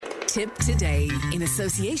Tipp Today, in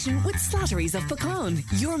association with Slattery's of Pecan,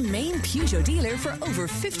 your main Peugeot dealer for over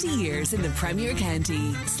 50 years in the Premier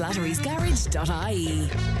County. Slattery'sGarage.ie.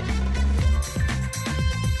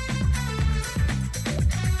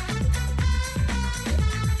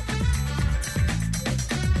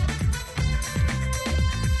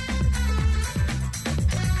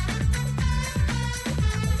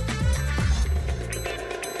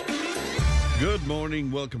 Good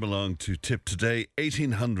morning, welcome along to Tipp Today.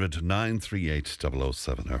 1800 938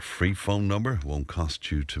 007. Our free phone number, won't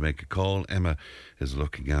cost you to make a call. Emma is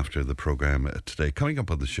looking after the programme today. Coming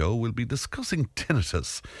up on the show, we'll be discussing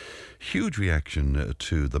tinnitus. Huge reaction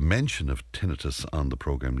to the mention of tinnitus on the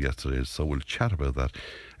programme yesterday, so we'll chat about that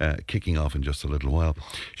kicking off in just a little while.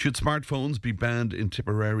 Should smartphones be banned in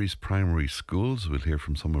Tipperary's primary schools? We'll hear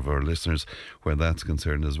from some of our listeners where that's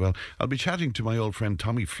concerned as well. I'll be chatting to my old friend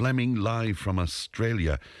Tommy Flemming live from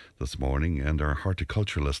Australia this morning, and our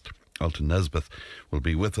horticulturalist Ultan Nesbitt will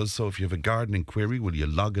be with us. So if you have a gardening query, will you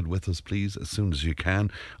log it with us please as soon as you can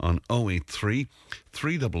on 083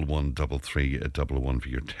 311 3311 for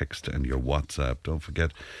your text and your WhatsApp. Don't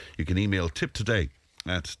forget, you can email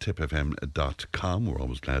tiptoday@tippfm.com. We're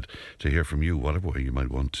always glad to hear from you, whatever way you might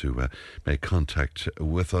want to make contact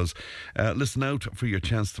with us. Listen out for your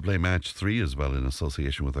chance to play Match 3 as well, in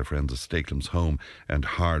association with our friends at Stakelam's Home and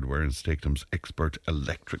Hardware and Stakelam's Expert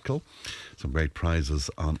Electrical. Some great prizes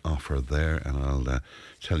on offer there, and I'll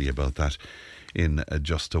tell you about that in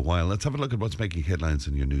just a while. Let's have a look at what's making headlines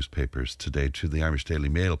in your newspapers today. To the Irish Daily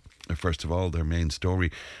Mail, first of all, their main story: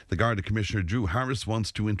 the Garda Commissioner Drew Harris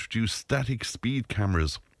wants to introduce static speed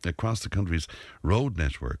cameras across the country's road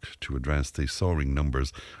network to address the soaring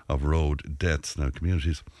numbers of road deaths. Now,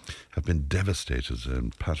 communities have been devastated,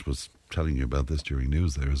 and Pat was telling you about this during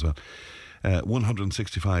news there as well.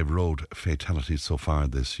 165 road fatalities so far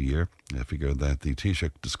this year, a figure that the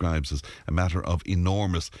Taoiseach describes as a matter of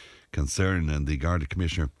enormous concern, and the Garda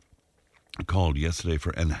Commissioner called yesterday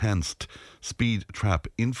for enhanced speed trap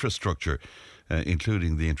infrastructure,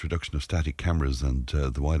 including the introduction of static cameras and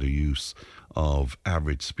the wider use of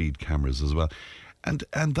average speed cameras as well. And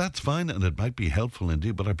that's fine, and it might be helpful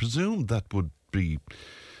indeed, but I presume that would be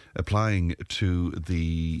applying to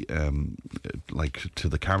the to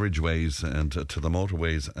the carriageways and to the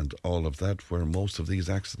motorways and all of that, where most of these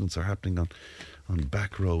accidents are happening on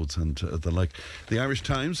back roads and the like. The Irish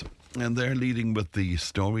Times, and they're leading with the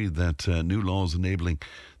story that new laws enabling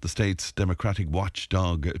the state's democratic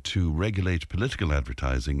watchdog to regulate political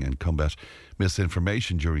advertising and combat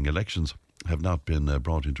misinformation during elections have not been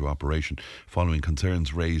brought into operation, following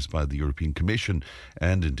concerns raised by the European Commission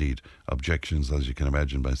and indeed objections, as you can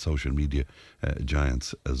imagine, by social media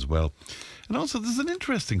giants as well. And also there's an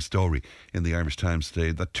interesting story in the Irish Times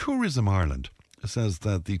today that Tourism Ireland says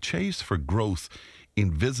that the chase for growth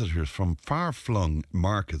in visitors from far-flung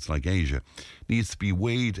markets like Asia needs to be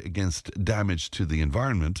weighed against damage to the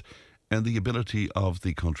environment and the ability of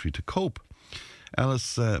the country to cope.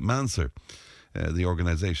 Alice Manser, the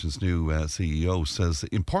organisation's new CEO, says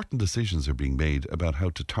important decisions are being made about how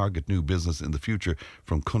to target new business in the future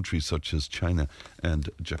from countries such as China and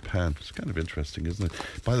Japan. It's kind of interesting, isn't it?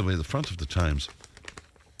 By the way, the front of the Times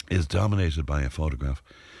is dominated by a photograph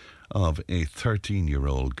of a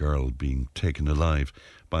 13-year-old girl being taken alive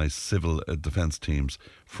by civil defence teams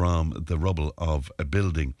from the rubble of a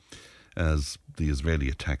building as the Israeli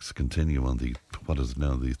attacks continue on the, what is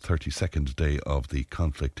now the 32nd day of the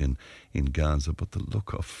conflict in Gaza. But the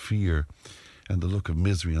look of fear and the look of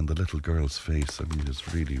misery on the little girl's face, I mean,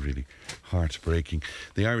 it's really, really heartbreaking.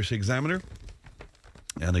 The Irish Examiner,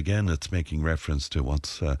 and again it's making reference to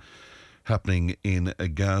what's happening in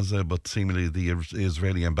Gaza, but seemingly the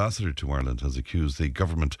Israeli ambassador to Ireland has accused the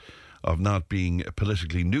government of not being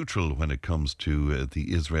politically neutral when it comes to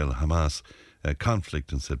the Israel-Hamas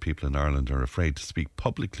conflict, and said people in Ireland are afraid to speak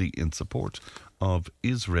publicly in support of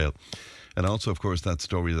Israel. And also, of course, that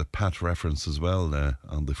story that Pat referenced as well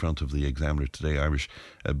on the front of the Examiner today: Irish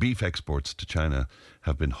beef exports to China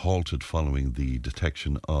have been halted following the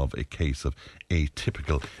detection of a case of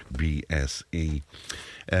atypical BSE.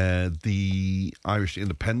 The Irish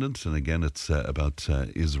Independent, and again it's about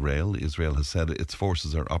Israel. Israel has said its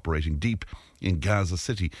forces are operating deep in Gaza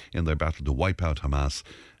City in their battle to wipe out Hamas,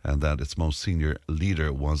 and that its most senior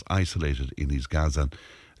leader was isolated in his Gazan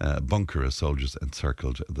bunker as soldiers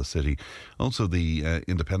encircled the city. Also, the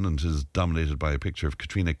Independent is dominated by a picture of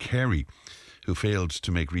Katrina Carey, who failed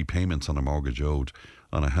to make repayments on a mortgage owed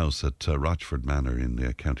on a house at Rochford Manor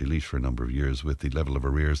in County Laois for a number of years, with the level of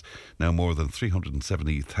arrears now more than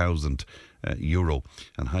 €370,000.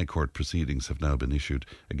 And High Court proceedings have now been issued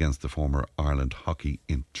against the former Ireland Hockey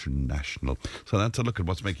International. So that's a look at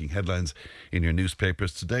what's making headlines in your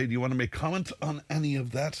newspapers today. Do you want to make comment on any of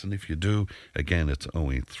that? And if you do, again, it's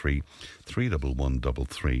 083 311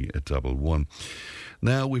 3311.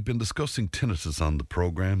 Now, we've been discussing tinnitus on the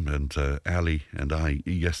programme, and Ali and I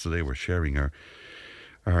yesterday were sharing our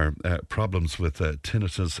problems with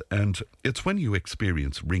tinnitus, and it's when you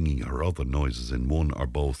experience ringing or other noises in one or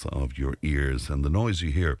both of your ears, and the noise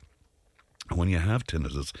you hear when you have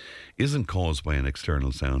tinnitus isn't caused by an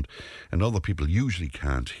external sound, and other people usually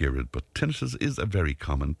can't hear it, but tinnitus is a very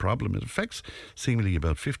common problem. It affects seemingly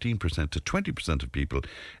about 15% to 20% of people,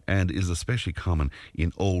 and is especially common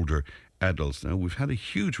in older adults. Now, we've had a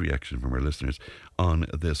huge reaction from our listeners on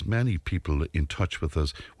this. Many people in touch with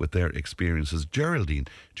us with their experiences. Geraldine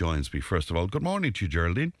joins me first of all. Good morning to you,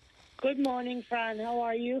 Geraldine. Good morning, Fran. How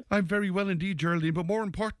are you? I'm very well indeed, Geraldine, but more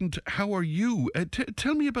important, how are you?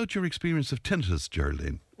 Tell me about your experience of tinnitus,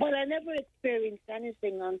 Geraldine. Well, I never experienced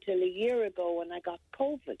anything until a year ago when I got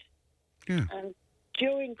COVID. Yeah. And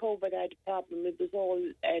during COVID, I had a problem. It was all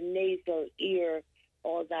nasal, ear,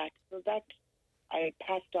 all that. So that I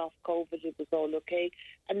passed off COVID. It was all okay.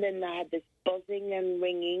 And then I had this buzzing and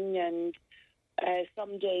ringing, and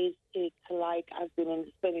some days it's like I've been in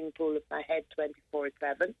the swimming pool with my head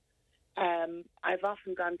 24/7. I've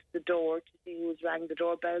often gone to the door to see who's rang the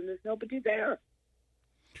doorbell, and there's nobody there.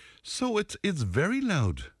 So it's very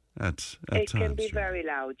loud at It times. can be very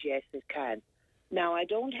loud, yes, it can. Now, I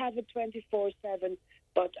don't have it 24/7,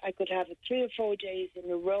 but I could have it 3 or 4 days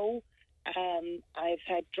in a row. I've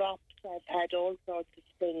had drops, I've had all sorts of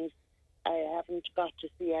things. I haven't got to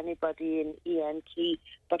see anybody in ENT,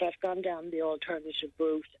 but I've gone down the alternative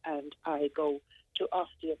route, and I go to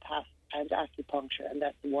osteopath and acupuncture, and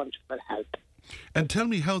that's a wonderful help. And tell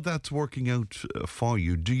me how that's working out for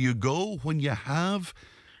you. Do you go when you have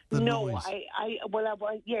the noise?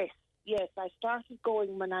 Yes. I started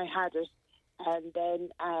going when I had it, and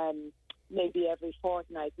then maybe every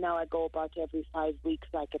fortnight. Now I go about every 5 weeks,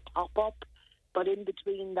 like a top-up. But in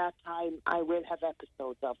between that time, I will have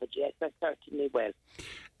episodes of it. Yes, I certainly will.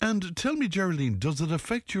 And tell me, Geraldine, does it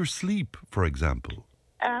affect your sleep, for example?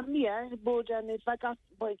 Yeah, it would. And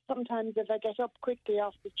sometimes if I get up quickly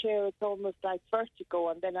off the chair, it's almost like vertigo,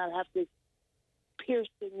 and then I'll have this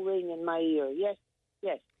piercing ring in my ear. Yes.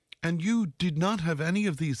 And you did not have any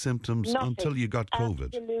of these symptoms until you got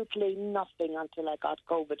COVID? Absolutely nothing until I got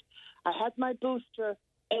COVID. I had my booster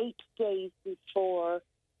 8 days before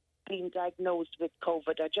being diagnosed with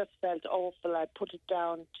COVID. I just felt awful. I put it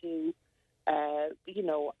down to,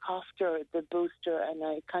 after the booster, and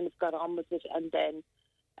I kind of got on with it. And then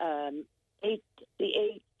the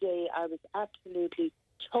 8th day, I was absolutely,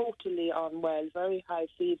 totally unwell, very high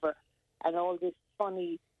fever, and all this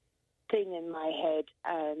funny thing in my head.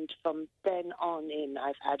 And from then on in,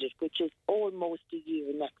 I've had it, which is almost a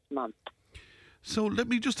year next month. So let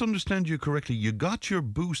me just understand you correctly. You got your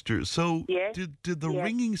booster. So yes, did the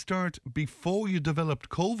ringing start before you developed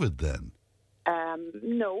COVID then?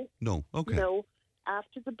 No. No, okay. No.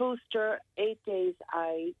 After the booster, 8 days,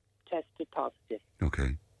 I tested positive.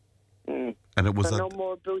 Okay. And it was no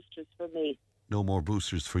more boosters for me. No more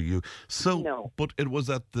boosters for you. So, no. But it was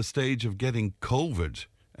at the stage of getting COVID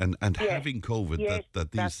and having COVID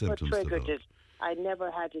that these symptoms that's what triggered developed. it. I never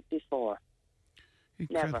had it before.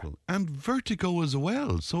 Incredible. Never. And vertigo as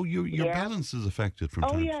well. So your balance is affected from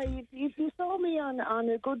time to time. If you saw me on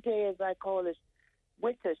a good day, as I call it,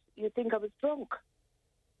 with it, you'd think I was drunk.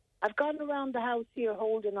 I've gone around the house here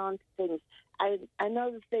holding on to things.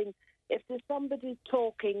 Another thing, if there's somebody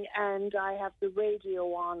talking and I have the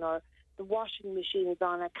radio on or the washing machine is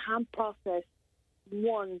on, I can't process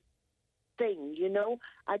one thing,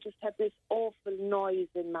 I just have this awful noise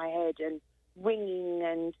in my head and ringing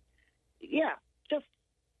and, just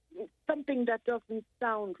something that doesn't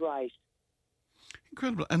sound right.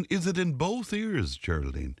 Incredible. And is it in both ears,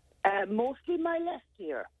 Geraldine? Mostly my left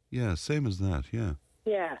ear. Yeah, same as that, yeah.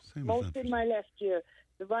 Yeah, mostly my left ear.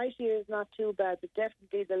 The right ear is not too bad, but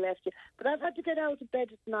definitely the left ear. But I've had to get out of bed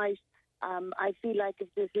at night. I feel like if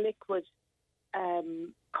there's liquid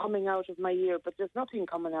coming out of my ear, but there's nothing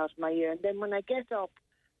coming out of my ear. And then when I get up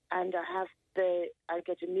and I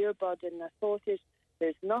get an earbud and I sort it,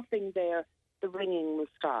 there's nothing there, the ringing will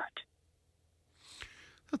start.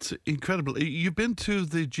 That's incredible. You've been to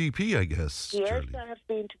the GP, I guess. Yes, Shirley. I have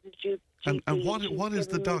been to the GP. And what is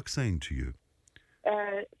the doc saying to you?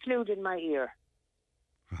 Fluid in my ear.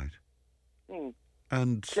 Right.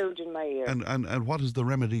 including my ear. And what is the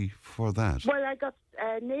remedy for that? Well, I got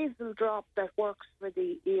a nasal drop that works for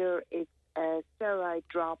the ear. It's a steroid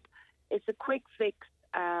drop. It's a quick fix.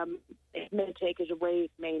 It may take it away,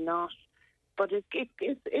 it may not. But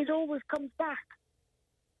it always comes back.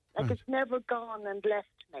 Like it's never gone and left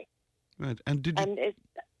me. Right. And did you...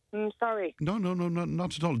 sorry. No,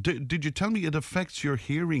 not at all. Did you tell me it affects your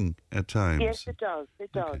hearing at times? Yes, it does.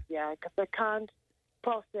 It does, yeah. Because I can't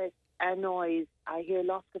process a noise. I hear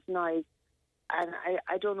lots of noise. And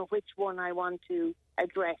I don't know which one I want to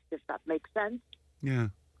address, if that makes sense. Yeah.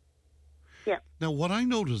 Yeah. Now, what I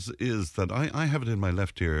notice is that I have it in my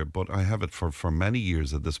left ear, but I have it for many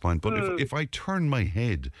years at this point. But if I turn my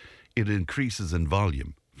head, it increases in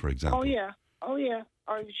volume, for example. Oh, yeah. Or you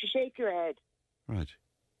shake your head. Right.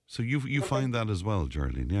 So you find that as well,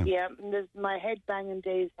 Geraldine, yeah? Yeah, and my head banging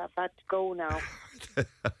days have had to go now.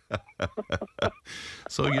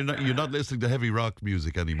 So you're not listening to heavy rock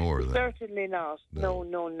music anymore, then? Certainly not.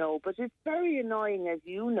 No. But it's very annoying, as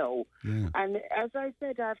you know. Yeah. And as I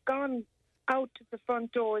said, I've gone out to the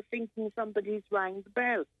front door thinking somebody's rang the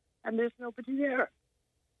bell, and there's nobody there.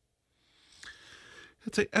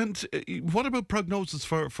 And what about prognosis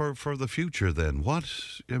for the future then?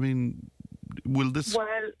 Will this... Well,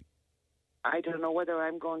 I don't know whether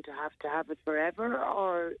I'm going to have it forever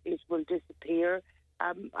or it will disappear.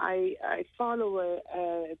 I follow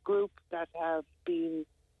a group that have been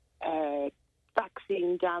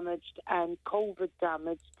vaccine damaged and COVID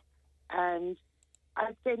damaged, and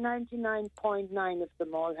I'd say 99.9 of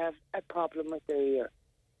them all have a problem with their ear.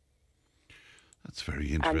 That's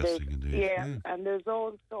very interesting indeed. Yeah, and there's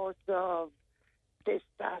all sorts of this,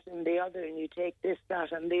 that and the other, and you take this,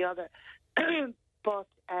 that and the other. But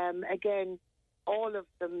again, all of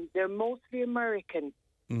them, they're mostly American,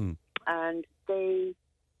 and they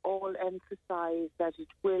all emphasise that it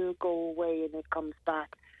will go away and it comes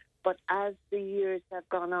back. But as the years have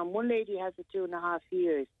gone on, one lady has it 2.5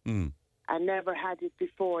 years and never had it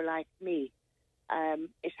before like me.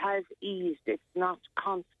 It has eased. It's not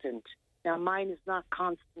constant. Now, mine is not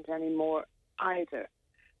constant anymore either.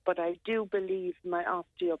 But I do believe my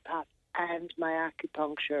osteopath and my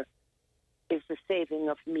acupuncture is the saving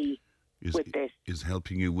of me with this. Is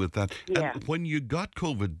helping you with that. Yeah. And when you got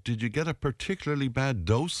COVID, did you get a particularly bad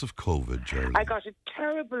dose of COVID, Geraldine? I got a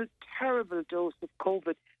terrible, terrible dose of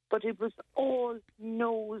COVID, but it was all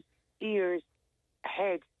nose, ears,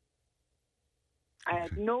 head. I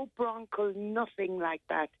had no bronchial, nothing like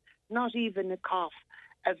that, not even a cough,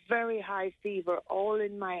 a very high fever, all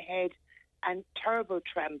in my head, and terrible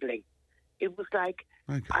trembling. It was like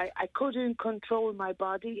I couldn't control my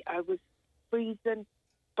body. I was freezing,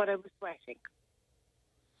 but I was sweating.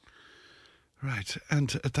 Right, and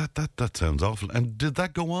that sounds awful. And did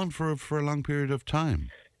that go on for a long period of time?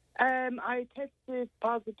 I tested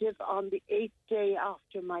positive on the 8th day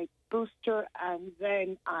after my booster, and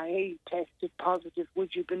then I tested positive,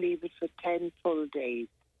 would you believe it, for 10 full days.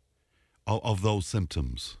 Of those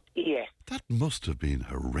symptoms? Yes. That must have been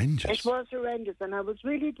horrendous. It was horrendous, and I was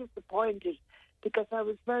really disappointed because I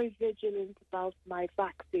was very vigilant about my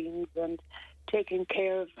vaccines and taking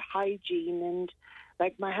care of hygiene, and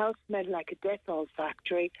like my house smelled like a Dettol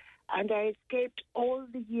factory, and I escaped all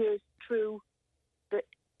the years through the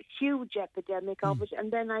huge epidemic of it,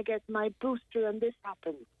 and then I get my booster and this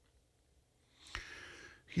happens.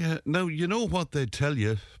 Yeah, now, you know what they tell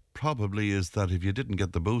you probably is that if you didn't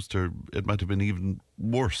get the booster, it might have been even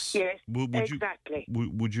worse. Yes, exactly.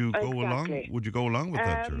 Would you go along? Would you go along with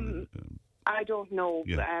that, Geraldine? I don't know.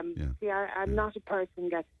 See, I'm not a person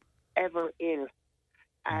that's ever ill,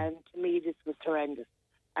 and to me this was horrendous.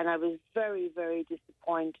 And I was very, very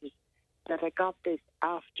disappointed that I got this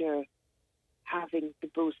after having the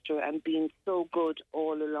booster and being so good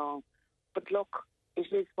all along. But look, it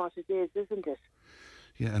is what it is, isn't it?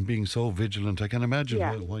 Yeah, and being so vigilant, I can imagine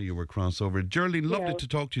why you were cross over. Geraldine, lovely to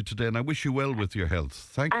talk to you today, and I wish you well with your health.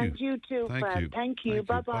 Thank you. And you too, Fred. Thank you.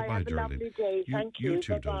 Bye-bye. Have a lovely day. Thank you. You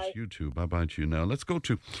too, Bye-bye. You too. Bye-bye to you now. Let's go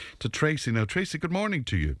to Tracy now. Tracy, good morning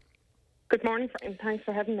to you. Good morning, and thanks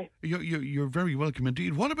for having me. You're very welcome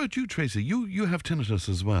indeed. What about you, Tracy? You have tinnitus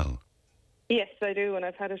as well. Yes, I do, and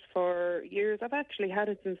I've had it for years. I've actually had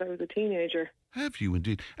it since I was a teenager. Have you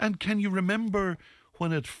indeed? And can you remember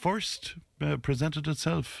when it first presented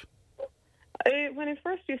itself? When it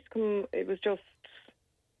first used to come, it was just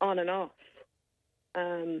on and off.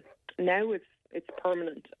 Now it's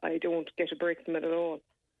permanent. I don't get a break from it at all.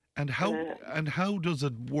 And how does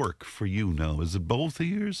it work for you now? Is it both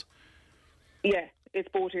ears? Yeah, it's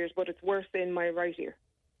both ears, but it's worse in my right ear.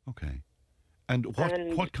 Okay. And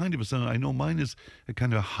what kind of a sound? I know mine is a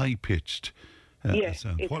kind of high-pitched Yeah,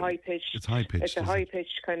 sound. it's high pitched. It's high pitched. It's a high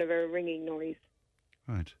pitched kind of a ringing noise.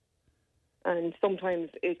 Right. And sometimes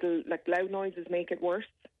it'll, like, loud noises make it worse.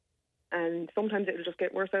 And sometimes it'll just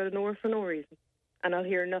get worse out of nowhere for no reason. And I'll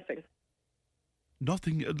hear nothing.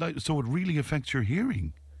 Nothing, so it really affects your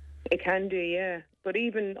hearing? It can do, yeah. But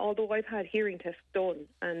even, although I've had hearing tests done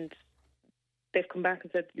and they've come back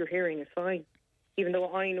and said your hearing is fine, even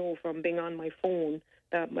though I know from being on my phone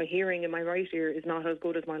that my hearing in my right ear is not as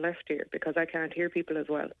good as my left ear because I can't hear people as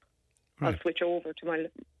well. Right. I'll switch over to my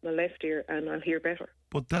left ear and I'll hear better.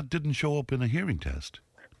 But that didn't show up in a hearing test?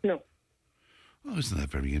 No. Oh, isn't that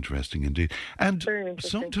very interesting indeed? And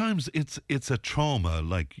sometimes it's a trauma,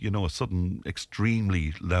 like, a sudden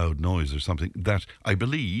extremely loud noise or something that I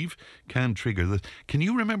believe can trigger this. Can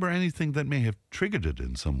you remember anything that may have triggered it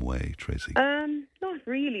in some way, Tracy? Not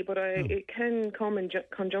really, but it can come in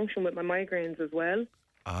conjunction with my migraines as well.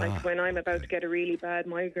 Like when I'm about to get a really bad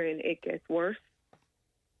migraine, it gets worse.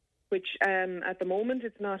 Which at the moment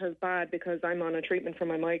it's not as bad because I'm on a treatment for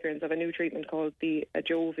my migraines. I have a new treatment called the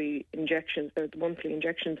Ajovi injections. They're the monthly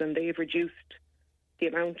injections, and they've reduced the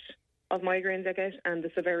amount of migraines I get and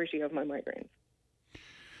the severity of my migraines.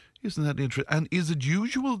 Isn't that interesting? And is it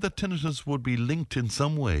usual that tinnitus would be linked in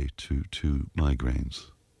some way to migraines?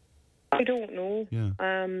 I don't know.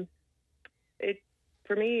 Yeah.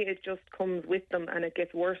 For me, it just comes with them, and it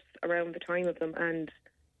gets worse around the time of them, and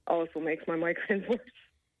also makes my migraines worse.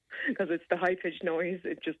 Because it's the high-pitched noise,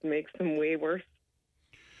 it just makes them way worse.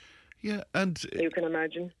 Yeah, and you can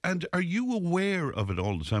imagine. And are you aware of it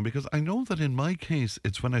all the time? Because I know that in my case,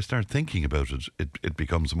 it's when I start thinking about it, it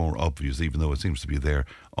becomes more obvious, even though it seems to be there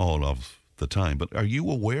all of the time. But are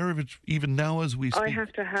you aware of it even now as we speak? I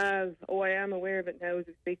am aware of it now as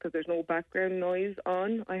we speak because there's no background noise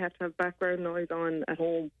on. I have to have background noise on at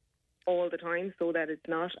home all the time so that it's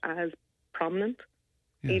not as prominent.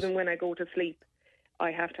 Yes. Even when I go to sleep, I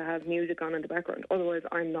have to have music on in the background. Otherwise,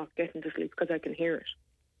 I'm not getting to sleep because I can hear it.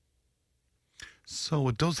 So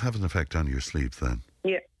it does have an effect on your sleep then?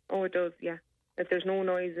 Yeah. Oh, it does, yeah. If there's no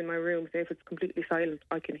noise in my room, say if it's completely silent,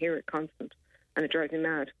 I can hear it constant and it drives me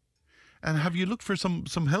mad. And have you looked for some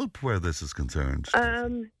help where this is concerned?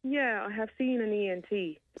 Yeah, I have seen an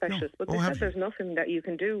ENT specialist, but they said there's nothing that you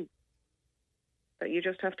can do. That you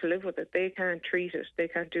just have to live with it. They can't treat it. They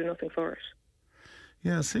can't do nothing for it.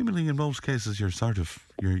 Yeah, seemingly in most cases you're sort of...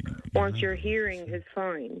 Once your hearing is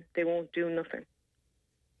fine, they won't do nothing.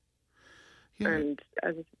 Yeah.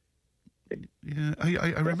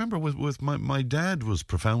 I remember with my dad was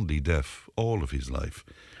profoundly deaf all of his life,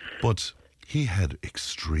 but he had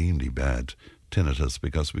extremely bad tinnitus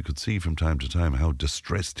because we could see from time to time how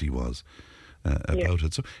distressed he was about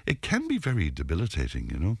it. So it can be very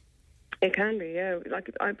debilitating, It can be, yeah. Like,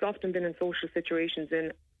 I've often been in social situations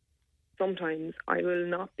sometimes I will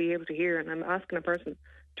not be able to hear, and I'm asking a person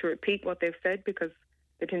to repeat what they've said because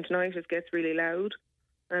the tinnitus gets really loud,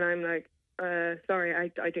 and I'm like, sorry,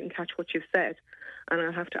 I didn't catch what you've said, and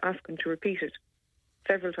I'll have to ask them to repeat it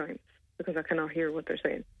several times because I cannot hear what they're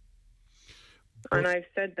saying. And I've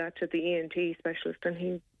said that to the ENT specialist, and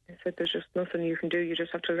he said there's just nothing you can do, you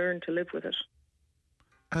just have to learn to live with it.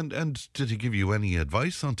 And did he give you any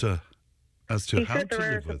advice as to how to live with it? He said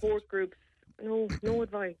there are support groups. No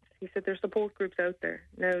advice. He said there's support groups out there.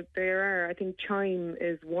 Now, there are, I think Chime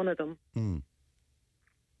is one of them.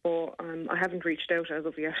 But I haven't reached out as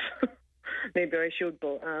of yet. Maybe I should,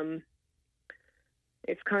 but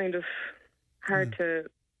it's kind of hard to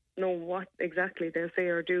know what exactly they'll say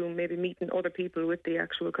or do, maybe meeting other people with the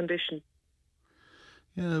actual condition.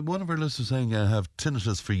 Yeah, one of our listeners saying I have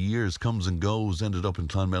tinnitus for years, comes and goes, ended up in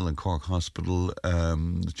Clonmel and Cork Hospital.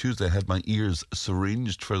 Tuesday I had my ears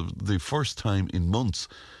syringed for the first time in months.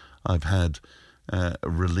 I've had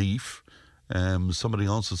relief. Somebody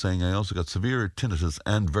also saying I also got severe tinnitus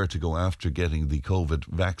and vertigo after getting the COVID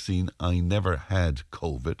vaccine. I never had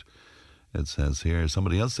COVID, it says here.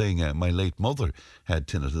 Somebody else saying my late mother had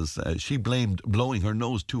tinnitus. She blamed blowing her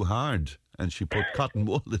nose too hard, and she put cotton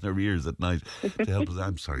wool in her ears at night to help us.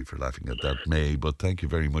 I'm sorry for laughing at that, May, but thank you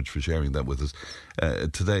very much for sharing that with us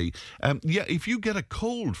today. If you get a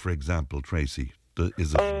cold, for example, Tracy,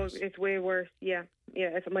 is it worse? It's way worse, yeah.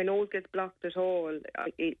 Yeah, if my nose gets blocked at all,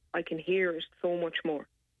 I can hear it so much more.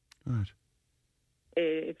 Right.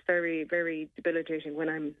 It's very, very debilitating when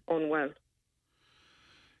I'm unwell.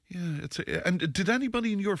 Yeah, and did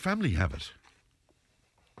anybody in your family have it?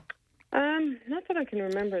 Not that I can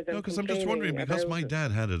remember. No, because I'm just wondering, because my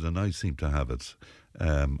dad had it and I seem to have it.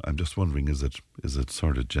 I'm just wondering, is it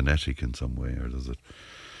sort of genetic in some way, or does it?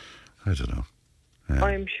 I don't know.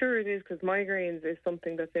 I'm sure it is, because migraines is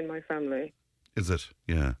something that's in my family. Is it?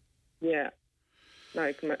 Yeah. Yeah.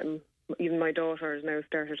 Like, even my daughter has now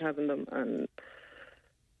started having them, and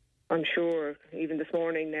I'm sure even this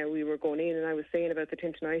morning now we were going in and I was saying about the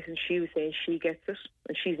tinnitus and she was saying she gets it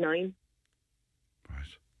and she's 9.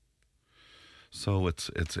 Right. So it's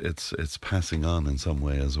passing on in some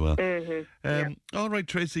way as well. Mm-hmm. All right,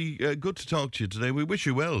 Tracy. Good to talk to you today. We wish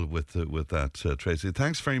you well with that, Tracy.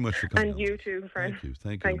 Thanks very much for coming. And you too, Fran.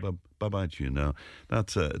 Thank you. Bye bye to you now.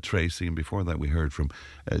 That's Tracy, and before that we heard from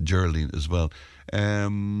Geraldine as well.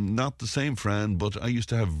 Not the same, Fran, but I used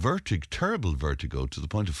to have terrible vertigo to the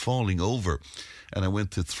point of falling over, and I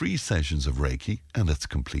went to 3 sessions of Reiki, and it's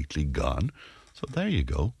completely gone. So there you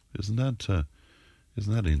go. Isn't that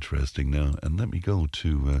interesting now? And let me go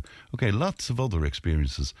to, lots of other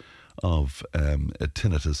experiences of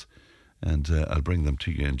tinnitus, and I'll bring them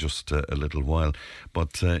to you in just a little while.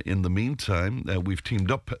 But in the meantime, we've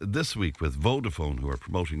teamed up this week with Vodafone, who are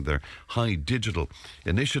promoting their High Digital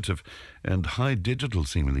initiative. And High Digital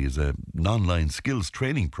seemingly is an online skills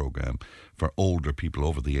training programme for older people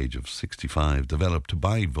over the age of 65, developed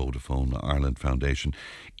by Vodafone Ireland Foundation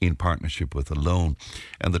in partnership with Alone.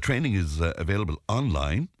 And the training is available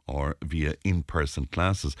online or via in-person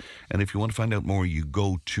classes. And if you want to find out more, you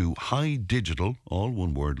go to High Digital, all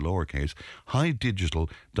one word, lowercase,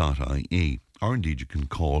 highdigital.ie. Or indeed you can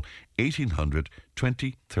call 1800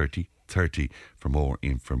 20 30 30 for more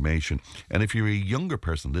information. And if you're a younger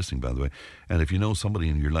person listening, by the way, and if you know somebody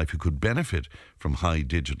in your life who could benefit from High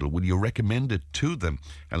Digital, will you recommend it to them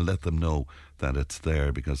and let them know that it's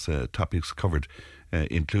there? Because topics covered,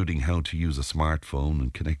 including how to use a smartphone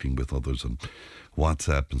and connecting with others on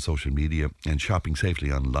WhatsApp and social media, and shopping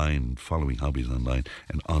safely online, following hobbies online,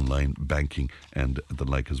 and online banking and the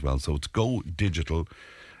like as well. So it's Go Digital.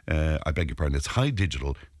 I beg your pardon, it's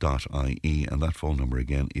highdigital.ie, and that phone number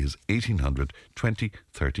again is 1800 20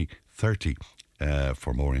 30 30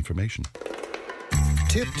 for more information.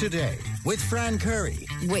 Tip Today with Fran Curry.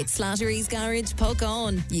 With Slattery's Garage,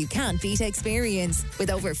 Puckane. You can't beat experience. With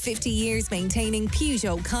over 50 years maintaining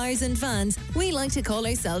Peugeot cars and vans, we like to call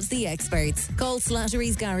ourselves the experts. Call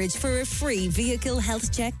Slattery's Garage for a free vehicle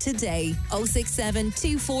health check today. 067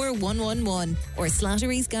 24111 or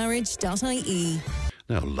slatterysgarage.ie.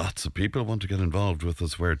 Now, lots of people want to get involved with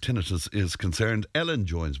us where tinnitus is concerned. Ellen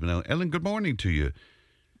joins me now. Ellen, good morning to you.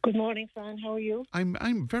 Good morning, Fran. How are you?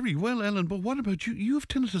 I'm very well, Ellen, but what about you? You have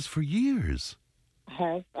tinnitus for years.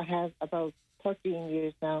 I have about 13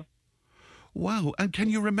 years now. Wow. And can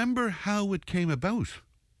you remember how it came about?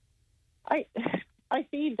 I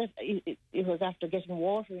feel that it was after getting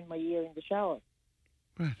water in my ear in the shower.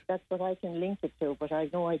 Right. That's what I can link it to, but I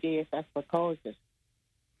have no idea if that's what caused it.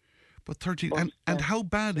 But 13, and how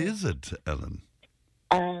bad is it, Ellen?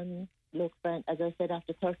 Look, Fran, as I said,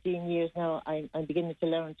 after 13 years now, I'm beginning to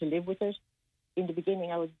learn to live with it. In the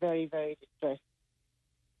beginning, I was very, very distressed,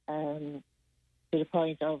 to the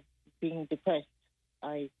point of being depressed.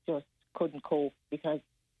 I just couldn't cope because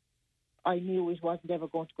I knew it wasn't ever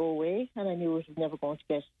going to go away, and I knew it was never going to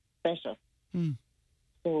get better.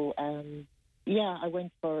 So, I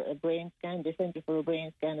went for a brain scan. They sent me for a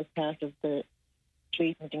brain scan as part of the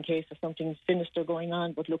treatment in case of something sinister going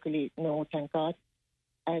on, but luckily, no, thank God.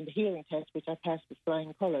 And the hearing test, which I passed with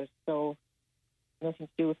flying colours, so nothing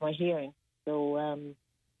to do with my hearing. So, I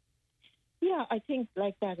think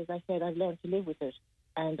like that, as I said, I've learned to live with it.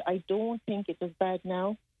 And I don't think it's as bad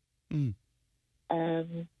now. I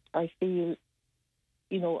feel,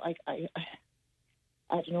 I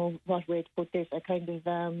don't know what way to put this. I kind of,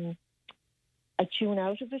 I tune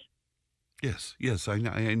out of it. Yes, I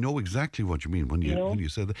know exactly what you mean when you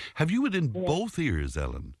said that. Have you it in both ears,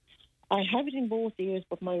 Ellen? I have it in both ears,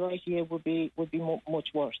 but my right ear would be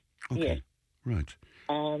much worse. Okay, right.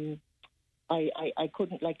 I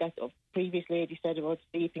couldn't, like that previous lady said about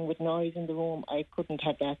sleeping with noise in the room. I couldn't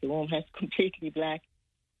have that. The room has completely black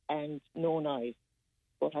and no noise.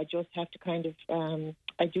 But I just have to kind of,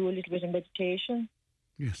 I do a little bit of meditation.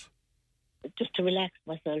 Yes. Just to relax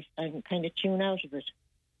myself and kind of tune out of it.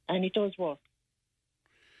 And it does work.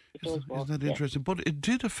 Isn't that interesting? But it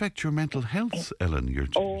did affect your mental health, Ellen.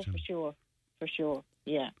 For sure.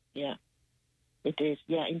 Yeah. It did.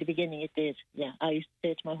 Yeah, in the beginning it did. Yeah, I used to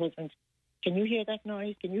say to my husband, "Can you hear that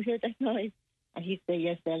noise? Can you hear that noise?" And he'd say,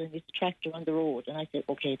 "Yes, Ellen, it's a tractor on the road." And I said,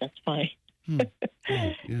 "Okay, that's fine." Yeah.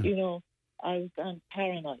 I was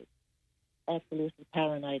paranoid, absolutely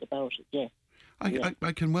paranoid about it. Yes.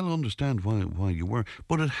 I can well understand why you were,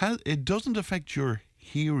 but it doesn't affect your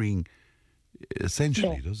hearing.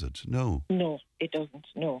 Essentially, does it? No. No, it doesn't.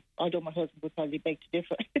 No. Although my husband would probably beg to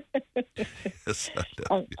differ. Yes, I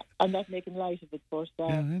know. I'm not making light of it, but...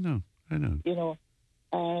 I know. And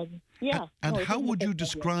how would you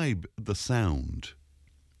describe the sound?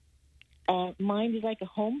 Mine is like a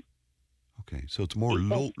hum. Okay, so it's more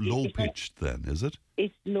low pitched then, is it?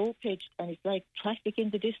 It's low pitched, and it's like traffic in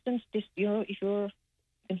the distance. This, if you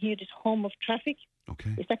can hear this hum of traffic.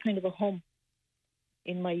 Okay. It's that kind of a hum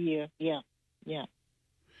in my ear. Yeah.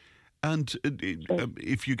 And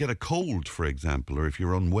if you get a cold, for example, or if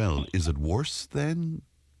you're unwell, is it worse then?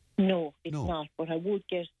 No, it's not. But I would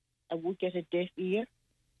get a deaf ear.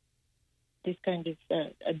 This kind of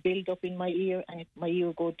a build up in my ear, and my ear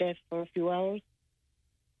would go deaf for a few hours,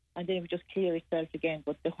 and then it would just clear itself again.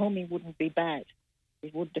 But the humming wouldn't be bad.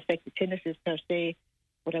 It wouldn't affect the tinnitus per se,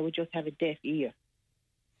 but I would just have a deaf ear.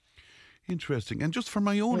 Interesting. And just for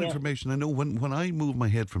my own information, I know when I move my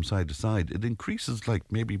head from side to side, it increases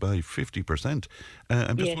like maybe by 50%.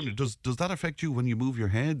 I'm just wondering, does that affect you when you move your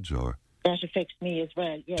head, or? That affects me as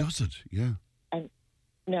well, yes. Does it? Yeah. And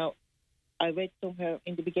now, I read somewhere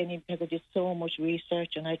in the beginning, because I did so much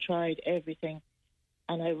research and I tried everything,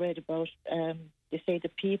 and I read about, they say the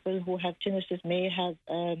people who have tinnitus may have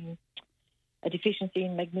a deficiency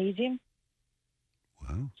in magnesium.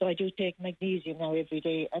 Wow. So I do take magnesium now every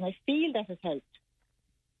day, and I feel that has helped.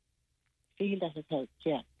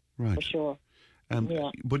 Yeah. Right. For sure.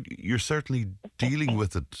 But you're certainly dealing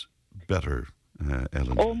with it better,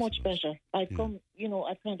 Ellen. Oh, much better. I've come,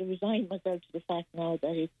 I've kind of resigned myself to the fact now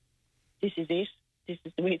that this is it. This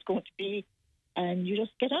is the way it's going to be, and you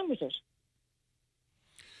just get on with it.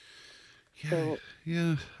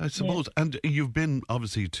 Yeah, I suppose. Yeah. And you've been,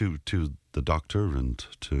 obviously, to the doctor and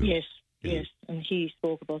to... Yes, and he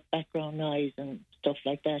spoke about background noise and stuff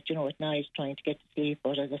like that, at night trying to get to sleep,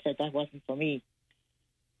 but as I said, that wasn't for me.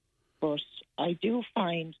 But I do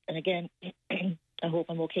find, and again, I hope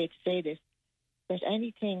I'm okay to say this, that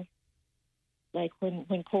anything, like when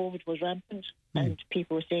COVID was rampant and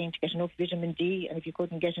people were saying to get enough vitamin D, and if you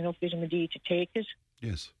couldn't get enough vitamin D to take it,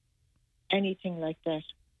 anything like that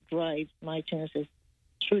drives my tinnitus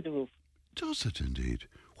through the roof. Does it indeed?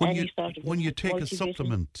 When you take a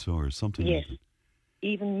supplement or something like that?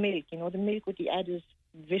 Even milk, the milk with the added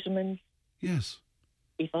vitamins. Yes.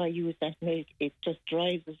 If I use that milk, it just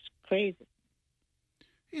drives us crazy.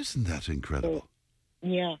 Isn't that incredible? So,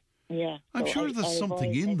 yeah. I'm sure there's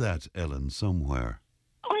something in that, Ellen, somewhere.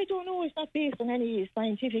 I don't know. It's not based on any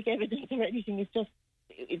scientific evidence or anything. It's just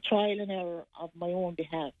a trial and error of my own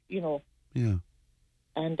behalf, Yeah.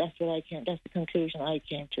 And that's the conclusion I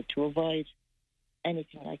came to avoid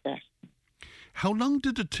anything like that. How long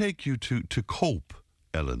did it take you to cope,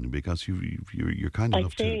 Ellen? Because you're kind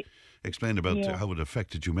enough to explain about how it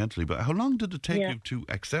affected you mentally, but how long did it take you to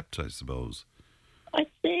accept, I suppose? I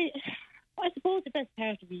suppose the best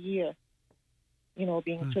part of a year,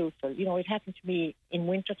 being truthful. It happened to me in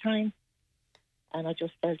winter time, and I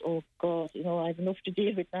just felt, oh God, I have enough to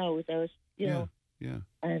deal with now without, Yeah.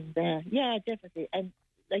 And definitely. And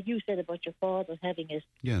like you said about your father having it,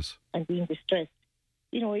 and being distressed.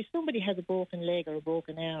 If somebody has a broken leg or a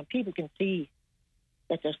broken arm, people can see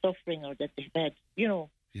that they're suffering or that they've had,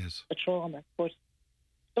 a trauma. But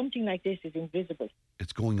something like this is invisible.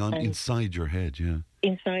 It's going on inside your head,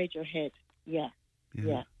 Inside your head, yeah.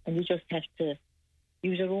 And you just have to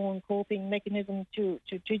use your own coping mechanism to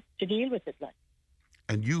deal with it, like.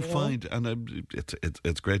 And you find, and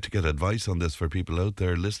it's great to get advice on this for people out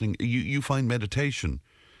there listening. You find meditation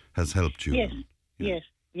has helped you. Yes.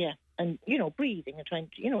 And, breathing and trying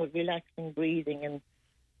to, relaxing breathing and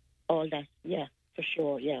all that. Yeah, for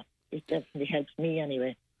sure. Yeah. It definitely helps me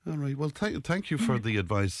anyway. All right. Well, thank you for the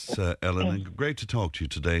advice, Ellen. And great to talk to you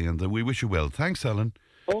today. And we wish you well. Thanks, Ellen.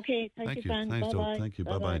 Okay. Thank you, Fran. Thanks, bye-bye. Thank you.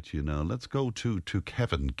 Bye-bye to you now. Let's go to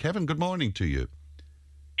Kevin. Kevin, good morning to you.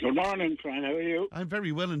 Good morning, Fran. How are you? I'm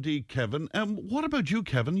very well indeed, Kevin. What about you,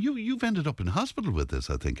 Kevin? You've ended up in hospital with this,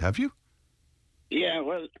 I think, have you? Yeah,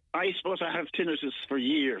 well, I suppose I have tinnitus for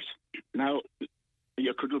years. Now,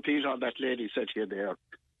 you could repeat all that lady said to you there,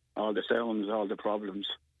 all the sounds, all the problems.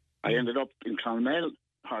 I ended up in Clonmel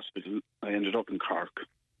Hospital. I ended up in Cork.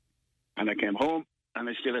 And I came home, and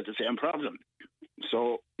I still had the same problem.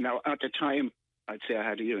 So, now, at the time, I'd say I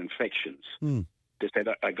had ear infections. They said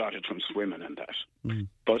I got it from swimming and that.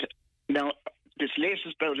 But now, this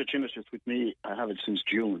latest bout of tinnitus with me, I have it since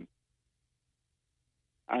June.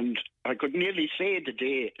 And I could nearly say the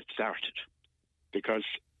day it started, because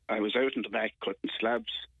I was out in the back cutting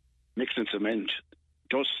slabs, mixing cement,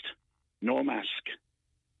 dust, no mask.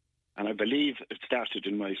 And I believe it started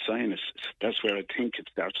in my sinuses. That's where I think it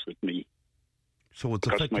starts with me. So it's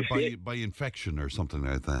affected by infection or something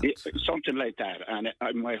like that? Something like that. And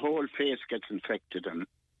my whole face gets infected, and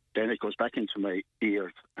then it goes back into my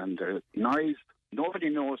ears. And the noise, nobody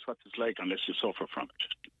knows what it's like unless you suffer from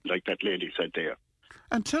it, like that lady said there.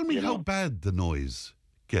 And tell me how bad the noise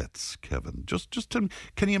gets, Kevin? Just tell me,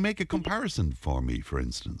 can you make a comparison for me, for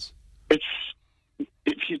instance? It's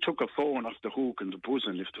if you took a phone off the hook and the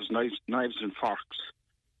buzzer, if there's knives and forks.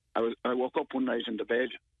 I woke up one night in the bed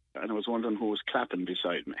and I was wondering who was clapping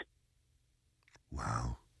beside me.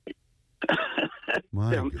 Wow.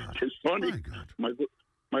 My God. It's funny. My God.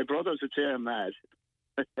 My brothers would say I'm mad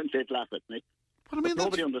and they'd laugh at me. But I mean,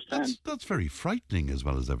 nobody understands. That's very frightening as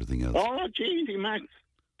well as everything else. Oh, gee, Max.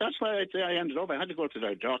 That's why I ended up. I had to go to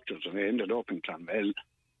the doctors and I ended up in Clonmel.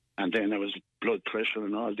 And then there was blood pressure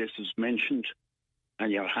and all this is mentioned.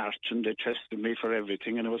 And your heart, and they tested me for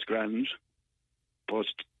everything and it was grand. But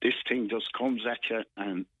this thing just comes at you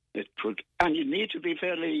and and you need to be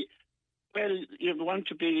you want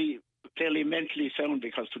to be fairly mentally sound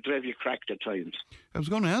because to drive you cracked at times. I was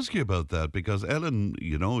going to ask you about that because Ellen,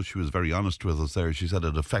 she was very honest with us there. She said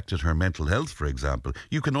it affected her mental health, for example.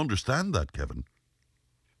 You can understand that, Kevin.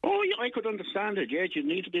 Oh, yeah, I could understand it, yeah. You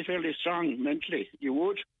need to be fairly strong mentally. You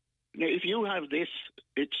would. Now, if you have this,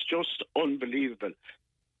 it's just unbelievable.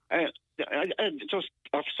 Just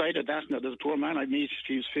offside of that, now there's a poor man I meet.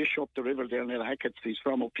 He's fish up the river there near Hackett's. He's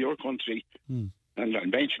from up your country. And I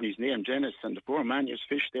mentioned his name, Dennis, and the poor man used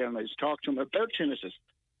fish there, and I was talking to him about tinnitus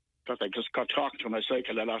because I just got talking to him. I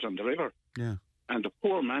cycle a lot on the river. Yeah. And the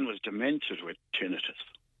poor man was demented with tinnitus.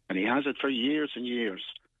 And he has it for years and years.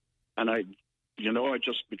 And I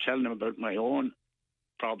just be telling him about my own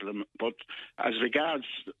problem. But as regards,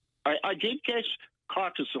 I did get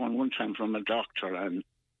cortisone one time from a doctor and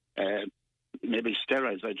maybe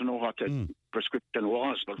steroids. I don't know what the prescription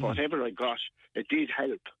was, but whatever I got, it did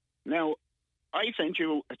help. Now, I sent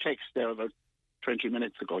you a text there about 20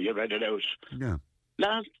 minutes ago. You read it out. Yeah.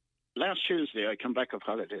 Last Tuesday, I came back off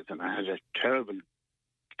holidays and I had a terrible,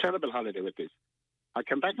 terrible holiday with this. I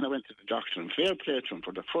came back and I went to the doctor, and fair play to him,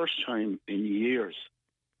 for the first time in years,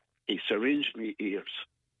 he syringed me ears.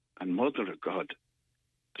 And mother of God,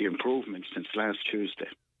 the improvement since last Tuesday.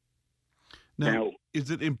 Now, is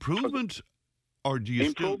it improvement, or do you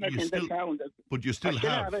improvement in the sound? But you still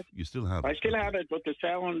have it. You still have it. I still have it, but the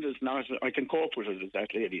sound is not. I can cope with it, as that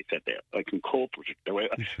lady said there. I can cope with it. The way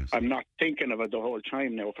I'm not thinking of it the whole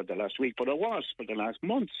time now for the last week, but I was for the last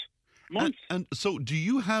months. And so, do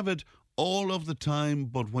you have it all of the time?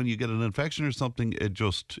 But when you get an infection or something, it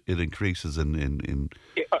increases in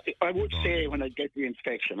I would say when I get the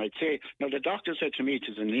infection, I'd say now the doctor said to me it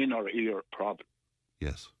is an inner ear problem.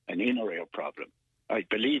 Yes. An inner ear problem. I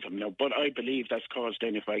believe him now, but I believe that's caused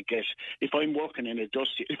then if I'm working in a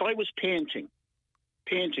dusty, if I was painting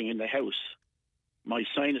in the house, my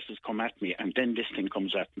sinuses come at me and then this thing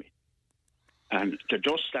comes at me. And the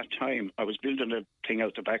dust that time, I was building a thing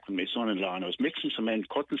out the back with my son-in-law and I was mixing cement,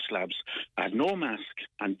 cutting slabs. I had no mask.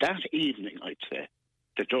 And that evening, I'd say,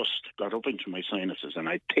 the dust got up into my sinuses and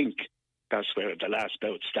I think that's where the last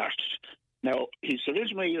bout started. Now, he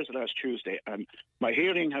syringed my ears last Tuesday and my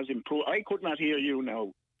hearing has improved. I could not hear you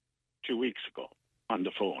now 2 weeks ago on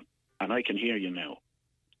the phone, and I can hear you now.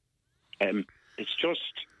 It's just,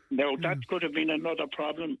 now that could have been another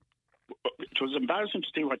problem. It was embarrassing to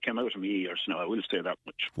see what came out of my ears now, I will say that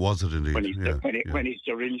much. Was it indeed? When he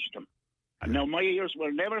syringed them. And now my ears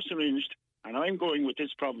were never syringed, and I'm going with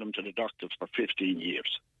this problem to the doctors for 15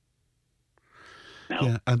 years. Now,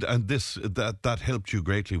 yeah, and this that helped you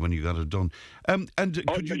greatly when you got it done. And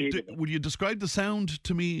would you describe the sound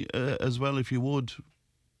to me as well, if you would?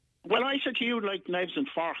 Well, I said to you like knives and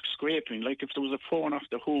forks scraping, like if there was a phone off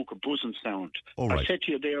the hook, a buzzing sound. Oh, right. I said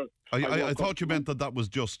to you there. I thought you meant that was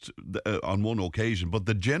just on one occasion, but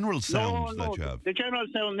the general sound that you have. The general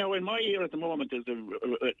sound now in my ear at the moment is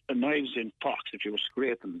a knives and forks. If you were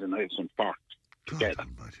scraping the knives and forks together. God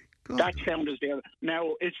almighty. That sound is there.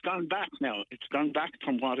 Now, it's gone back now. It's gone back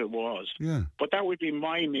from what it was. Yeah. But that would be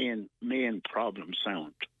my main problem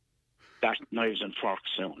sound. That knives and forks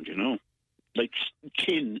sound, Like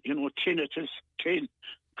tin, tinnitus, tin.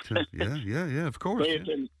 Yeah, of course.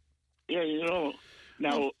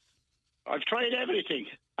 Now, I've tried everything,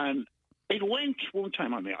 and it went one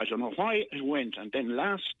time on me. I don't know why it went, and then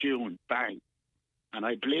last June, bang. And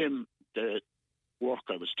I blame the work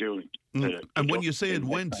I was doing. And when you say it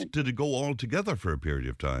went, did it go all together for a period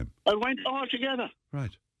of time? It went all together.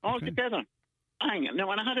 Right. All together. Bang.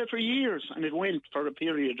 Now, and I had it for years, and it went for a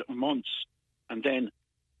period of months. And then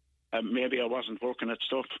maybe I wasn't working at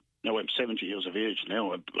stuff. Now, I'm 70 years of age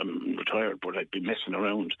now. I'm retired, but I'd be messing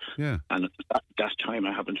around. Yeah. And at that time,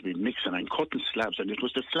 I happened to be mixing and cutting slabs. And it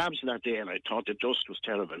was the slabs that day, and I thought the dust was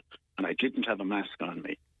terrible. And I didn't have a mask on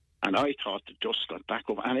me. And I thought the dust got back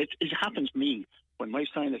up. And it happens to me when my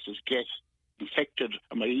sinuses get infected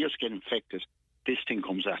and my ears get infected. This thing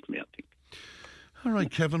comes at me, I think. All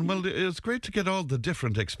right, Kevin. Well, it's great to get all the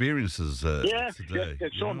different experiences today.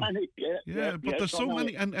 There's so many. But there's so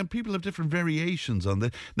many, and people have different variations on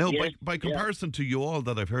this. Now, by comparison to you all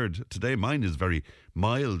that I've heard today, mine is very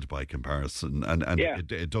mild by comparison, and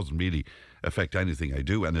it doesn't really affect anything I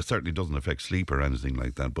do, and it certainly doesn't affect sleep or anything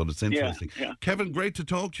like that, but it's interesting. Kevin, great to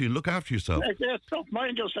talk to you. Look after yourself. Don't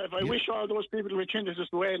mind yourself. I wish all those people with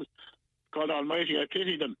tinnitus well. God Almighty, I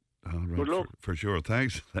pity them. All right, good luck. For sure.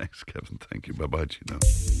 Thanks, Kevin. Thank you. Bye-bye.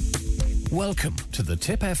 Welcome to the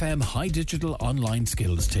Tip FM High Digital Online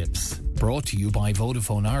Skills Tips, brought to you by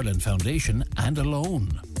Vodafone Ireland Foundation and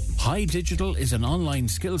Alone. High Digital is an online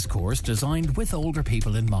skills course designed with older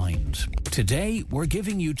people in mind. Today, we're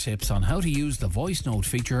giving you tips on how to use the voice note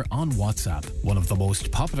feature on WhatsApp, one of the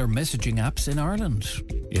most popular messaging apps in Ireland.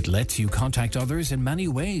 It lets you contact others in many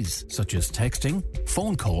ways, such as texting,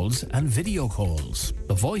 phone calls, and video calls.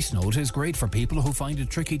 The voice note is great for people who find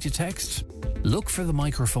it tricky to text. Look for the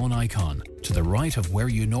microphone icon to the right of where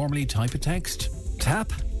you normally type a text.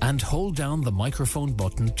 Tap and hold down the microphone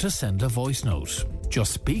button to send a voice note.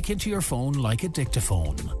 Just speak into your phone like a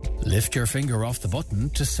dictaphone. Lift your finger off the button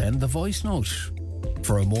to send the voice note.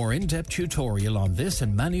 For a more in-depth tutorial on this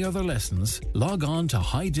and many other lessons, log on to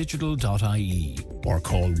highdigital.ie or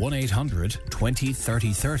call 1-800 20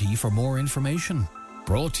 30 30 for more information.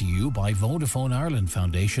 Brought to you by Vodafone Ireland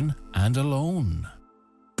Foundation and Alone.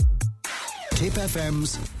 Tip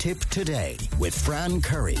FM's Tip Today with Fran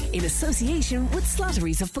Curry. In association with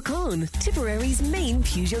Slattery's of Pecan, Tipperary's main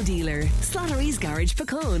Peugeot dealer. Slattery's Garage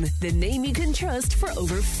Pecan, the name you can trust for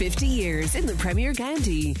over 50 years in the Premier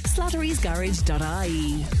County.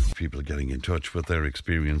 Slattery'sGarage.ie. People getting in touch with their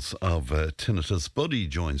experience of tinnitus. Buddy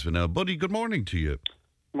joins me now. Buddy, good morning to you.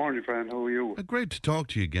 Morning, Fran. How are you? Great to talk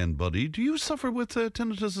to you again, Buddy. Do you suffer with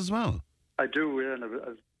tinnitus as well? I do, yeah. And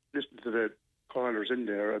I've listened to the callers in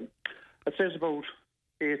there. And I'd say it's about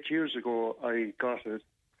 8 years ago I got it,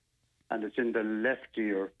 and it's in the left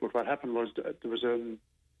ear. But what happened was there was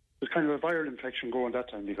kind of a viral infection going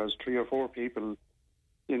that time, because 3 or 4 people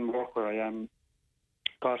in work where I am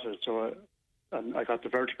got it. So and I got the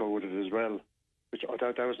vertigo with it as well, which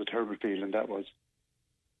that was a terrible feeling, that was.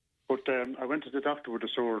 But I went to the doctor with a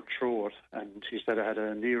sore throat, and he said I had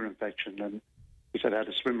an ear infection, and he said I had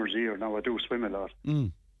a swimmer's ear. Now, I do swim a lot.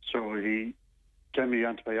 So he gave me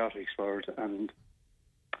antibiotics for it, and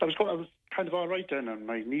I was kind of all right then, and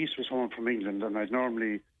my niece was home from England, and I'd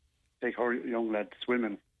normally take her young lad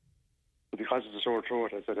swimming. But because of the sore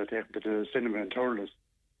throat, I said I'd take him to the cinema in Turles.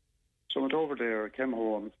 So I went over there, came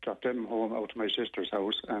home, dropped them home out to my sister's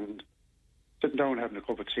house, and sitting down having a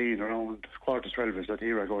cup of tea, and around 11:15 I said,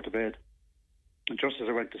 here I go to bed. And just as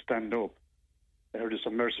I went to stand up, I heard this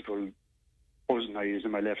unmerciful buzzing noise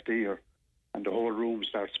in my left ear, and the whole room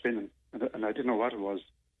started spinning, and I didn't know what it was.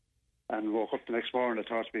 And woke up the next morning, I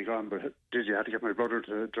thought to be gone, but Dizzy had to get my brother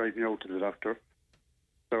to drive me out to the doctor.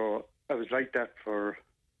 So I was like that the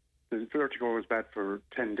vertigo was bad for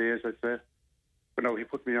 10 days, I'd say. But now he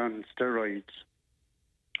put me on steroids,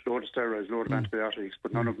 load of antibiotics,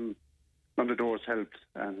 but none of those helped.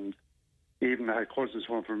 And even I had cousins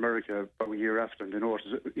home from America about a year after, and they noticed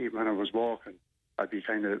even when I was walking, I'd be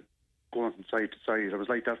kind of going from side to side. I was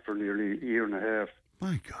like that for nearly a year and a half.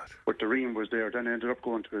 My God. But the ream was there. Then I ended up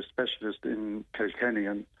going to a specialist in Kilkenny,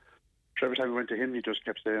 and every time I went to him, he just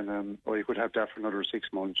kept saying, you could have that for another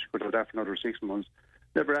 6 months. You could have that for another 6 months.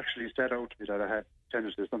 Never actually said out to me that I had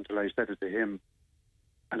tinnitus until I said it to him.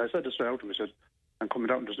 And I said this out to him. I said, I'm coming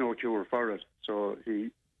out and there's no cure for it. So he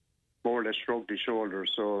more or less shrugged his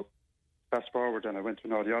shoulders. So fast forward, then I went to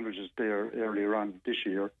an audiologist there earlier on this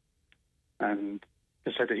year, and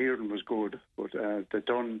they said the hearing was good, but they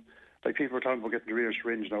done, like people were talking about getting your ear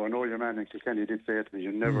syringed. Now, I know your man in Kilkenny did say to me,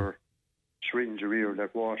 you never syringe your ear,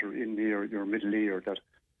 let water in your middle ear. That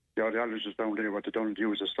the audiologist down there, what they done,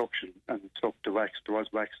 use a suction and suck the wax. There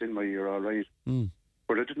was wax in my ear, all right.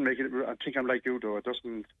 But it didn't make it. I think I'm like you, though. It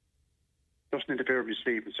doesn't interfere with my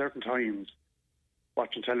sleep. At certain times,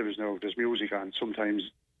 watching television now, there's music on.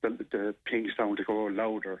 Sometimes the ping sound to go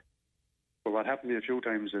louder. But what happened to me a few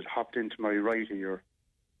times, it hopped into my right ear,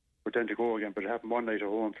 but then to go again. But it happened one night at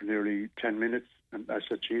home for nearly 10 minutes. And I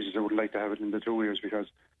said, Jesus, I would like to have it in the 2 ears, because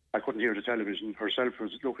I couldn't hear the television. Herself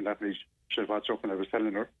was looking at me. She said, what's up? And I was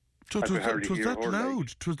telling her. So it was that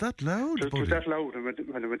loud? It was that loud? It was that loud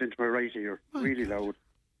when it went into my right ear. Really loud.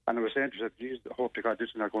 And I was saying to her, Jesus, I hope to God this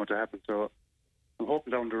is not going to happen. So I'm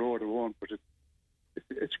hoping down the road it won't. But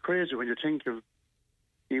it's crazy when you think of,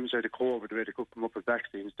 even say the COVID, the way they could come up with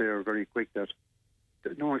vaccines there very quick, that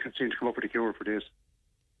no one can seem to come up with a cure for this.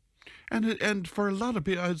 And for a lot of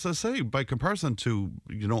people, as I say, by comparison to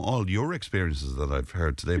all your experiences that I've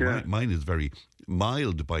heard today, mine is very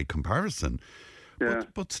mild by comparison. Yeah.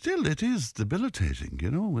 But still, it is debilitating,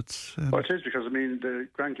 you know. It's well, it is, because, I mean, the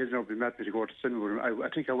grandkids now met me to go to cinema with them. I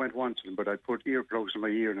think I went once to them, but I put earplugs in my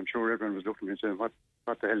ear, and I'm sure everyone was looking at me and saying,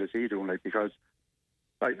 what the hell is he doing? Like, because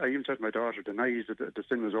I even said to my daughter, the noise at the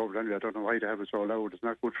cinema's over anyway. I don't know why they have it so loud. It's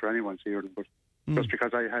not good for anyone's hearing. But just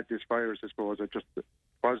because I had this virus, I suppose, it just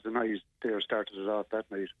was the noise there started it off that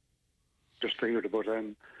night. Just to hear it. But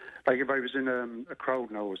like if I was in a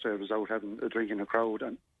crowd now, say I was out having a drink in a crowd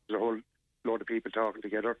and there's a whole load of people talking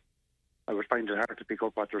together, I would find it hard to pick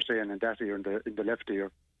up what they're saying in that ear, in the left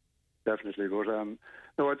ear, definitely. But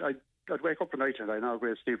no, I'd wake up at night and I know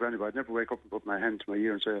great sleep anyway. I'd never wake up and put my hand to my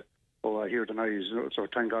ear and say, "Oh, I hear the noise." So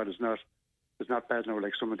thank God it's not bad now,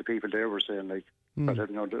 like some of the people there were saying, like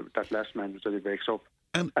that last man said he wakes up.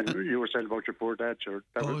 And you were saying about your poor dad, sure.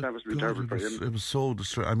 That was really terrible for him. It was so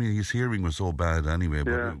distressing. I mean, his hearing was so bad anyway,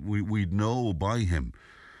 but we'd know by him,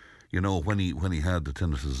 you know, when he had the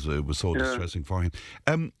tinnitus, it was so distressing for him.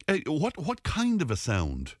 What kind of a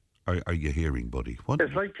sound are you hearing, buddy?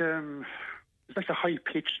 It's like a high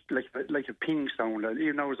pitched, like a ping sound. And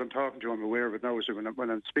even now as I'm talking to you, I'm aware of it now. So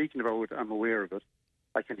when I'm speaking about it, I'm aware of it.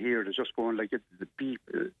 I can hear it. It's just going like a beep,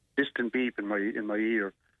 distant beep in my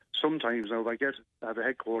ear. Sometimes now, I have a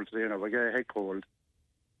head cold today. Now, if I get a head cold,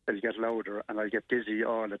 it'll get louder, and I get dizzy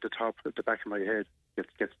all at the back of my head. It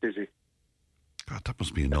gets dizzy. God, that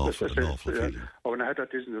must be an awful feeling. Oh, and I had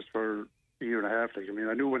that dizziness for a year and a half. Like, I mean,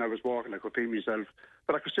 I knew when I was walking I could pee myself,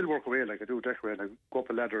 but I could still walk away like I do decorate. I go up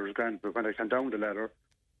a ladder, it was grand, but when I came down the ladder,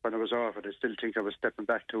 when I was off it, I still think I was stepping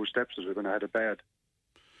back 2 steps as when I had it bad.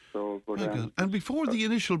 So, but, and before the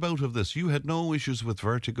initial bout of this, you had no issues with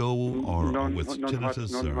vertigo or with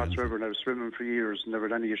tinnitus? None whatsoever. And I was swimming for years, never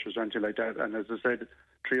had any issues or anything like that. And as I said,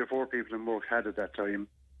 3 or 4 people in work had it that time.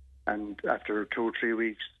 And after 2 or 3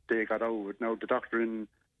 weeks, they got out. Now, the doctor in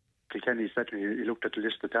Kilkenny said to me, he looked at the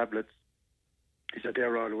list of tablets. He said,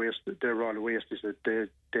 they're all a waste. He said,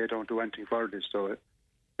 they don't do anything for this. So,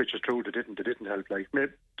 which is true, they didn't help. Like,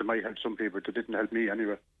 maybe they might help some people, but they didn't help me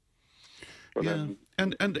anyway. But,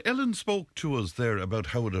 and Ellen spoke to us there about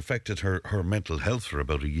how it affected her mental health for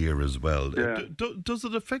about a year as well. Yeah. Does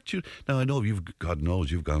it affect you? Now, I know God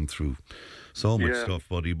knows you've gone through so much stuff,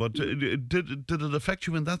 buddy, but did it affect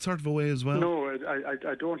you in that sort of a way as well? No,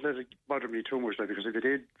 I don't let it bother me too much, like, because if it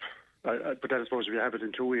did, but then I suppose if you have it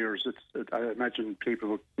in 2 years, I imagine people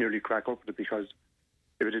would nearly crack up with it, because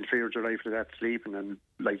if it interferes your life with that sleeping, and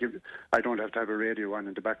like I don't have to have a radio on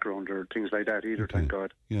in the background or things like that either, thank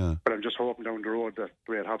God. Yeah. But I'm just hoping down the road that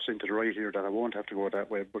the way it hops into the right ear that I won't have to go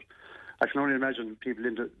that way. But I can only imagine people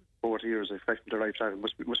in both ears affecting their life.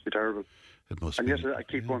 It must be terrible. It must and be. And yes, I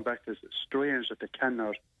keep going back to this. It's strange that they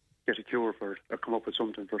cannot get a cure for it or come up with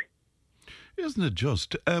something for it. Isn't it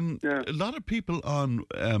just? A lot of people on,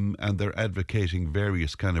 and they're advocating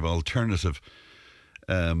various kind of alternative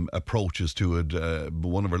approaches to it.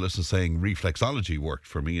 One of our listeners saying reflexology worked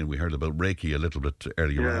for me, and we heard about Reiki a little bit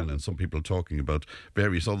earlier on, and some people talking about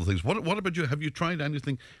various other things. What about you? Have you tried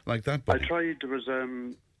anything like that, buddy? I tried. There was a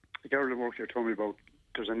girl that worked here told me about.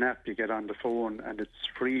 There's an app you get on the phone, and it's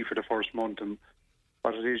free for the first month. And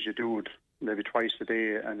what it is, you do it maybe twice a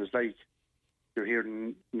day, and it's like you're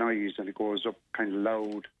hearing noise, and it goes up kind of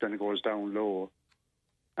loud, then it goes down low,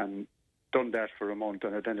 and done that for a month,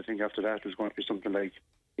 and then I think after that it was going to be something like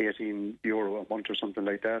 €18 a month or something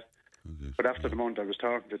like that. Okay. But after the month, I was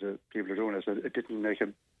talking to the people who are doing it, I said it didn't make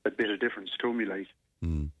a bit of difference to me. Like,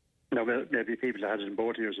 now maybe people that had it in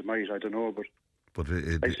both ears, it might, I don't know, but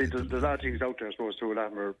I see there's a lot of things out there, I suppose, too. A lot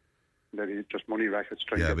of them are maybe just money rackets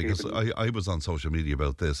trying to get because people. I was on social media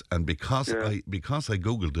about this, and because I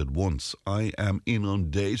Googled it once, I am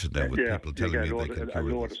inundated now with people telling me they can cure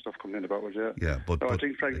a lot of stuff coming in about it, but I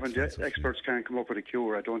think, Frank, when the experts can't come up with a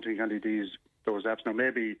cure, I don't think any of those apps, now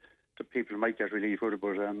maybe the people might get relief with it,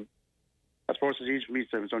 but I suppose it's easy for me to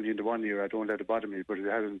say if it's only in the one ear, I don't let it bother me, but if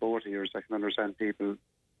it has it in both ears, I can understand people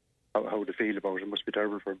how they feel about it. It must be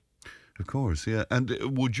terrible for them. Of course, yeah. And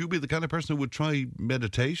would you be the kind of person who would try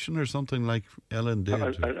meditation or something like Ellen did?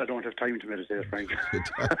 I don't have time to meditate, Frank.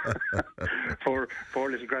 Four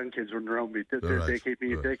little grandkids running around me. They keep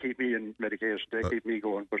me in medication. They keep me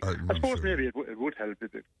going. But I suppose maybe it would help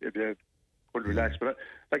if you could relax. But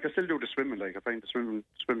I still do the swimming. Like, I find the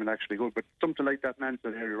swimming actually good. But something like that man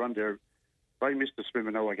said earlier on there, if I miss the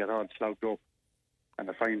swimming now, I get all sloughed up. And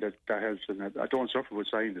I find that helps. And I don't suffer with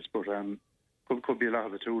sinus, but could be a lot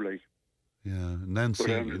of it too. Like, Yeah,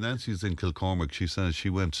 Nancy's in Kilcormac. She says she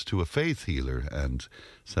went to a faith healer and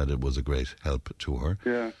said it was a great help to her.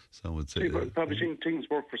 Yeah. So it's probably seen things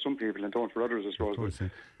work for some people and don't for others, I suppose. Course, yeah.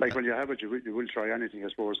 Like when you have it, you will try anything, I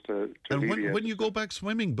suppose, to and alleviate when you go back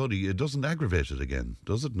swimming, buddy, it doesn't aggravate it again,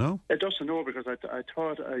 does it? No. It doesn't, no, because I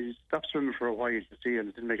thought I stopped swimming for a while to see, and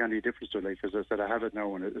it didn't make any difference to it. Like, because I said I have it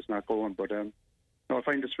now and it's not going, but. No, I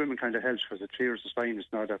find the swimming kind of helps because it clears the sinus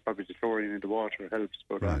now that probably the chlorine in the water helps.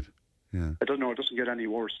 But right. Yeah. I don't know, it doesn't get any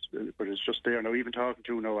worse, but it's just there now. Even talking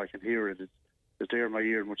to you now, I can hear it. It's there in my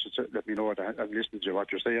ear, which is let me know that I'm listening to what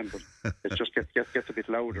you're saying. But it just gets a bit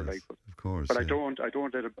louder, yes, like. But, of course. But yeah.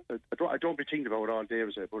 I don't be thinking about it all day.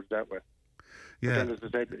 As I put it that way. Yeah. But then, as I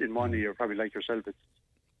said, in one year, probably like yourself,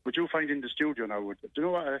 would you find in the studio now? Do you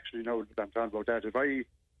know what? I actually know that I'm talking about that. If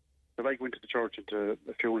I go into the church into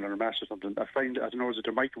a funeral or a mass or something, I find, I don't know, is it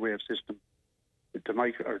the microwave system,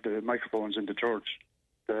 the microphones in the church,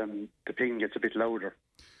 the ping gets a bit louder.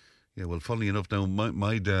 Yeah, well, funnily enough, now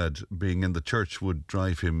my dad being in the church would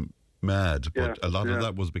drive him mad, but a lot of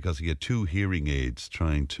that was because he had 2 hearing aids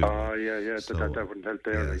trying to. So, that wouldn't help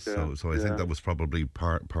there. Yeah, so I think that was probably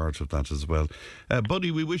part of that as well. Buddy,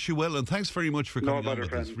 we wish you well, and thanks very much for coming on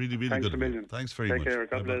with us. Really, really thanks good. A million. Thanks very Take much. Care.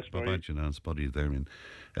 God bless. Bye-bye, Janance. Buddy there in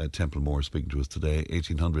Templemore speaking to us today,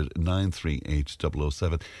 1800 938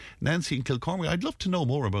 007. Nancy in Kilcormac, I'd love to know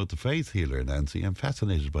more about the faith healer, Nancy. I'm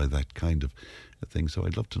fascinated by that kind of thing, so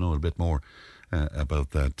I'd love to know a bit more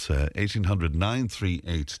about that. 1800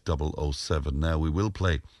 938 007. Now we will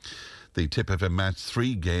play the Tipp FM Match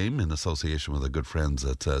 3 game in association with our good friends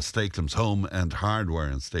at Stakelam's Home and Hardware,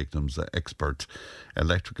 and Stakelam's Expert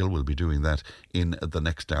Electrical will be doing that in the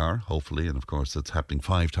next hour, hopefully, and of course it's happening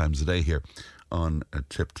 5 times a day here on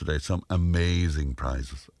Tipp Today. Some amazing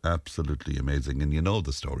prizes, absolutely amazing, and you know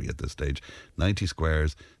the story at this stage. 90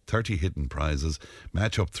 squares, 30 hidden prizes.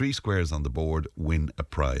 Match up 3 squares on the board, win a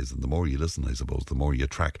prize. And the more you listen, I suppose, the more you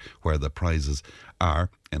track where the prizes are,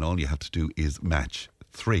 and all you have to do is match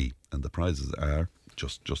 3, and the prizes are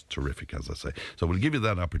just terrific, as I say. So we'll give you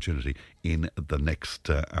that opportunity in the next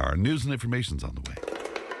hour. News and information's on the way.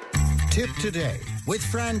 Tipp Today with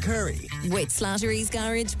Fran Curry. With Slattery's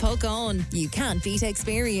Garage, Puckane. You can't beat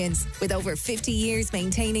experience. With over 50 years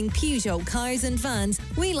maintaining Peugeot cars and vans,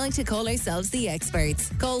 we like to call ourselves the experts.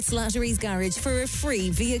 Call Slattery's Garage for a free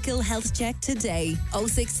vehicle health check today.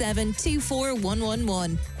 067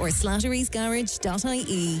 24111 or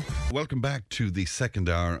slatterysgarage.ie. Welcome back to the second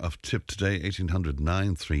hour of Tipp Today, 1800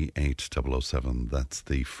 938 007. That's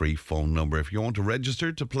the free phone number. If you want to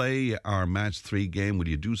register to play our Match 3 game, will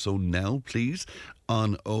you do so now, please,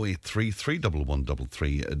 on 083 311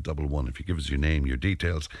 3311. If you give us your name, your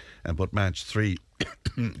details, and put Match 3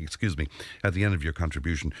 excuse me, at the end of your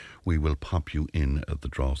contribution, we will pop you in at the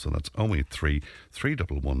draw. So that's 083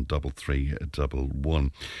 311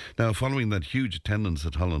 3311. Now, following that huge attendance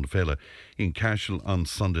at Holland Fela in Cashel on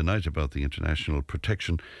Sunday night about the international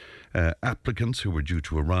protection applicants who were due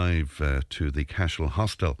to arrive to the Cashel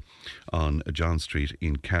hostel on John Street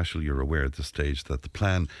in Cashel, you're aware at this stage that the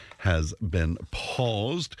plan has been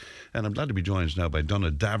paused. And I'm glad to be joined now by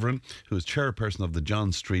Donna Davern, who is chairperson of the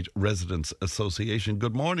John Street Residents Association.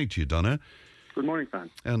 Good morning to you, Donna. Good morning, Fran.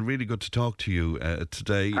 And really good to talk to you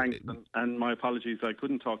today. Thanks, and my apologies, I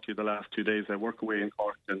couldn't talk to you the last 2 days. I work away in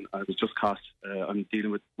Cork and I was just caught. I'm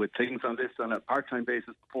dealing with things on this on a part-time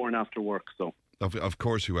basis before and after work, so... Of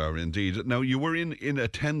course you are, indeed. Now, you were in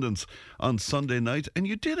attendance on Sunday night, and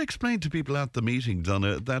you did explain to people at the meeting,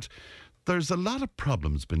 Donna, that there's a lot of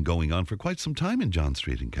problems been going on for quite some time in John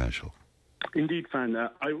Street in Cashel. Indeed, Fran.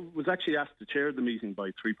 I was actually asked to chair the meeting by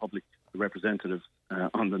 3 public representatives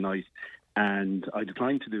on the night, and I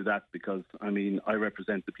declined to do that because, I mean, I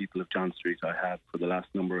represent the people of John Street. I have for the last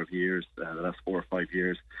number of years, the last 4 or 5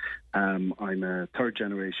 years. I'm a 3rd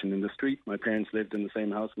generation in the street. My parents lived in the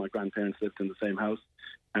same house. My grandparents lived in the same house.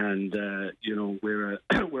 And, you know, we're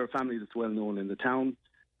a family that's well known in the town.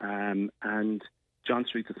 And John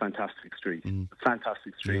Street's a fantastic street.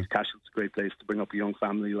 Fantastic street. Yeah. Cashel's a great place to bring up a young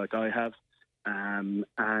family like I have.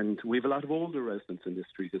 And we have a lot of older residents in this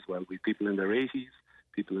street as well. We have people in their 80s,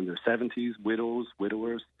 people in their 70s, widows,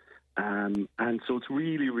 widowers. And so it's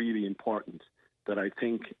really, really important that I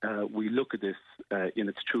think we look at this in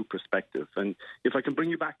its true perspective. And if I can bring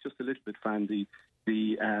you back just a little bit, Fran, the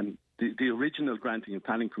original granting of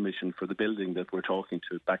planning permission for the building that we're talking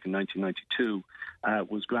to back in 1992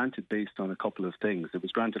 was granted based on a couple of things. It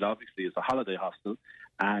was granted, obviously, as a holiday hostel,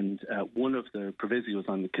 and one of the provisos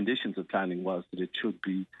on the conditions of planning was that it should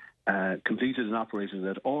be completed and operated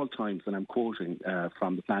at all times, and I'm quoting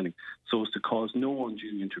from the planning, so as to cause no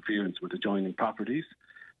undue interference with adjoining properties.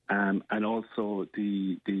 And also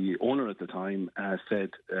the owner at the time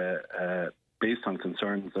said, based on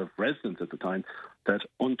concerns of residents at the time, that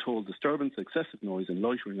untold disturbance, excessive noise and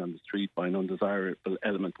loitering on the street by an undesirable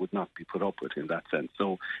element would not be put up with in that sense.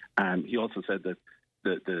 So he also said that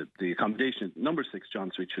the accommodation at number 6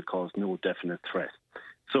 John Street should cause no definite threat.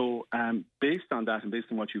 So based on that and based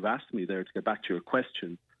on what you've asked me there, to get back to your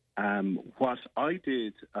question, what I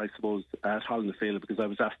did, I suppose, at Holland Féile, because I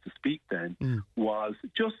was asked to speak then, was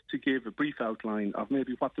just to give a brief outline of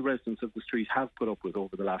maybe what the residents of the street have put up with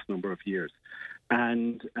over the last number of years.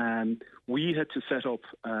 And we had to set up,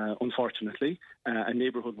 unfortunately, a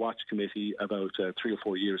neighbourhood watch committee about 3 or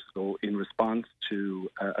 4 years ago in response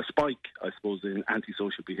to a spike, I suppose, in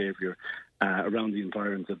antisocial behaviour around the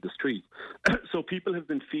environs of the street. So people have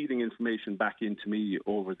been feeding information back into me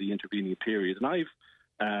over the intervening period, and I've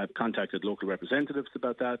contacted local representatives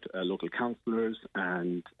about that, local councillors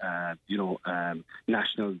and,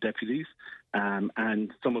 national deputies,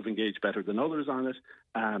 and some have engaged better than others on it.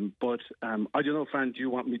 But I don't know, Fran, do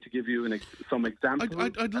you want me to give you some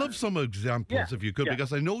examples? I'd love some examples if you could,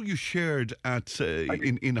 because I know you shared at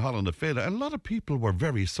in Holland Féile, and a lot of people were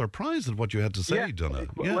very surprised at what you had to say, Donna.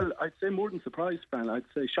 Well, I'd say more than surprised, Fran. I'd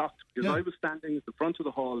say shocked, because I was standing at the front of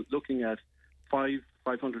the hall looking at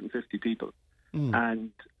 550 people.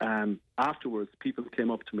 And afterwards, people came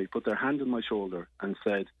up to me, put their hand on my shoulder and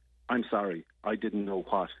said, "I'm sorry, I didn't know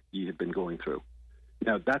what you had been going through."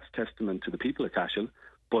 Now, that's testament to the people of Cashel,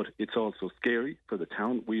 but it's also scary for the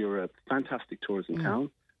town. We are a fantastic tourism town.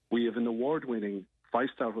 We have an award-winning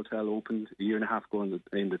 5-star hotel opened a year and a half ago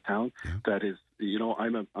in the town. That is,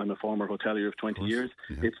 I'm a former hotelier of 20 years.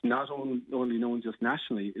 It's not only known just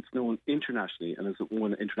nationally, it's known internationally and has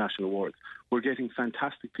won international awards. We're getting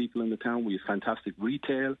fantastic people in the town. We have fantastic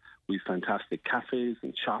retail. We have fantastic cafes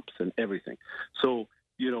and shops and everything. So,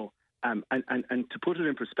 and to put it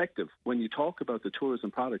in perspective, when you talk about the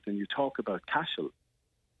tourism product and you talk about Cashel,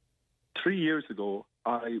 3 years ago,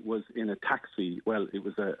 I was in a taxi. Well, it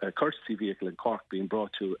was a courtesy vehicle in Cork being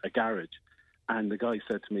brought to a garage. And the guy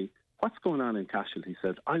said to me, "What's going on in Cashel?" He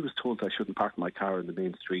said, "I was told I shouldn't park my car in the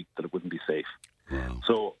main street, that it wouldn't be safe." Wow.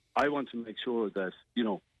 So I want to make sure that,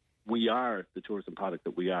 we are the tourism product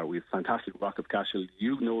that we are. We have fantastic Rock of Cashel.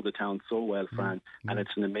 You know the town so well, Fran, and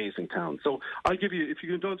it's an amazing town. So I'll give you, if you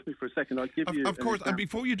can indulge me for a second, I'll give you... Of course, and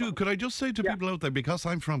before you do, could I just say to people out there, because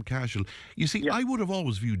I'm from Cashel, you see, I would have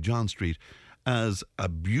always viewed John Street as a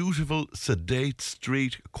beautiful, sedate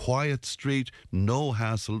street, quiet street, no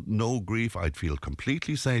hassle, no grief. I'd feel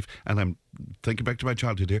completely safe. And I'm thinking back to my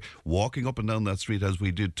childhood here, walking up and down that street as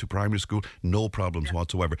we did to primary school, no problems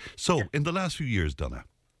whatsoever. So, in the last few years, Donna.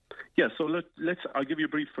 Yeah, so I'll give you a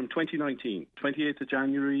brief from 2019. 28th of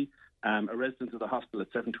January, a resident of the hospital at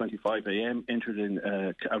 7:25 a.m. entered in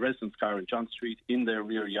a resident's car in John Street in their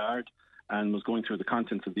rear yard and was going through the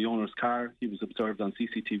contents of the owner's car. He was observed on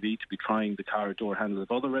CCTV to be trying the car door handle of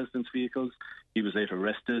other residents' vehicles. He was later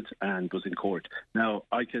arrested and was in court. Now,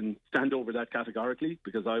 I can stand over that categorically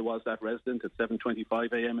because I was that resident at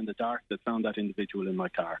 7:25 a.m. in the dark that found that individual in my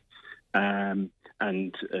car.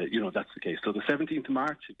 That's the case. So the 17th of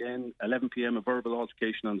March, again, 11 p.m, a verbal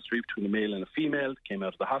altercation on the street between a male and a female came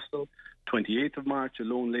out of the hostel. 28th of March, a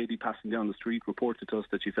lone lady passing down the street reported to us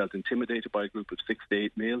that she felt intimidated by a group of 6 to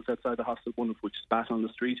 8 males outside the hostel, one of which spat on the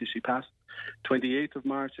street as she passed. 28th of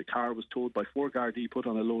March, a car was towed by 4 Gardaí put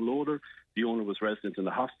on a low loader. The owner was resident in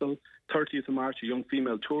the hostel. 30th of March, a young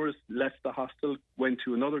female tourist left the hostel, went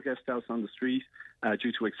to another guest house on the street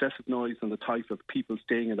due to excessive noise and the type of people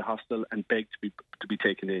staying in the hostel and begged to be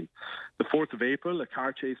taken in. The 4th of April, a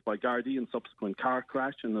car chase by Gardaí and subsequent car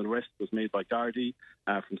crash, and an arrest was made by Gardaí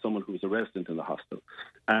from someone who was a resident in the hostel.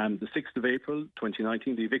 The 6th of April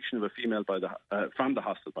 2019, the eviction of a female from the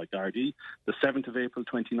hostel by Gardaí. The 7th of April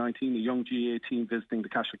 2019, a young GA team visiting the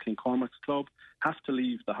Cashel King Cormac's Club have to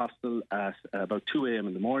leave the hostel at about 2 a.m.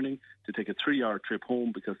 in the morning to take a 3-hour trip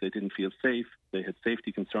home because they didn't feel safe. They had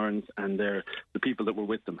safety concerns, and the people that were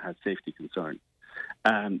with them had safety concerns.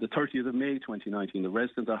 The 30th of May 2019, the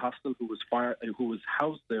resident of the hostel who was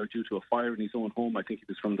housed there due to a fire in his own home, I think he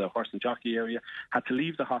was from the Horse and Jockey area, had to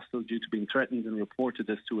leave the hostel due to being threatened and reported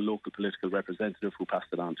this to a local political representative who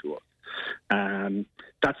passed it on to us.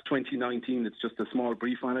 That's 2019. It's just a small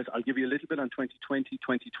brief on it. I'll give you a little bit on 2020.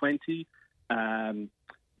 2020. I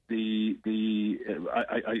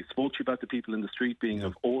spoke to you about the people in the street being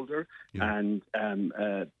of older, and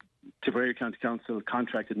Tipperary County Council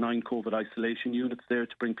contracted 9 COVID isolation units there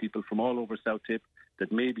to bring people from all over South Tip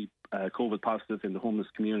that may be COVID positive in the homeless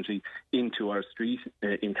community into our street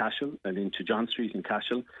in Cashel and into John Street in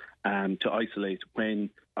Cashel to isolate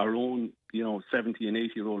when our own 70 and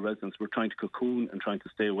 80-year-old residents were trying to cocoon and trying to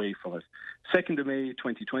stay away from it. 2nd of May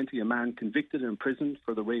 2020, a man convicted and imprisoned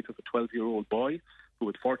for the rape of a 12-year-old boy who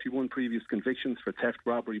had 41 previous convictions for theft,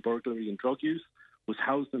 robbery, burglary and drug use, was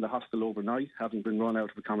housed in the hostel overnight, having been run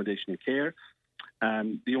out of accommodation and care.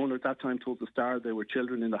 The owner at that time told the Star there were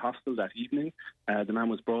children in the hostel that evening. The man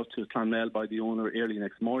was brought to Clonmel by the owner early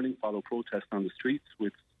next morning, followed protests on the streets,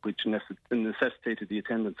 which necessitated the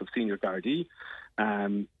attendance of senior Gardaí.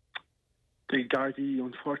 The Gardaí,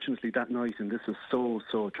 unfortunately, that night, and this is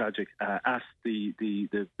so tragic, asked the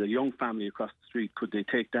young family across the street, could they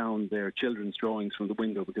take down their children's drawings from the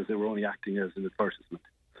window because they were only acting as an advertisement.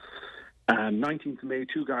 19th of May,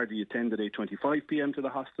 2 Gardaí attended at 8:25 p.m. to the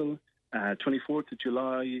hostel. 24th of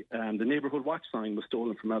July, the neighbourhood watch sign was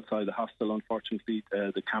stolen from outside the hostel. Unfortunately,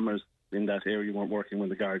 the cameras in that area weren't working when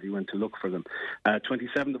the Gardaí went to look for them.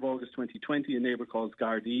 27th of August 2020, a neighbour calls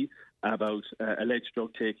Gardaí about alleged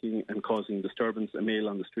drug taking and causing disturbance, a male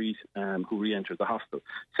on the street who re-entered the hostel.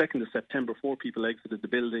 2nd of September, 4 people exited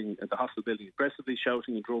the hostel building aggressively,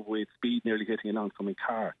 shouting and drove away at speed, nearly hitting an oncoming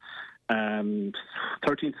car. 13th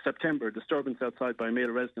of September, disturbance outside by a male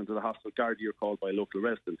resident of the hostel. Gardaí are called by a local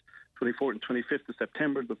resident. 24th and 25th of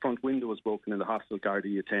September, the front window was broken in the hostel.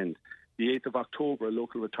 Gardaí attend. The 8th of October, a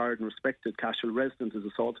local retired and respected Cashel resident is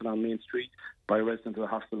assaulted on Main Street by a resident of the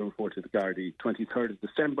hostel and reported to Gardaí. 23rd of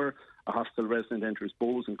December, a hostel resident enters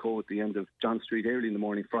Bowes & Co. at the end of John Street early in the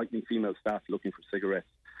morning, frightening female staff looking for cigarettes.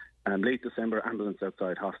 Late December, ambulance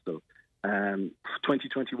outside hostel.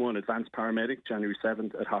 2021, advanced paramedic, January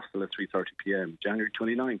 7th at hostel at 3:30 p.m. January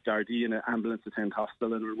 29th, Gardaí in an ambulance attend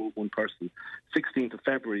hostel and remove 1 person. 16th of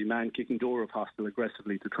February, man kicking door of hostel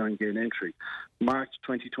aggressively to try and gain entry. March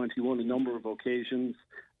 2021, a number of occasions,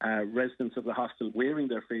 residents of the hostel wearing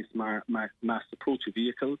their face masks approach a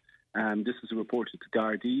vehicle. This was reported to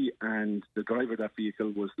Gardaí, and the driver of that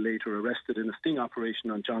vehicle was later arrested in a sting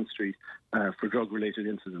operation on John Street for drug-related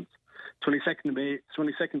incidents.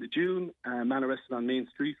 22nd of June, man arrested on Main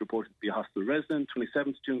Street, reported to be a hostel resident. 27th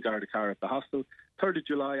of June, Garda car at the hostel. 3rd of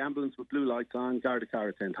July, ambulance with blue lights on, Garda car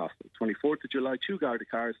attend hostel. 24th of July, 2 Garda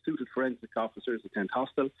cars, suited forensic officers attend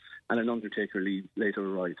hostel, and an undertaker later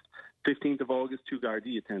arrived. 15th of August, 2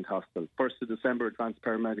 Gardaí attend hostel. 1st of December, advanced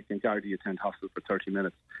paramedic and Gardaí attend hostel for 30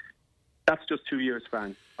 minutes. That's just 2 years,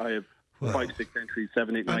 Fran. I have 5, 6 entries,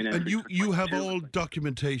 7, 8, 9 entries. And you have all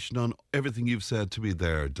documentation on everything you've said to me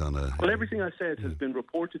there, Donna. Well, everything I said has been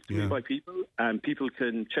reported to me by people, and people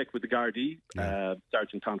can check with the Gardaí,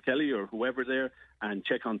 Sergeant Tom Kelly or whoever there, and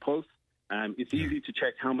check on Pulse. It's easy to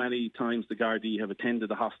check how many times the Gardaí have attended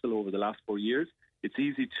the hostel over the last 4 years. It's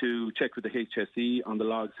easy to check with the HSE on the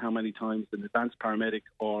logs how many times an advanced paramedic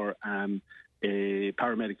or a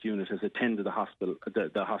paramedic unit has attended the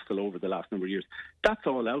hostel over the last number of years. That's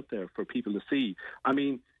all out there for people to see. I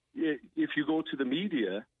mean, if you go to the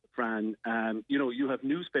media, Fran, you have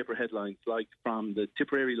newspaper headlines like from the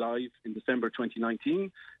Tipperary Live in December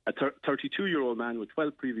 2019, a 32-year-old man with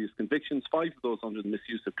 12 previous convictions, 5 of those under the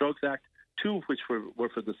Misuse of Drugs Act, 2 of which were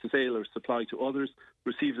for the sale or supply to others,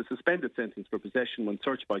 received a suspended sentence for possession when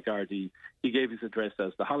searched by Gardaí. He gave his address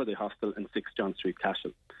as the Holiday Hostel and 6 John Street,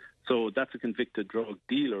 Cashel. So that's a convicted drug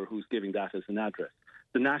dealer who's giving that as an address.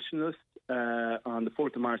 The Nationalist, on the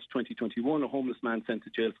 4th of March 2021, a homeless man sent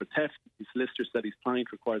to jail for theft. His solicitor said his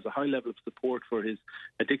client requires a high level of support for his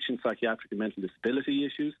addiction, psychiatric and mental disability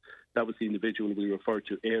issues. That was the individual we referred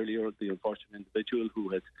to earlier, the unfortunate individual who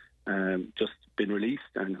had just been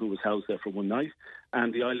released and who was housed there for one night.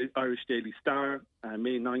 And the Irish Daily Star,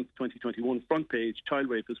 May 9th, 2021, front page, child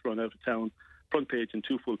rape is run out of town, front page and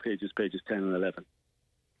 2 full pages, pages 10 and 11.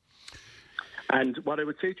 And what I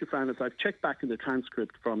would say to you, Fran, is I've checked back in the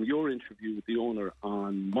transcript from your interview with the owner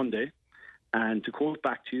on Monday, and to quote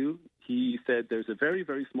back to you, he said there's a very,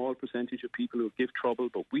 very small percentage of people who give trouble,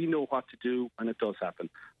 but we know what to do when it does happen.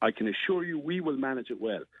 I can assure you we will manage it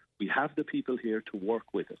well. We have the people here to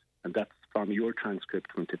work with it. And that's from your transcript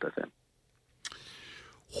from Tipp FM.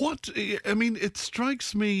 It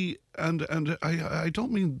strikes me, and I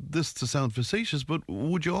don't mean this to sound facetious, but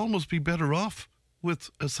would you almost be better off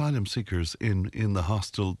with asylum seekers in the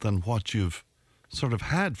hostel than what you've sort of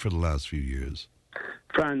had for the last few years?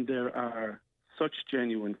 Fran, there are such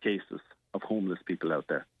genuine cases of homeless people out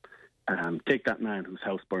there. Take that man whose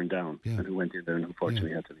house burned down and who went in there and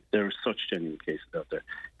unfortunately had to leave. There are such genuine cases out there.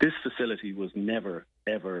 This facility was never,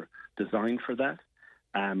 ever designed for that.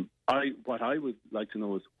 What I would like to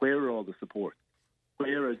know is, where are all the supports?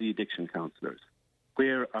 Where are the addiction counsellors?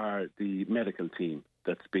 Where are the medical team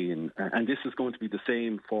that's been... and this is going to be the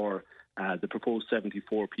same for the proposed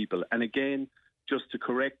 74 people. And again, just to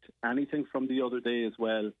correct anything from the other day as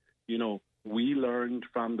well, we learned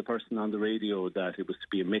from the person on the radio that it was to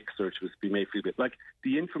be a mix or it was to be made free. Like,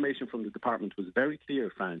 the information from the department was very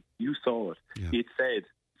clear, Fran. You saw it. Yeah. It said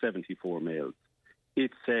 74 males.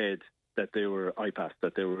 It said that they were IPAS,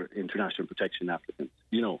 that they were international protection applicants.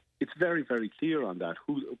 You know, it's very, very clear on that,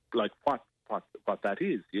 what that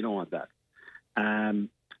is, you know, on that. And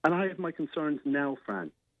I have my concerns now,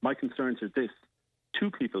 Fran. My concerns are this. 2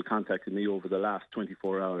 people contacted me over the last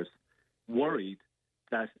 24 hours, worried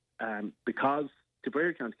that because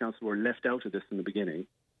Tipperary County Council were left out of this in the beginning,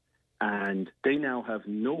 and they now have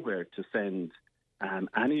nowhere to send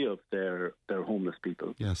any of their homeless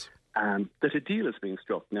people, Yes. that a deal is being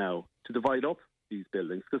struck now to divide up these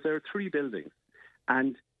buildings, because there are 3 buildings.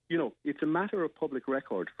 And, you know, it's a matter of public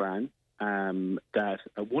record, Fran, that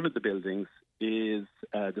one of the buildings is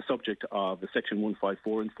the subject of a Section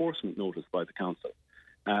 154 enforcement notice by the council,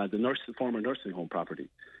 the former nursing home property.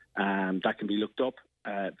 That can be looked up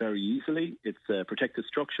very easily. It's a protected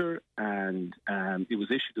structure, and it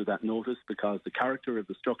was issued with that notice because the character of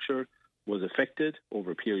the structure was affected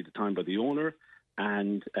over a period of time by the owner,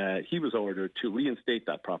 and he was ordered to reinstate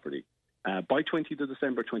that property. By 20th of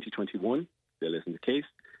December 2021, still isn't the case.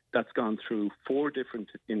 That's gone through 4 different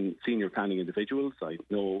senior planning individuals. I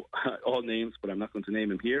know all names, but I'm not going to name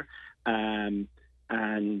them here. You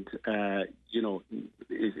know,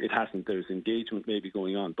 it hasn't. There's engagement maybe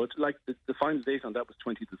going on. But like the final date on that was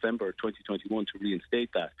 20th December 2021 to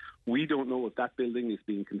reinstate that. We don't know if that building is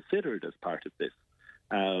being considered as part of this.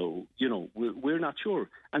 You know, we're not sure.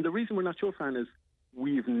 And the reason we're not sure, Fran, is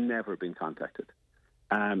we've never been contacted.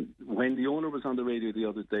 When the owner was on the radio the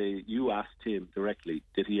other day, you asked him directly,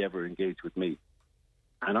 did he ever engage with me?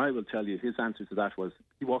 And I will tell you, his answer to that was,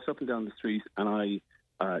 he walks up and down the street and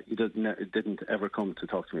he didn't ever come to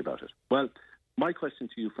talk to me about it. Well, my question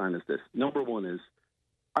to you, Fran, is this. Number one is,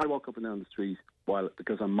 I walk up and down the street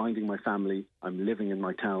because I'm minding my family, I'm living in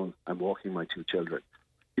my town, I'm walking my 2 children.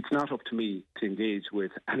 It's not up to me to engage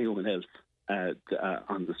with anyone else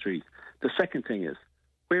on the street. The second thing is,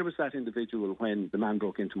 where was that individual when the man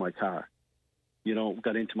broke into my car? You know,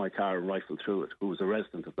 got into my car and rifled through it, who was a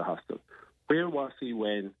resident of the hostel? Where was he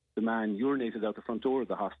when the man urinated out the front door of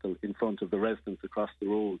the hostel in front of the residents across the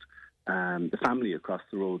road, the family across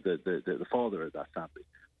the road, the father of that family?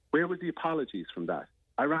 Where were the apologies from that?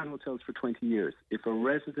 I ran hotels for 20 years. If a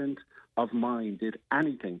resident of mine did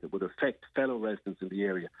anything that would affect fellow residents in the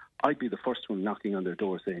area, I'd be the first one knocking on their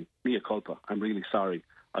door saying, mea culpa, I'm really sorry,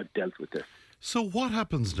 I've dealt with this. So what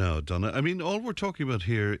happens now, Donna? I mean, all we're talking about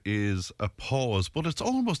here is a pause, but it's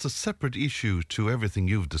almost a separate issue to everything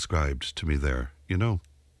you've described to me there, you know?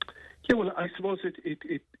 Yeah, well, I suppose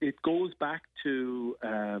it goes back to,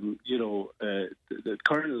 the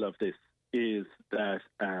kernel of this is that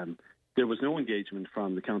there was no engagement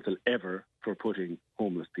from the council ever for putting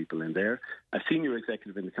homeless people in there. A senior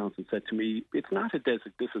executive in the council said to me, this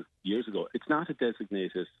is years ago, it's not a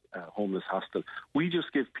designated homeless hostel. We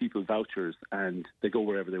just give people vouchers and they go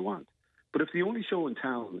wherever they want. But if the only show in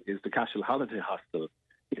town is the Cashel Holiday Hostel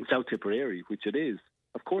in South Tipperary, which it is,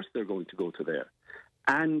 of course they're going to go to there.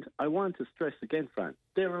 And I want to stress again, Fran,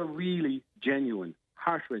 there are really genuine,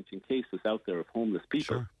 heart-wrenching cases out there of homeless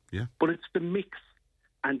people. Sure, yeah. But it's the mix.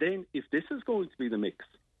 And then if this is going to be the mix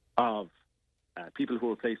of people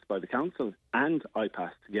who are placed by the council and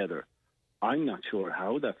IPAS together, I'm not sure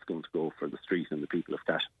how that's going to go for the street and the people of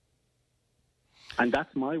Cashel. And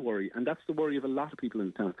that's my worry, and that's the worry of a lot of people in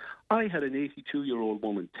the town. I had an 82-year-old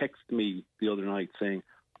woman text me the other night saying,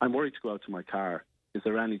 I'm worried to go out to my car. Is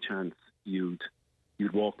there any chance you'd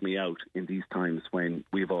walk me out in these times when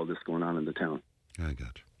we have all this going on in the town? I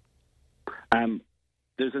got.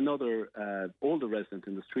 There's another older resident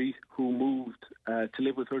in the street who moved to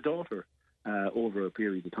live with her daughter over a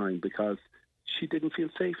period of time because she didn't feel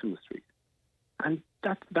safe in the street. And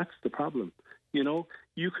that's the problem. You know,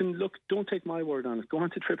 you can look, don't take my word on it. Go on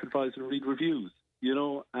to TripAdvisor and read reviews. You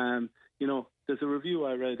know, there's a review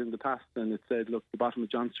I read in the past and it said, look, the bottom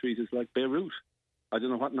of John Street is like Beirut. I don't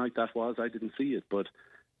know what night that was. I didn't see it. But,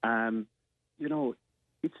 you know,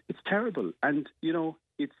 it's terrible. And, you know,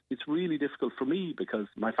 it's really difficult for me because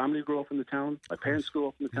my family grew up in the town. My parents grew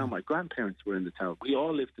up in the town. My grandparents were in the town. We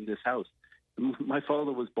all lived in this house. My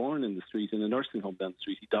father was born in the street, in a nursing home down the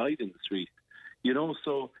street. He died in the street. You know,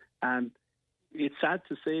 so it's sad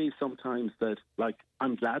to say sometimes that, like,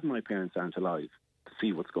 I'm glad my parents aren't alive to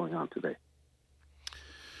see what's going on today.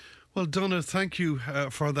 Well, Donna, thank you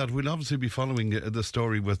for that. We'll obviously be following the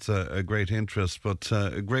story with a great interest, but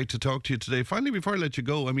great to talk to you today. Finally, before I let you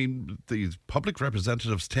go, I mean, the public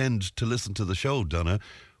representatives tend to listen to the show, Donna.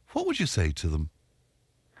 What would you say to them?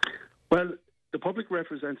 Well, the public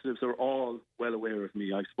representatives are all well aware of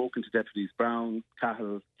me. I've spoken to Deputies Brown,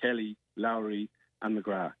 Cahill, Kelly, Lowry and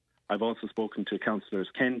McGrath. I've also spoken to Councillors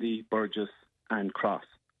Kendi, Burgess and Cross.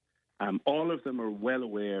 All of them are well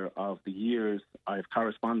aware of the years. I have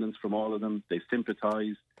correspondence from all of them. They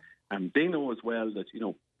sympathise. And they know as well that,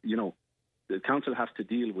 you know, the council has to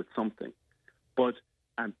deal with something. But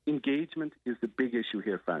engagement is the big issue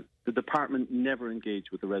here, Fran. The department never engaged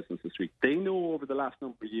with the residents of the street. They know over the last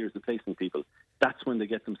number of years of placing people, that's when they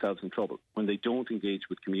get themselves in trouble, when they don't engage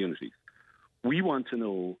with communities. We want to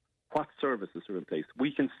know what services are in place.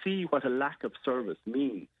 We can see what a lack of service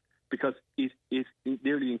means, because it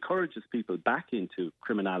nearly encourages people back into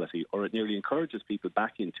criminality, or it nearly encourages people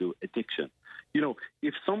back into addiction. You know,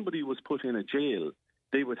 if somebody was put in a jail,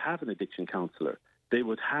 they would have an addiction counsellor. They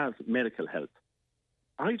would have medical help.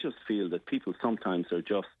 I just feel that people sometimes are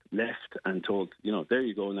just left and told, you know, there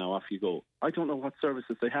you go, now off you go. I don't know what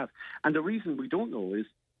services they have. And the reason we don't know is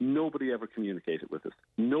nobody ever communicated with us.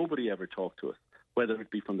 Nobody ever talked to us, whether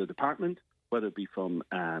it be from the department, whether it be from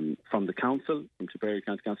the council, from Tipperary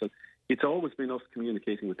County Council. It's always been us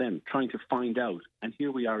communicating with them, trying to find out. And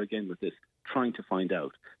here we are again with this, trying to find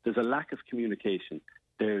out. There's a lack of communication.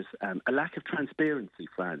 There's a lack of transparency,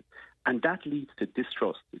 Fran. And that leads to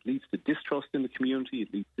distrust. It leads to distrust in the community.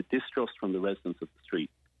 It leads to distrust from the residents of the street.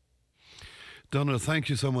 Donna, thank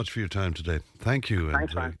you so much for your time today. Thank you,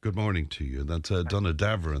 and good morning to you. That's Donna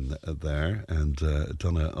Daverin there, and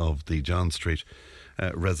Donna of the John Street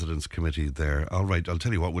Residents Committee there. All right, I'll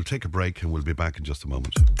tell you what, we'll take a break and we'll be back in just a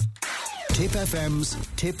moment. Tip FM's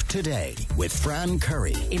Tip Today with Fran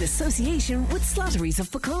Curry. In association with Slattery's of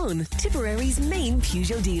Puckane, Tipperary's main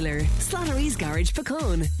Peugeot dealer. Slattery's Garage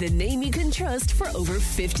Puckane, the name you can trust for over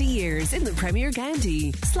 50 years in the Premier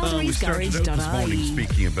County. We started out this morning Slattery'sgarage.ie.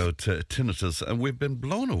 speaking about tinnitus, and we've been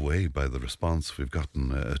blown away by the response we've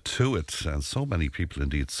gotten to it, and so many people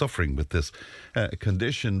indeed suffering with this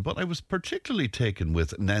condition. But I was particularly taken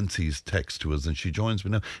with Nancy's text to us, and she joins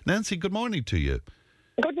me now. Nancy, good morning to you.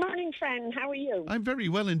 Good morning, Fran. How are you? I'm very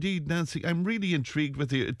well indeed, Nancy. I'm really intrigued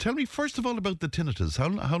with you. Tell me first of all about the tinnitus.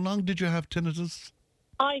 How long did you have tinnitus?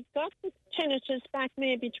 I got the tinnitus back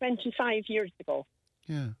maybe 25 years ago.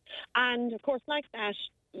 Yeah. And, of course, like that,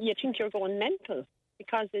 you think you're going mental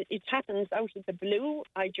because it happens out of the blue.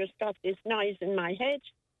 I just got this noise in my head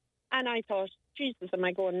and I thought, Jesus, am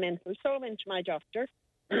I going mental? So I went to my doctor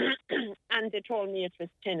and they told me it was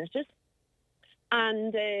tinnitus.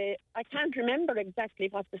 And I can't remember exactly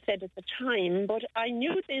what they said at the time, but I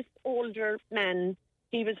knew this older man,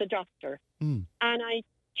 he was a doctor. And I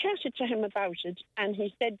chatted to him about it, and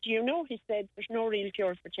he said, do you know, he said, there's no real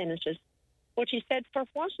cure for tinnitus. But he said, for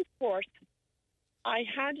what it's worth, I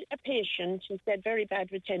had a patient, he said, very bad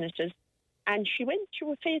with tinnitus, and she went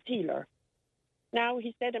to a faith healer. Now,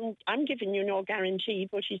 he said, I'm giving you no guarantee,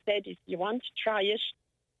 but he said, if you want to try it.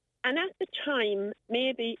 And at the time,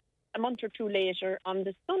 maybe a month or two later, on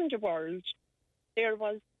the Sunday World, there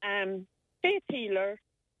was faith healer.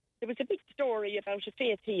 There was a big story about a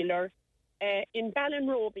faith healer in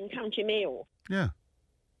Ballinrobe in County Mayo. Yeah.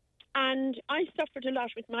 And I suffered a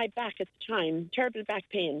lot with my back at the time, terrible back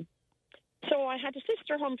pain. So I had a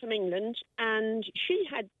sister home from England, and she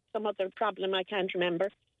had some other problem I can't remember.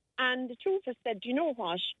 And the two of us said, do you know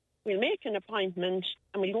what? We'll make an appointment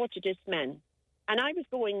and we'll go to this man. And I was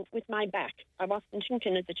going with my back. I wasn't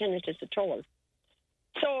thinking of the tinnitus at all.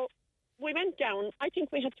 So we went down. I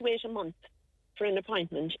think we had to wait a month for an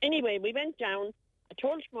appointment. Anyway, we went down. I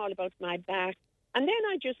told him all about my back. And then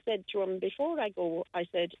I just said to him, before I go, I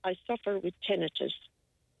said, I suffer with tinnitus.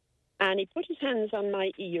 And he put his hands on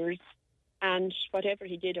my ears. And whatever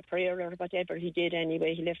he did, a prayer or whatever he did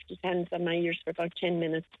anyway, he left his hands on my ears for about 10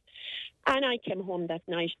 minutes. And I came home that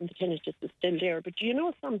night and the tinnitus was still there. But do you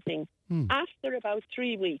know something? After about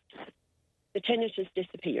 3 weeks, the tinnitus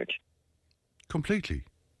disappeared. Completely?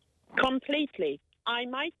 Completely. I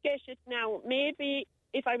might get it now. Maybe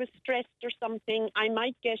if I was stressed or something, I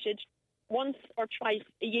might get it once or twice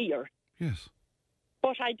a year. Yes.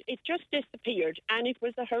 But it just disappeared. And it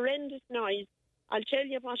was a horrendous noise. I'll tell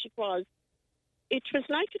you what it was. It was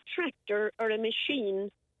like a tractor or a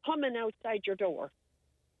machine humming outside your door.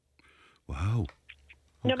 Wow.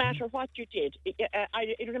 Okay. No matter what you did.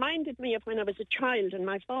 It reminded me of when I was a child and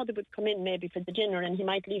my father would come in maybe for the dinner and he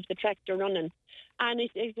might leave the tractor running. And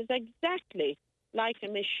it was exactly like a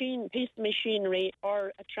piece of machinery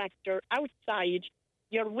or a tractor outside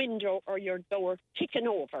your window or your door ticking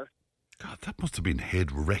over. God, that must have been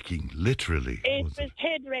head-wrecking, literally. It was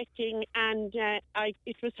head-wrecking and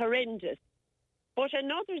it was horrendous. But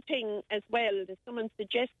another thing as well that someone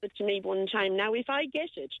suggested to me one time, now if I get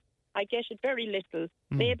it, I get it very little.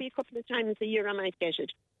 Maybe a couple of times a year I might get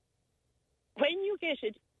it. When you get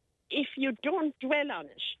it, if you don't dwell on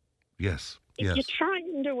it, yes, if you try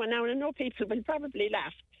and do it now, and I know people will probably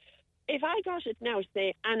laugh. If I got it now,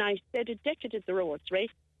 say, and I said it decketed the roads, right?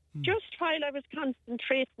 Just while I was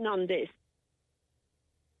concentrating on this,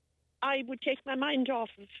 I would take my mind off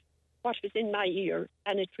of what was in my ear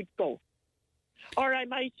and it would go. Or I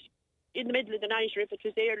might, in the middle of the night, or if it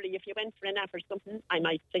was early, if you went for a nap or something, I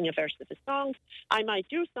might sing a verse of a song. I might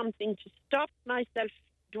do something to stop myself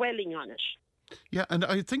dwelling on it. Yeah, and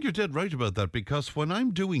I think you're dead right about that, because when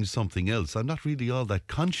I'm doing something else, I'm not really all that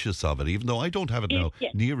conscious of it, even though I don't have it now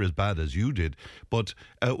near as bad as you did. But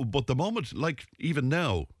the moment, like even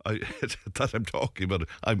now, that I'm talking about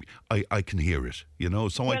it, I can hear it, you know.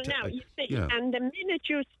 So well, now, you see, and the minute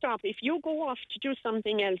you stop, if you go off to do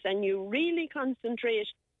something else and you really concentrate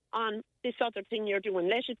on this other thing you're doing,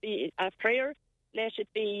 let it be a prayer, let it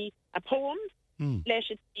be a poem, let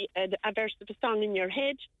it be a verse of a song in your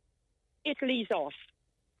head, it'll ease off.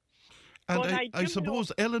 And I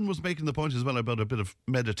suppose Ellen was making the point as well about a bit of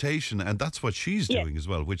meditation, and that's what she's doing as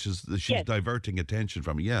well, which is she's diverting attention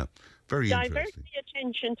from it. Yeah, very interesting. Divert the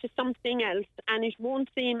attention to something else, and it won't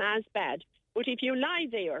seem as bad. But if you lie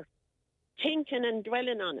there, thinking and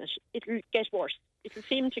dwelling on it, it'll get worse. It'll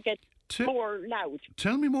seem to get more loud.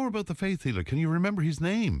 Tell me more about the faith healer. Can you remember his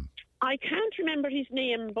name? I can't remember his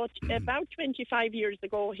name, but about 25 years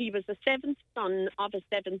ago, he was the seventh son of a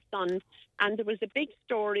seventh son, and there was a big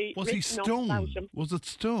story. Was he Stone? About him. Was it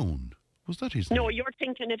Stone? Was that his name? No, you're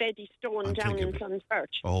thinking of Eddie Stone down in Clonspert.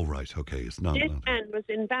 Oh, right, okay. It's not. This man was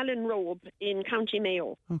in Ballinrobe in County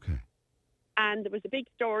Mayo. Okay. And there was a big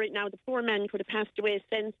story. Now, the poor man could have passed away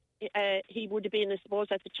since. He would have been, I suppose,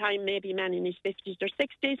 at the time, maybe a man in his 50s or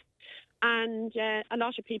 60s. And a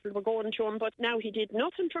lot of people were going to him, but now he did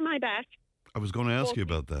nothing for my back. I was going to ask you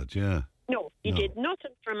about that, yeah. No, he did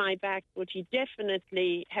nothing for my back, but he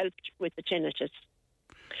definitely helped with the tinnitus.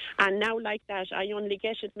 And now, like that, I only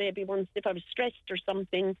get it maybe once if I was stressed or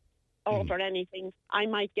something over anything. I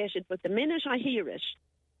might get it, but the minute I hear it,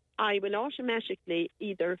 I will automatically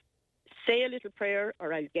either say a little prayer,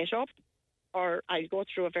 or I'll get up, or I'll go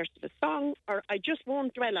through a verse of a song, or I just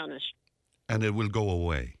won't dwell on it. And it will go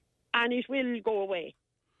away. And it will go away.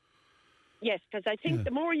 Yes, because I think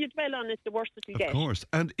the more you dwell on it, the worse it will get. Of course.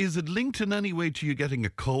 And is it linked in any way to you getting a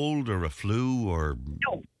cold or a flu or...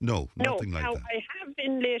 No, nothing like that. I have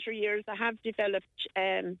in later years, I have developed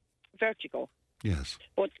vertigo. Yes.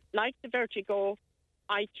 But like the vertigo,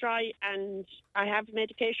 I try and I have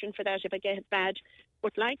medication for that if I get it bad.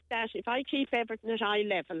 But like that, if I keep everything at eye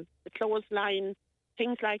level, the clothesline,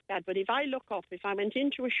 things like that. But if I look up, if I went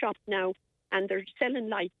into a shop now and they're selling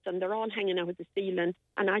lights and they're all hanging out of the ceiling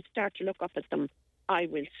and I start to look up at them, I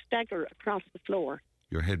will stagger across the floor.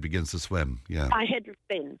 Your head begins to swim, yeah. My head will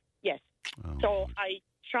spin, yes. Oh, so I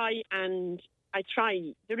try.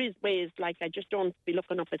 There is ways, like I just don't be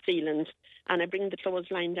looking up at ceilings and I bring the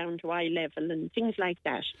clothesline down to eye level and things like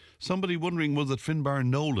that. Somebody wondering, was it Finbar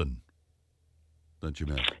Nolan that you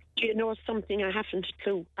met? Do you know something? I haven't a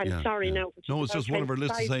clue. I'm sorry now. No, it's just one of our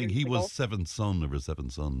listeners saying he was seventh son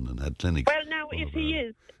and had clinics. Well, now, if he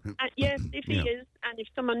is, yes, if he is, and if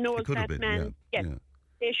someone knows that man,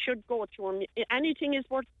 they should go to him. Anything is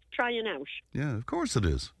worth trying out. Yeah, of course it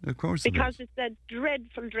is. Of course it is. Because it's a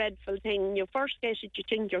dreadful, dreadful thing. You first get it, you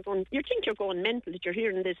think you're going mental, that you're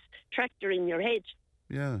hearing this tractor in your head.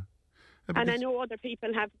 Yeah. And I know other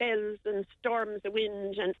people have bells and storms of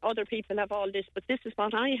wind and other people have all this, but this is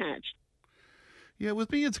what I had. Yeah,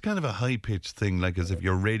 with me it's kind of a high-pitched thing, like as if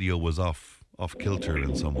your radio was off kilter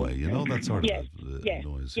in some way, you know, that sort of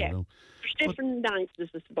noise, you know. Different noises,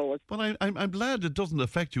 I suppose. But I'm glad it doesn't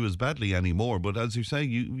affect you as badly anymore, but as you say,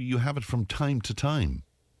 you have it from time to time.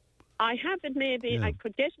 I have it maybe, I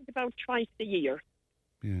could get it about twice a year.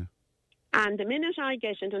 Yeah. And the minute I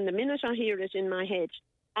get it and the minute I hear it in my head,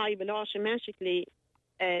 I will automatically,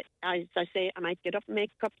 as I say, I might get up and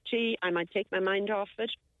make a cup of tea. I might take my mind off it.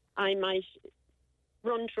 I might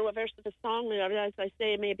run through a verse of a song, or as I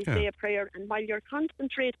say, maybe say a prayer. And while you're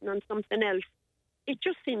concentrating on something else, it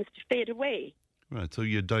just seems to fade away. Right, so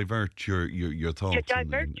you divert your thoughts. You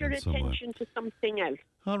divert your attention to something else.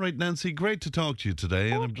 All right, Nancy, great to talk to you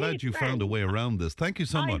today, and I'm glad you found a way around this. Thank you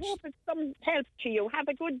so much. I hope it's some help to you. Have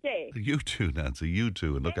a good day. You too, Nancy, you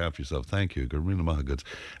too, and look after yourself. Thank you.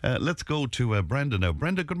 Let's go to Brenda now.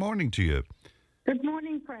 Brenda, good morning to you. Good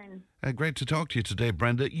morning, friend. Great to talk to you today,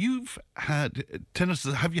 Brenda. You've had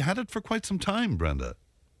tinnitus. Have you had it for quite some time, Brenda?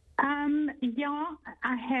 Yeah,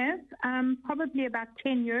 I have. Probably about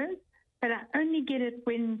 10 years, but I only get it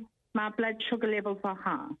when my blood sugar levels are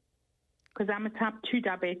high. because I'm a type 2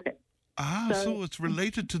 diabetic. So it's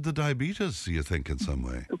related to the diabetes, you think, in some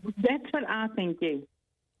way? That's what I think, yes.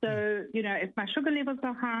 So, if my sugar levels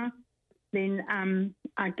are high, then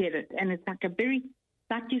I get it. And it's like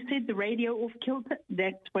like you said, the radio off kilter,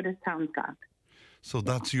 that's what it sounds like. So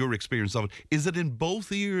that's your experience of it. Is it in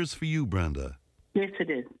both ears for you, Brenda? Yes, it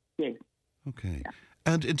is, yes. Okay. Yeah.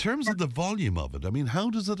 And in terms of the volume of it, I mean, how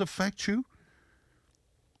does it affect you?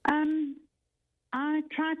 I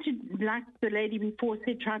try to, like the lady before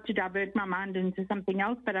said, try to divert my mind into something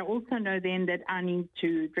else, but I also know then that I need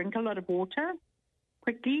to drink a lot of water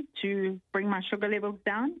quickly to bring my sugar levels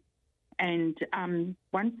down. And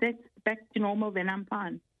once that's back to normal, then I'm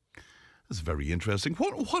fine. That's very interesting.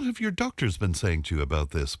 What have your doctors been saying to you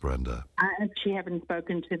about this, Brenda? I actually haven't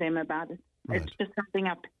spoken to them about it. Right. It's just something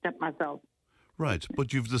I picked up myself. Right,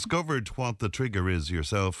 but you've discovered what the trigger is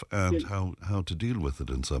yourself and how to deal with it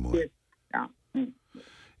in some way. Yes. Yeah.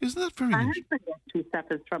 Isn't that very My husband actually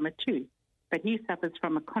suffers from it too, but he suffers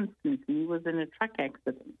from it constantly. He was in a truck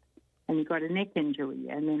accident and he got a neck injury,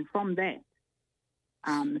 and then from that,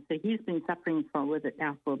 so he's been suffering with it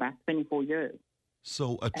now for about 24 years.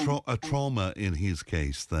 So a trauma in his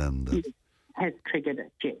case then has triggered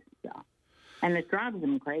it, yes, yeah. And it drives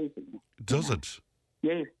him crazy. Does it?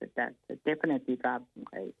 Yes, it does. It definitely drives him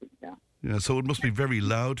crazy, yeah. Yeah, so it must be very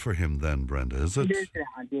loud for him then, Brenda, is it? It is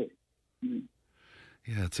loud, yes. Mm.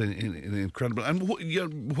 Yeah, it's incredible. And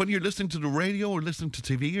when you're listening to the radio or listening to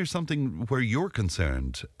TV or something where you're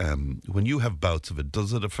concerned, when you have bouts of it,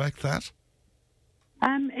 does it affect that?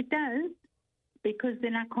 It does, because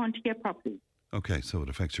then I can't hear properly. Okay, so it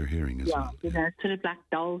affects your hearing as well. Yeah, it sort of like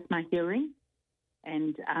dulls my hearing,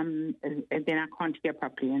 and then I can't hear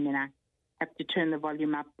properly, and then I have to turn the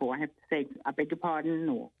volume up, or I have to say, I beg your pardon,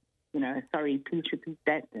 or, sorry, please repeat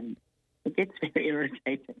that, and it gets very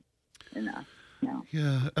irritating, No.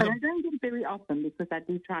 Yeah. But I don't get it very often because I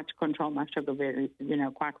do try to control my sugar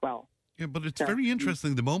quite well. Yeah, but it's very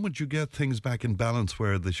interesting. The moment you get things back in balance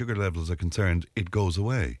where the sugar levels are concerned, it goes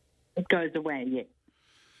away. It goes away, yes.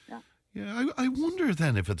 Yeah, I wonder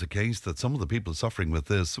then if it's a case that some of the people suffering with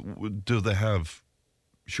this, do they have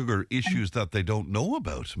sugar issues that they don't know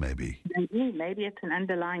about, maybe? Maybe it's an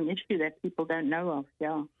underlying issue that people don't know of,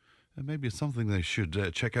 yeah. Maybe it's something they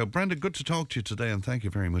should check out. Brenda, good to talk to you today, and thank you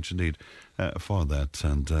very much indeed for that.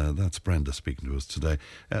 And that's Brenda speaking to us today.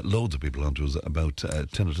 Loads of people on to us about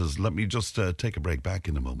tinnitus. Let me just take a break. Back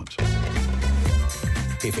in a moment.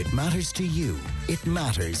 If it matters to you, it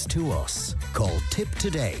matters to us. Call Tipp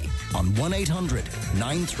Today on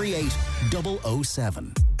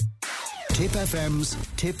 1-800-938-007. Tipp FM's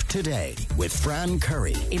Tipp Today with Fran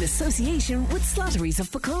Curry. In association with Slattery's of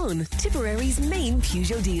Pecan, Tipperary's main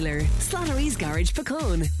Peugeot dealer. Slattery's Garage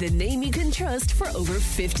Pecan, the name you can trust for over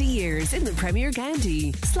 50 years in the Premier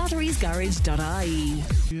County. Slattery'sGarage.ie.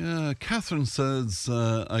 Yeah, Catherine says,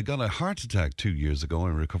 I got a heart attack 2 years ago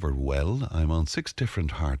and recovered well. I'm on 6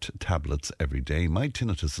 different heart tablets every day. My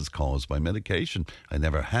tinnitus is caused by medication. I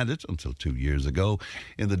never had it until 2 years ago.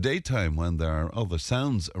 In the daytime, when there are other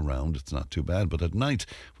sounds around, it's not too bad, but at night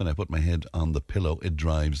when I put my head on the pillow it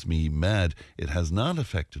drives me mad. It has not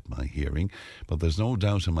affected my hearing, but there's no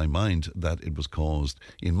doubt in my mind that it was caused,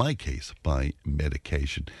 in my case, by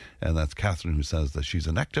medication. And that's Catherine, who says that she's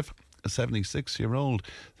an active 76-year-old.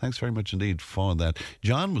 Thanks very much indeed for that.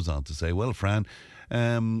 John was on to say, well, Fran,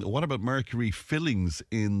 what about mercury fillings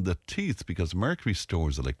in the teeth? Because mercury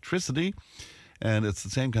stores electricity and it's the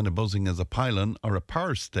same kind of buzzing as a pylon or a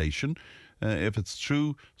power station. If it's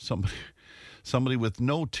true, somebody with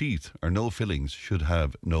no teeth or no fillings should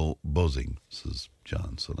have no buzzing, says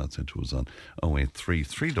John. So that's into us on 083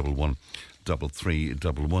 311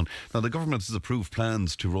 3311. Now, the government has approved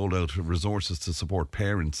plans to roll out resources to support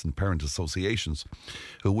parents and parent associations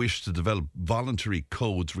who wish to develop voluntary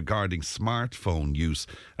codes regarding smartphone use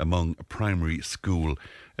among primary school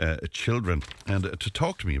children. And to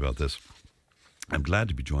talk to me about this, I'm glad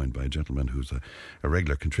to be joined by a gentleman who's a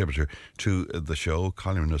regular contributor to the show,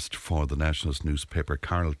 columnist for the nationalist newspaper,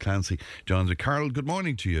 Carl Clancy. John, Carl, good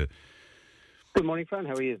morning to you. Good morning, Fran.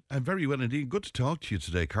 How are you? I'm very well indeed. Good to talk to you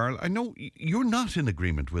today, Carl. I know you're not in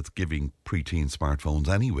agreement with giving preteen smartphones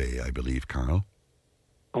anyway, I believe, Carl.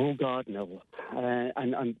 Oh, God, no.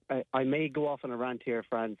 And I may go off on a rant here,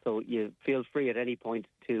 Fran, so you feel free at any point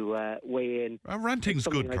to weigh in. Ranting's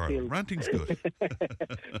good, Carl. Ranting's good.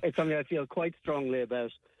 It's something I feel quite strongly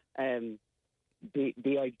about.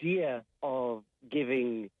 The idea of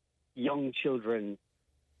giving young children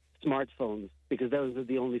smartphones, because those are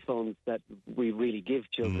the only phones that we really give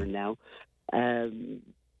children now,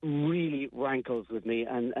 really rankles with me.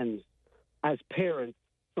 And as parents,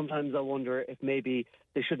 sometimes I wonder if maybe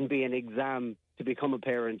there shouldn't be an exam to become a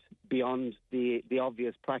parent beyond the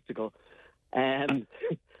obvious practical.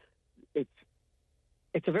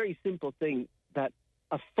 It's a very simple thing that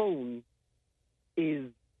a phone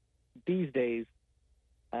is, these days,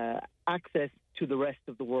 access to the rest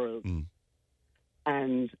of the world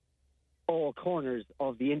and all corners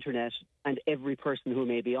of the internet and every person who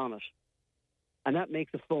may be on it. And that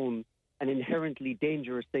makes a phone an inherently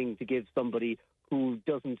dangerous thing to give somebody who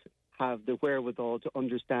doesn't have the wherewithal to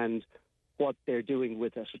understand what they're doing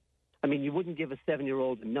with it. I mean, you wouldn't give a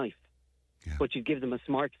 7-year-old a knife, but you give them a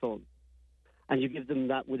smartphone. And you give them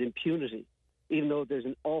that with impunity, even though there's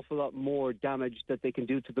an awful lot more damage that they can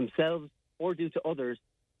do to themselves or do to others,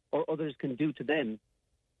 or others can do to them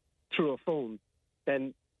through a phone,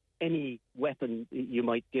 than any weapon you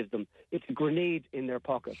might give them. It's a grenade in their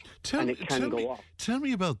pocket, and it can go off. Tell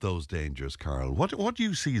me about those dangers, Carl. What do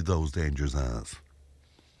you see those dangers as?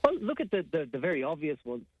 Well, look at the very obvious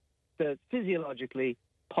ones. The physiologically,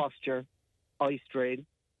 posture, eye strain,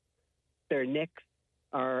 their necks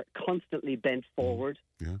are constantly bent forward.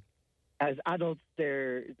 Yeah. As adults,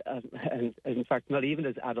 and in fact, not even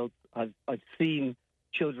as adults, I've seen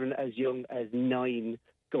children as young as 9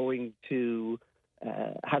 going to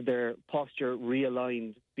have their posture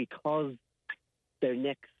realigned because their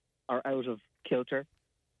necks are out of kilter.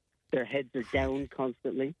 Their heads are down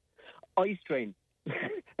constantly. Eye strain,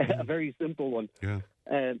 a very simple one.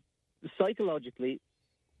 Yeah. Psychologically,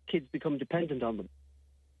 kids become dependent on them.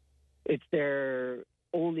 It's their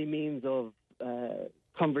only means of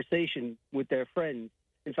conversation with their friends.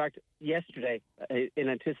 In fact, yesterday, in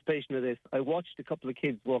anticipation of this, I watched a couple of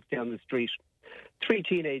kids walk down the street. 3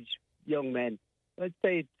 teenage young men, I'd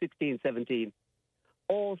say 16, 17.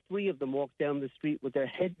 All 3 of them walked down the street with their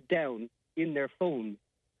heads down in their phones.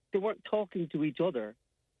 They weren't talking to each other.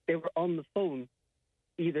 They were on the phone,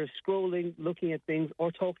 either scrolling, looking at things,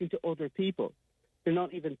 or talking to other people. They're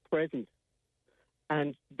not even present.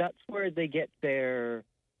 And that's where they get their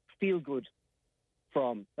feel-good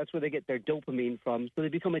from. That's where they get their dopamine from. So they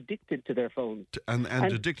become addicted to their phones. And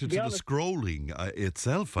addicted to the scrolling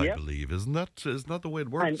itself, I believe. Isn't that the way it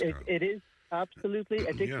works? And it is absolutely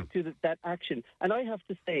addicted to that action. And I have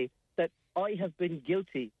to say that I have been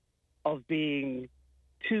guilty of being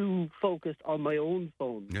too focused on my own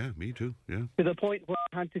phone. Yeah, me too, yeah. To the point where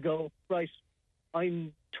I had to go, right,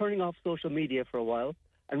 I'm turning off social media for a while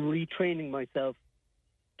and retraining myself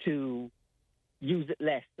to use it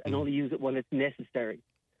less and only use it when it's necessary.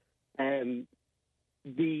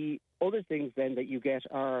 The other things then that you get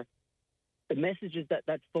are the messages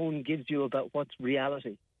that phone gives you about what's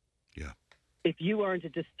reality. Yeah. If you aren't a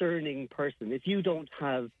discerning person, if you don't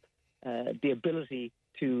have the ability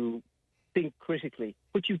to think critically,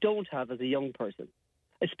 which you don't have as a young person,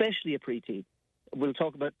 especially a preteen. We'll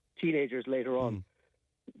talk about teenagers later on.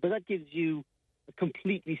 But that gives you a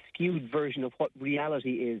completely skewed version of what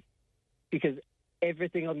reality is, because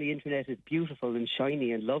everything on the internet is beautiful and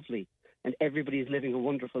shiny and lovely, and everybody is living a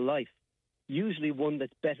wonderful life, usually one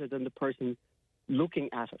that's better than the person looking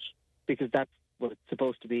at it, because that's what it's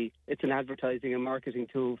supposed to be. It's an advertising and marketing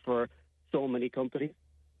tool for so many companies.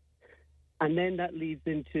 And then that leads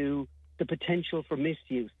into the potential for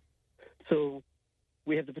misuse. So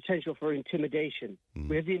we have the potential for intimidation.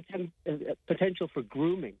 We have the potential for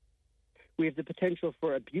grooming. We have the potential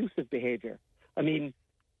for abusive behaviour. I mean,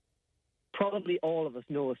 probably all of us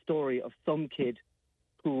know a story of some kid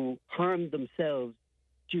who harmed themselves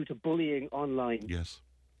due to bullying online. Yes.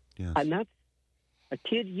 And that's a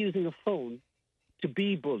kid using a phone to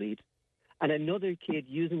be bullied and another kid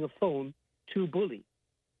using a phone to bully.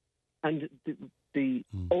 And the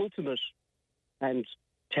ultimate and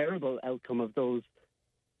terrible outcome of those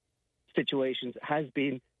situations has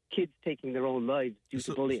been kids taking their own lives due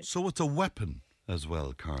to bullying. So it's a weapon as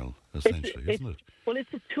well, Carl, essentially, isn't it? Well,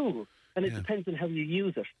 it's a tool, and it depends on how you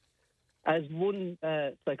use it. As one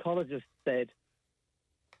psychologist said,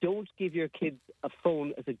 don't give your kids a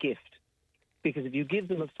phone as a gift, because if you give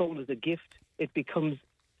them a phone as a gift, it becomes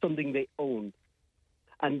something they own,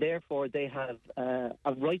 and therefore they have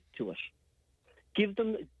a right to it. Give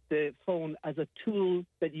them the phone as a tool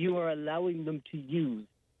that you are allowing them to use,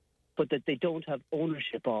 but that they don't have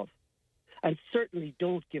ownership of. And certainly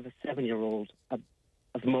don't give a 7-year-old a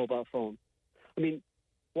mobile phone. I mean,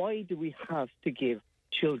 why do we have to give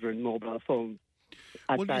children mobile phones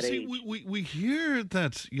at that age? We hear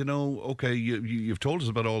that, okay, you've told us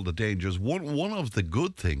about all the dangers. One of the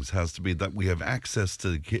good things has to be that we have access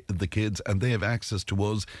to the kids, and they have access to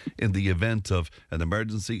us in the event of an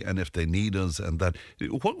emergency and if they need us. And that.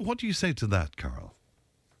 What do you say to that, Carl?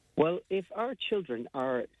 Well, if our children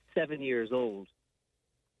are 7 years old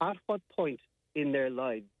at what point in their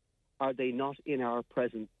lives are they not in our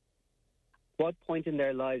presence? What point in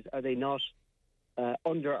their lives are they not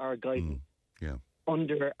under our guidance,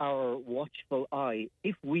 under our watchful eye,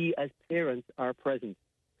 if we as parents are present?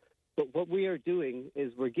 But what we are doing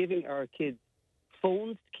is we're giving our kids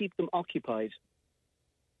phones to keep them occupied,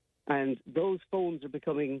 and those phones are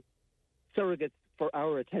becoming surrogates for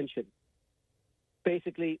our attention.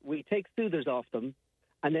 Basically, we take soothers off them,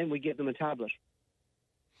 and then we give them a tablet.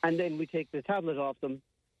 And then we take the tablet off them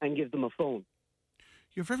and give them a phone.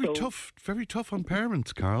 You're very tough on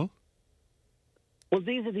parents, Carl. Well,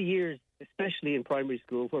 these are the years, especially in primary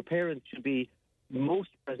school, where parents should be most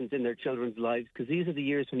present in their children's lives, because these are the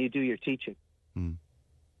years when you do your teaching.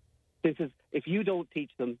 This is, if you don't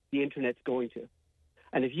teach them, the internet's going to.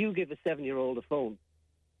 And if you give a 7-year-old a phone,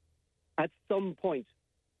 at some point,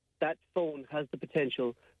 that phone has the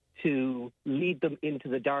potential to lead them into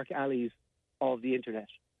the dark alleys of the internet.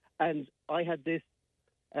 And I had this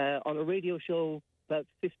on a radio show about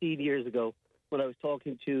 15 years ago when I was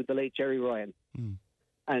talking to the late Jerry Ryan.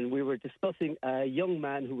 And we were discussing a young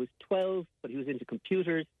man who was 12, but he was into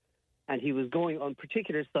computers, and he was going on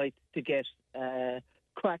particular sites to get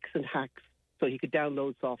cracks and hacks so he could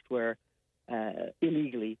download software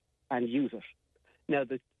illegally and use it. Now,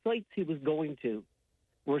 the sites he was going to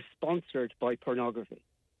were sponsored by pornography.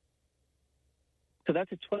 So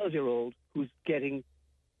that's a 12-year-old who's getting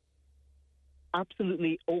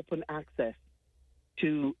absolutely open access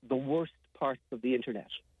to the worst parts of the internet.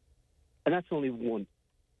 And that's only one.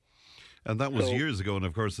 And that was years ago, and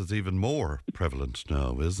of course it's even more prevalent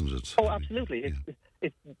now, isn't it? Oh, absolutely.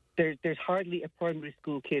 There's hardly a primary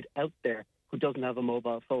school kid out there who doesn't have a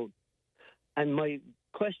mobile phone. And my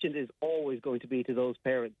question is always going to be to those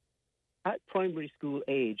parents, at primary school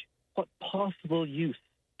age, what possible use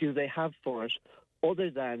do they have for it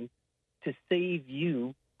other than to save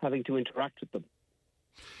you having to interact with them?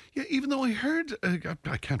 Yeah, even though I heard,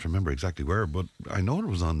 I can't remember exactly where, but I know it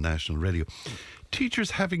was on national radio,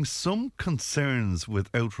 teachers having some concerns with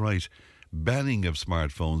outright banning of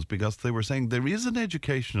smartphones because they were saying there is an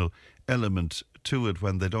educational element to it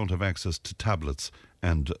when they don't have access to tablets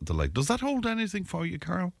and the like. Does that hold anything for you,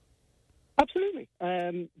 Carl? Absolutely.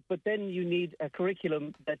 But then you need a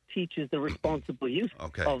curriculum that teaches the responsible use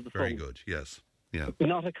of the phone. Very good, yes. Yeah.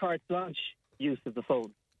 Not a carte blanche use of the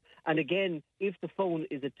phone. And again, if the phone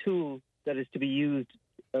is a tool that is to be used,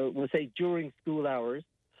 we'll say during school hours,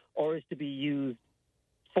 or is to be used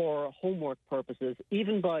for homework purposes,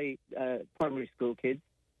 even by primary school kids,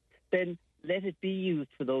 then let it be used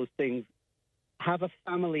for those things. Have a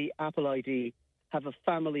family Apple ID, have a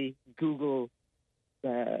family Google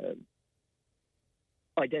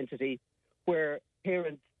identity where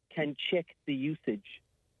parents can check the usage.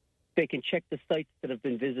 They can check the sites that have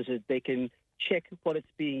been visited. They can check what it's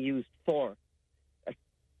being used for. A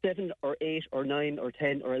 7 or 8 or 9 or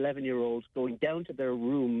 10 or 11-year-old going down to their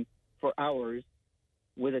room for hours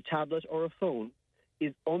with a tablet or a phone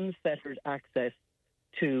is unfettered access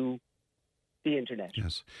to the internet.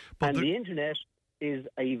 Yes. And the internet is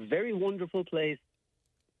a very wonderful place,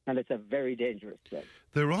 and it's a very dangerous place.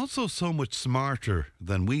 They're also so much smarter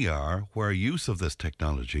than we are where use of this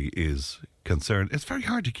technology is concerned. It's very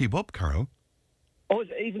hard to keep up, Carl. Oh,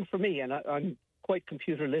 even for me, and I'm quite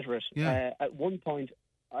computer literate. Yeah. At one point,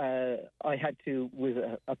 I had to, with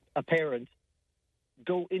a parent,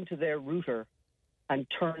 go into their router and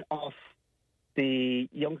turn off the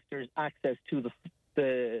youngsters' access to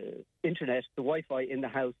the internet, the Wi-Fi in the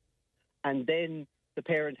house, and then the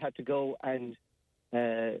parent had to go and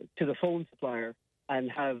to the phone supplier and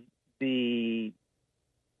have the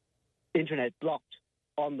internet blocked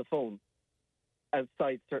on the phone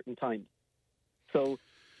outside certain times. So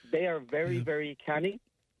they are very, very canny.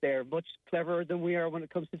 They're much cleverer than we are when it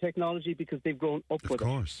comes to technology because they've grown up with it. Of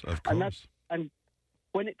course. And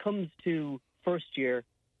when it comes to first year,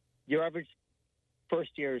 your average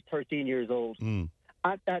first year is 13 years old.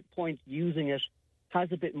 At that point, using it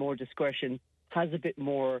has a bit more discretion, has a bit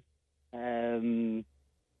more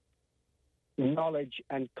knowledge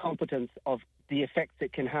and competence of the effects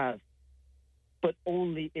it can have, but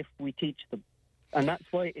only if we teach them. And that's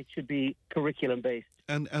why it should be curriculum-based.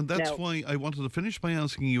 And that's why I wanted to finish by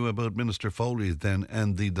asking you about Minister Foley then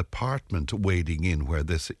and the department wading in where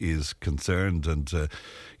this is concerned and,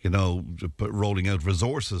 rolling out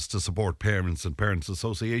resources to support parents and parents'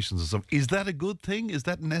 associations and stuff. Is that a good thing? Is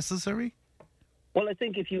that necessary? Well, I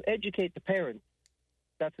think if you educate the parents,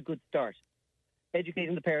 that's a good start.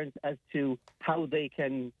 Educating the parents as to how they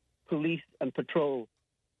can police and patrol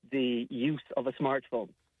the use of a smartphone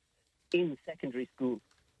in secondary school,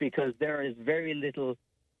 because there is very little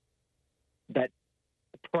that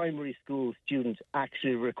a primary school student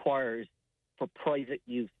actually requires for private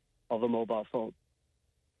use of a mobile phone.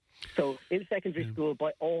 So in secondary school,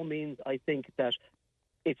 by all means, I think that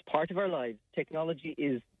it's part of our lives. Technology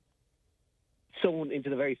is sewn into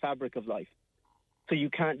the very fabric of life. So you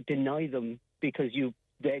can't deny them because you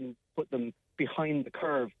then put them behind the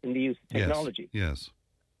curve in the use of technology. Yes.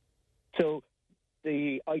 So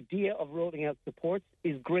the idea of rolling out supports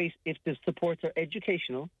is great if the supports are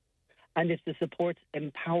educational and if the supports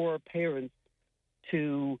empower parents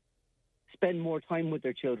to spend more time with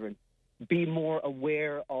their children, be more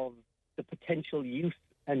aware of the potential use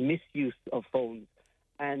and misuse of phones.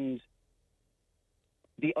 And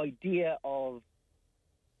the idea of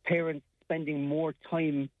parents spending more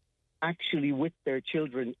time actually with their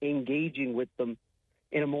children, engaging with them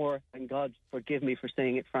in a more, and God forgive me for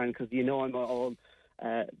saying it, Fran, because you know I'm all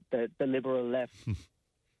the liberal left,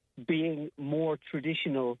 being more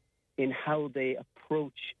traditional in how they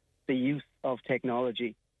approach the use of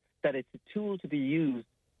technology, that it's a tool to be used,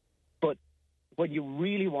 but when you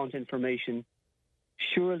really want information,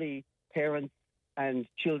 surely parents and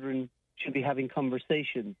children should be having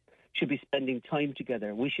conversations, should be spending time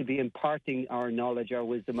together. We should be imparting our knowledge, our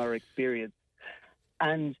wisdom, our experience.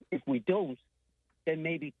 And if we don't, then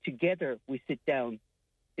maybe together we sit down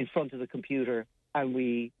in front of the computer and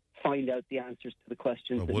we find out the answers to the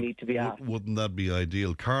questions that need to be asked. Wouldn't that be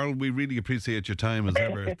ideal? Carl, we really appreciate your time as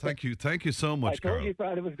ever. Thank you so much, Carl. I told you,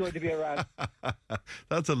 Brad, it was going to be around.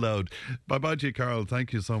 That's allowed. Bye-bye to you, Carl.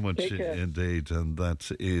 Thank you so much indeed. And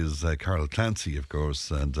that is Carl Clancy, of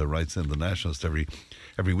course, and writes in The Nationalist every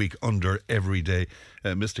week under Everyday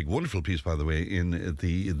Mystic. Wonderful piece, by the way, in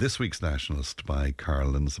this week's Nationalist by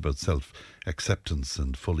Carl, and it's about self-acceptance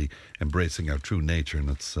and fully embracing our true nature,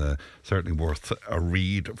 and it's certainly worth a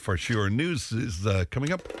read for sure. News is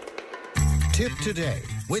coming up. Tip Today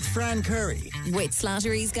with Fran Curry. With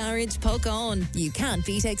Slattery's Garage, Puck On. You can't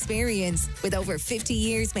beat experience. With over 50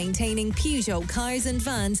 years maintaining Peugeot cars and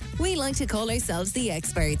vans, we like to call ourselves the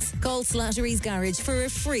experts. Call Slattery's Garage for a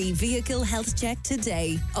free vehicle health check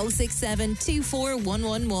today. 067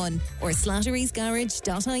 24111 or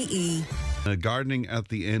slatterysgarage.ie. Gardening at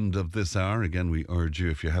the end of this hour. Again, we urge you,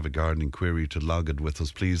 if you have a gardening query, to log it with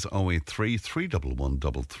us, please. 083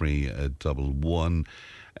 311 3311.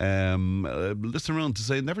 Listen around to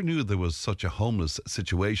say, never knew there was such a homeless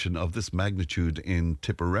situation of this magnitude in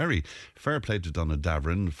Tipperary. Fair play to Donna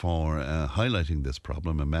Davern for highlighting this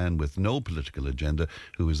problem. A man with no political agenda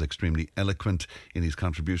who is extremely eloquent in his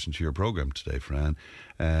contribution to your programme today, Fran.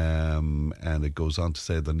 And it goes on to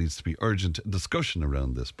say there needs to be urgent discussion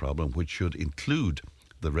around this problem, which should include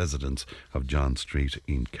the residents of John Street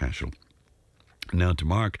in Cashel. Now, to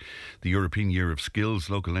mark the European Year of Skills,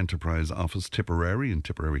 Local Enterprise Office Tipperary and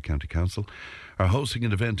Tipperary County Council are hosting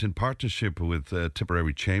an event in partnership with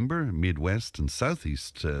Tipperary Chamber, Midwest and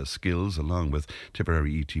Southeast Skills, along with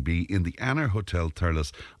Tipperary ETB, in the Anner Hotel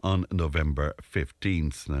Thurles on November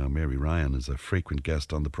 15th. Now, Mary Ryan is a frequent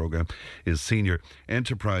guest on the programme, is Senior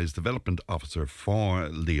Enterprise Development Officer for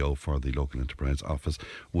Leo, for the Local Enterprise Office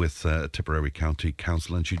with Tipperary County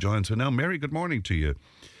Council, and she joins me now. Mary, good morning to you.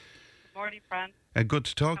 Good morning, Fran. And good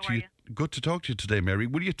to talk to you. Good to talk to you today, Mary.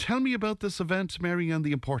 Will you tell me about this event, Mary, and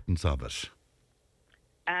the importance of it?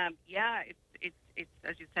 It's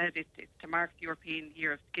as you said, it's to mark the European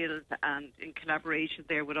Year of Skills, and in collaboration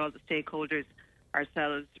there with all the stakeholders,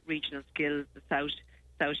 ourselves, Regional Skills, the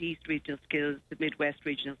Southeast Regional Skills, the Midwest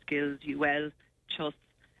Regional Skills, UL, CHUS,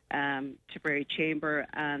 Tipperary Chamber,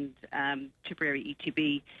 and Tipperary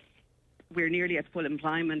ETB. We're nearly at full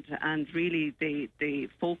employment, and really the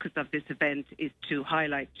focus of this event is to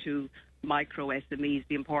highlight to micro SMEs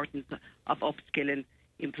the importance of upskilling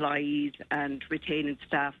employees and retaining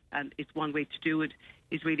staff. And it's one way to do it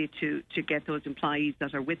is really to get those employees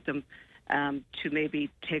that are with them to maybe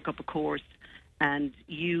take up a course and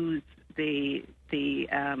use the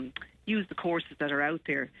courses that are out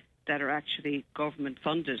there that are actually government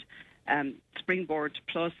funded. Springboard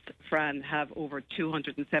Plus, Fran, have over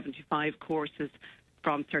 275 courses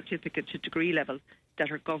from certificate to degree level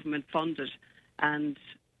that are government funded, and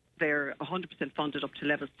they're 100% funded up to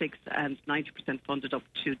level 6 and 90% funded up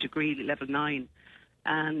to degree level 9.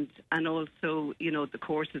 And also, you know, the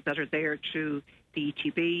courses that are there through the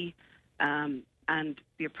ETB and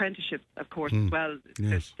the apprenticeships, of course, as well. Yes.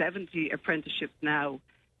 There's 70 apprenticeships now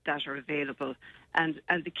that are available. And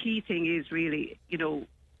the key thing is really, you know,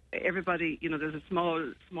 everybody, you know, there's a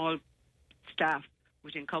small staff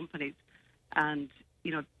within companies, and,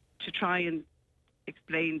 you know, to try and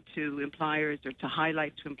explain to employers or to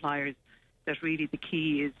highlight to employers that really the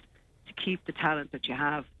key is to keep the talent that you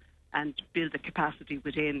have and build the capacity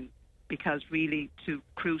within because really to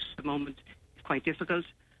recruit at the moment is quite difficult.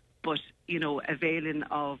 But, availing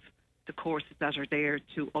of the courses that are there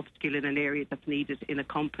to upskill in an area that's needed in a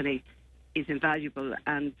company is invaluable.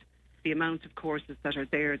 And the amount of courses that are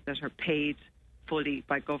there that are paid fully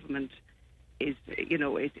by government is,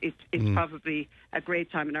 it's probably a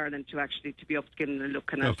great time in Ireland to be upskilling and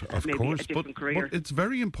looking at maybe a different career. But it's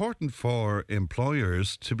very important for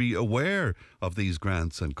employers to be aware of these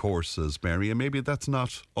grants and courses, Mary, and maybe that's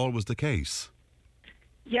not always the case.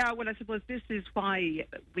 Yeah, well, I suppose this is why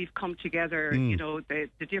we've come together,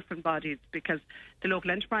 the different bodies, because the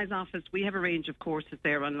local enterprise office, we have a range of courses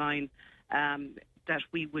there online that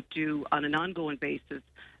we would do on an ongoing basis.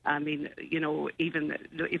 I mean, even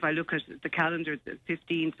if I look at the calendar, the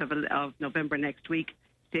 15th of November next week,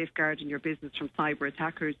 safeguarding your business from cyber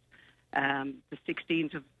attackers. The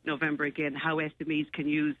 16th of November again, how SMEs can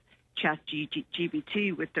use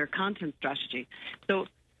ChatGPT with their content strategy. So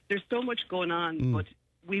there's so much going on, but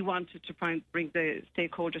we wanted to bring the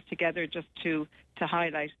stakeholders together just to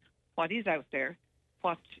highlight what is out there,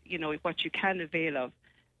 what you can avail of.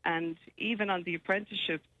 And even on the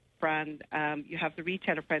apprenticeship brand, you have the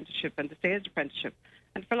retail apprenticeship and the sales apprenticeship.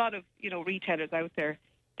 And for a lot of, retailers out there,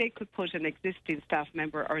 they could put an existing staff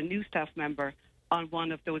member or a new staff member on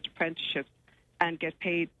one of those apprenticeships and get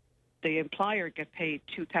paid, the employer get paid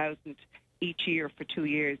 $2,000 each year for 2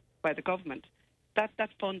 years by the government. That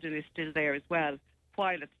funding is still there as well,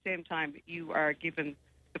 while at the same time you are giving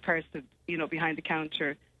the person, behind the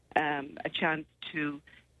counter a chance to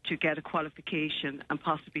get a qualification and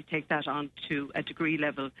possibly take that on to a degree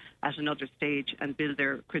level at another stage and build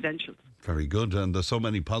their credentials. Very good, and there's so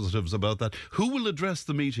many positives about that. Who will address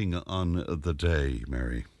the meeting on the day,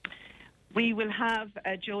 Mary? We will have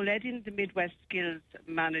Joe Leddin, the Midwest Skills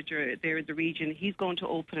Manager there in the region. He's going to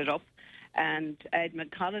open it up. And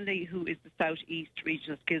Edmund Connolly, who is the South East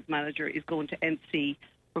Regional Skills Manager, is going to MC.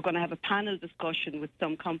 We're going to have a panel discussion with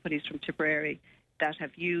some companies from Tipperary that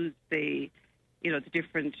have used the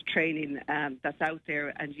different training that's out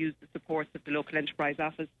there and use the supports of the local enterprise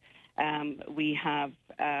office. We have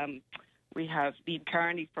Liam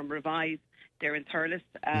Kearney from Revise. They're in Thurles,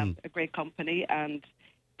 a great company, and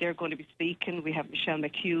they're going to be speaking. We have Michelle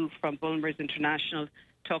McHugh from Bulmers International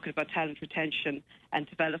talking about talent retention and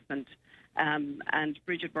development. And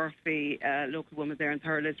Bridget Murphy, a local woman there in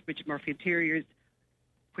Thurles, Bridget Murphy Interiors,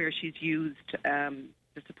 where she's used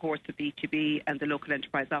the supports of BTB and the local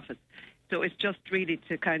enterprise office. So it's just really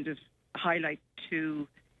to kind of highlight to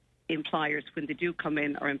employers when they do come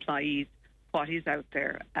in, or employees, what is out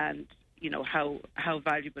there and, how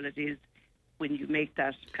valuable it is when you make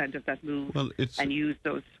that move and use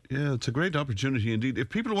those. Yeah, it's a great opportunity indeed. If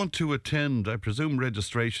people want to attend, I presume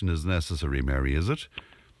registration is necessary, Mary, is it?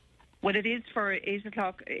 Well, it is for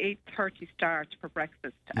 8:30 start for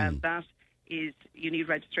breakfast, and that is, you need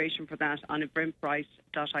registration for that on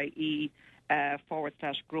eventbrite.ie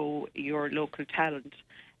 /grow your local talent.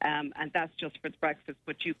 And that's just for the breakfast,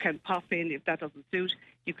 but you can pop in, if that doesn't suit,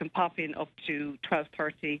 you can pop in up to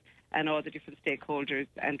 12:30, and all the different stakeholders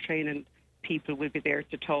and training people will be there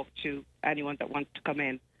to talk to anyone that wants to come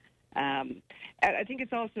in. I think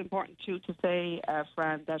it's also important too to say,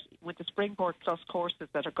 Fran, that with the Springboard Plus courses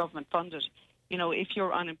that are government funded, if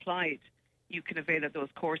you're unemployed, you can avail of those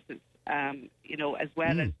courses. As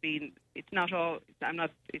well as being, it's not all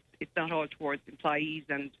towards employees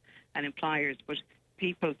and employers, but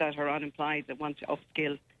people that are unemployed that want to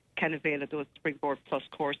upskill can avail of those Springboard Plus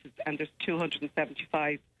courses, and there's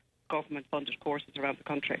 275 government-funded courses around the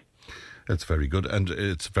country. That's very good, and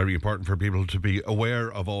it's very important for people to be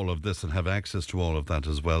aware of all of this and have access to all of that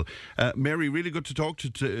as well. Mary, really good to talk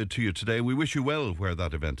to you today. We wish you well where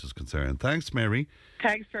that event is concerned. Thanks, Mary.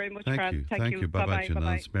 Thanks very much, Fran. Thank you. Bye-bye.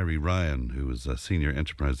 That's Mary Ryan, who is a Senior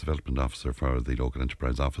Enterprise Development Officer for the Local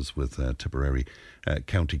Enterprise Office with Tipperary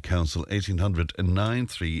County Council. 1800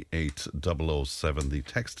 938 007. The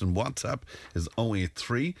text and WhatsApp is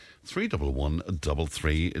 083 311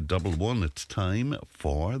 3311. It's time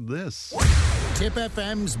for this. Tipp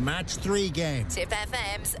FM's Match 3 game. Tipp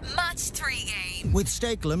FM's Match 3 game. With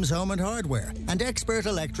Steaklam's Home and Hardware and Expert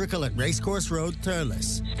Electrical at Racecourse Road,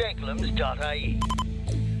 Thurles. Steaklams.ie.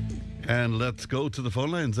 And let's go to the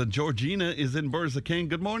phone lines. And Georgina is in Burzakane.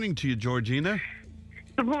 Good morning to you, Georgina.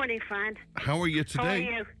 Good morning, Fran. How are you today?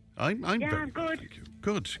 How are you? I'm I'm good.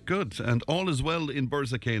 Good. And all is well in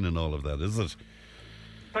Burzakane and all of that, is it?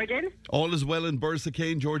 Pardon? All is well in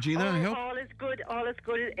Bursacane, Georgina, I hope? All is good, all is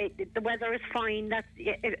good. The weather is fine,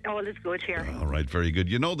 all is good here. All right, very good.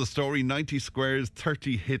 You know the story, 90 squares,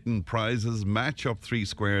 30 hidden prizes. Match up 3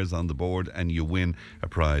 squares on the board and you win a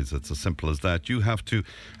prize. It's as simple as that. You have to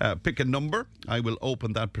pick a number. I will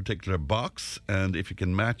open that particular box, and if you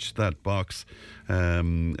can match that box,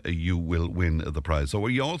 you will win the prize. So are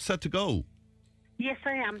you all set to go? Yes,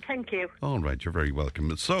 I am. Thank you. All right, you're very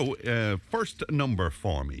welcome. So, first number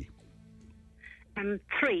for me.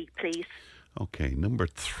 3, please. Okay, number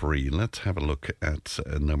 3. Let's have a look at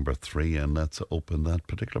number 3 and let's open that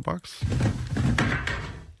particular box.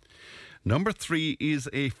 Number 3 is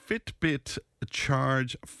a Fitbit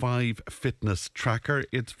Charge 5 fitness tracker.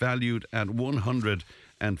 It's valued at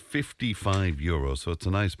 €155, so it's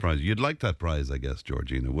a nice prize. You'd like that prize, I guess,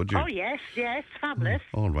 Georgina, would you? Oh, yes, fabulous.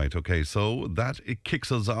 All right, okay, so that it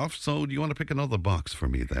kicks us off. So do you want to pick another box for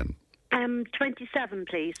me then? 27,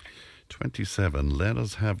 please. 27. Let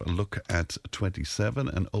us have a look at 27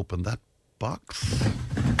 and open that box.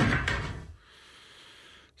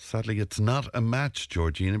 Sadly, it's not a match,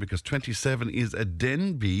 Georgina, because 27 is a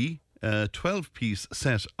Denby 12-piece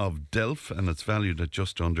set of Delft, and it's valued at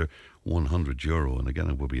just under €100. And again,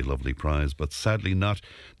 it would be a lovely prize, but sadly not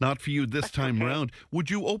for you this time round. Would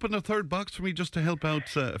you open a third box for me just to help out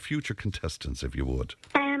future contestants, if you would?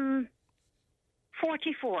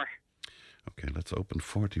 44. Okay, let's open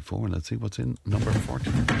 44 and let's see what's in number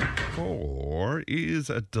 44 is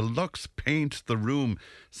a deluxe paint the room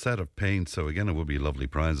set of paints. So again, it would be a lovely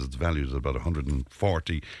prize. It's valued at about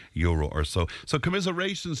 €140 or so. So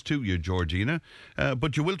commiserations to you, Georgina.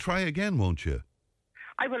 But you will try again, won't you?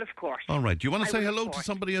 I will, of course. All right. Do you want to say hello to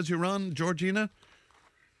somebody as you're on, Georgina?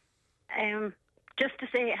 Just to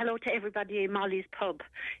say hello to everybody in Molly's Pub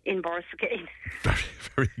in Bursacane.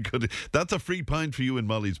 Very good. That's a free pint for you in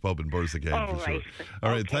Molly's Pub in Bursacane. All for right. Sure.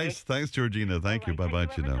 All right. Thanks, Georgina. Thank you. Bye-bye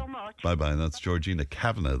to you now. Bye-bye. That's Georgina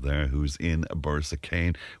Kavanagh there, who's in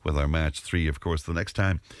Bursacane with our match 3. Of course, the next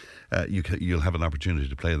time you'll have an opportunity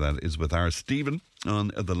to play that is with our Stephen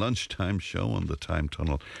on the lunchtime show on the time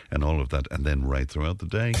tunnel and all of that, and then right throughout the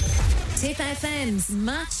day. Tip FM's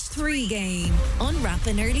Match 3 game. Unwrap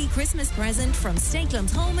an early Christmas present from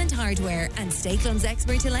Stakelum's Home and Hardware and Stakelum's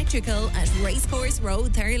Expert Electrical at Racecourse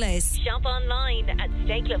Road, Thurles. Shop online at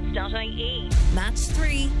stakelums.ie. Match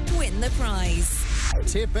 3. Win the prize.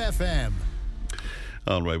 Tip FM.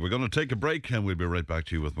 All right, we're going to take a break and we'll be right back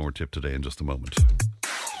to you with more Tip Today in just a moment.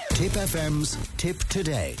 Tip FM's Tip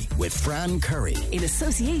Today with Fran Curry. In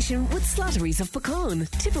association with Slattery's of Pecan,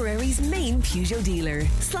 Tipperary's main Peugeot dealer.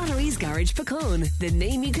 Slattery's Garage Pecan, the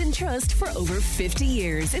name you can trust for over 50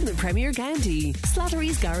 years in the Premier County.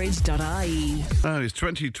 Slattery'sGarage.ie. His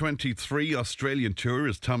 2023 Australian tour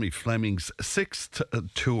is Tommy Flemming's 6th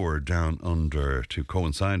tour down under to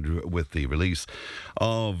coincide with the release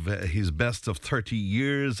of his best of 30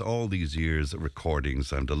 years, all these years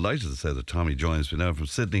recordings. I'm delighted to say that Tommy joins me now from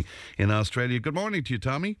Sydney in Australia. Good morning to you,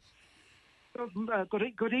 Tommy.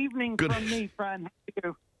 Good evening from me, Fran. How are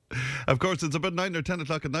you? Of course, it's about 9 or 10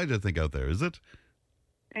 o'clock at night, I think, out there, is it?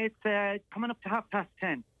 It's coming up to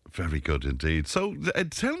 10:30. Very good indeed. So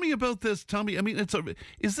tell me about this, Tommy. I mean,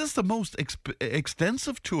 is this the most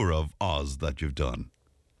extensive tour of Oz that you've done?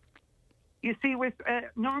 You see, with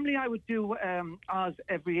normally I would do Oz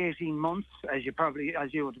every 18 months, as you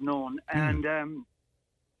would have known. And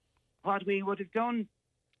what we would have done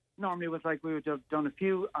normally was we would have done a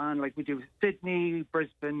few, and we do Sydney,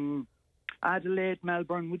 Brisbane, Adelaide,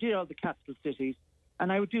 Melbourne. We did all the capital cities,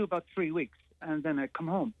 and I would do about 3 weeks, and then I'd come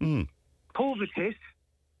home. COVID hit.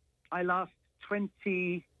 I lost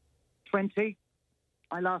 2020,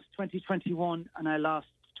 I lost 2021, and I lost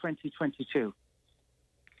 2022.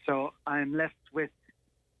 So I'm left with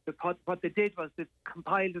what they did was they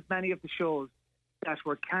compiled as many of the shows that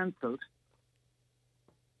were cancelled,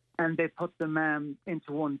 and they put them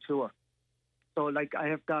into one tour. So I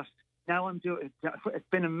have got, now I'm doing, it's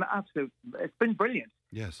been it's been brilliant.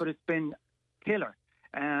 Yes. But it's been killer.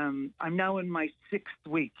 I'm now in my 6th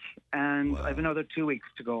week, and I have another 2 weeks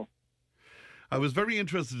to go. I was very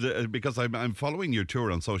interested because I'm following your tour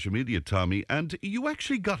on social media, Tommy, and you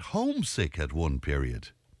actually got homesick at one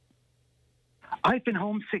period. I've been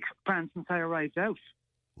homesick, Fran, since I arrived out.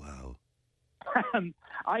 Wow.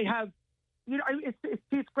 I have,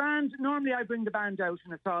 it's grand. Normally I bring the band out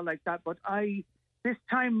and it's all like that, but this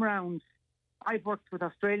time round, I've worked with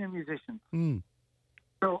Australian musicians.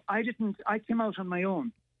 So I came out on my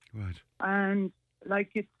own. Right. And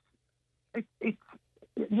it's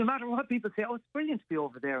no matter what people say, it's brilliant to be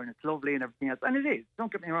over there and it's lovely and everything else. And it is,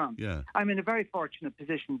 don't get me wrong. Yeah. I'm in a very fortunate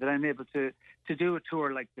position that I'm able to do a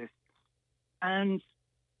tour like this. And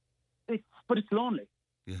it's lonely.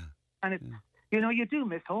 Yeah. And it's, you do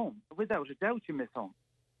miss home. Without a doubt, you miss home.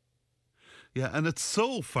 Yeah, and it's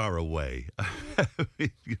so far away.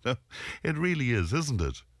 It really is, isn't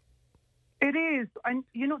it? It is. And,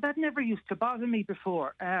 that never used to bother me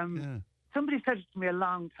before. Somebody said it to me a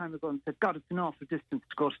long time ago and said, God, it's an awful distance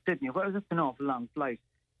to go to Sydney. Well, it's an awful long flight.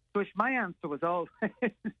 To which my answer was always,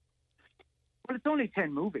 well, it's only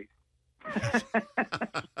 10 movies.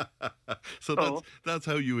 So that's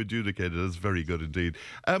how you adjudicate it. That's very good indeed.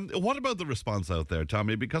 What about the response out there,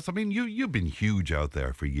 Tommy? Because, I mean, you've been huge out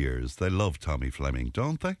there for years. They love Tommy Flemming,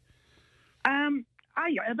 don't they?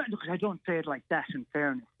 Look, I don't say it like that, in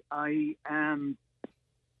fairness.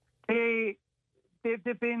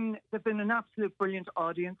 They've been an absolute brilliant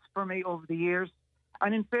audience for me over the years.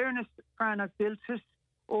 And in fairness, Fran, I've built it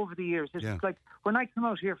over the years. It's like when I came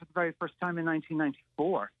out here for the very first time in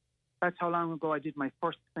 1994, that's how long ago I did my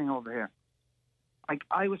first thing over here.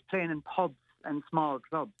 I was playing in pubs and small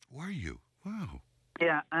clubs. Were you? Wow.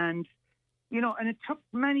 Yeah, and it took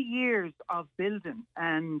many years of building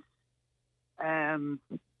and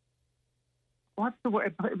what's the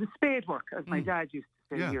word? It was spade work, as my dad used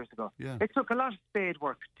to say years ago. Yeah. It took a lot of spade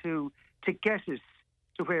work to get it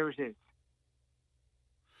to where it is.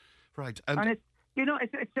 Right, and it's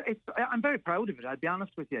it's I'm very proud of it. I'll be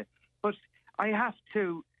honest with you, but I have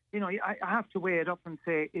to. I have to weigh it up and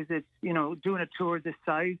say, is it, doing a tour this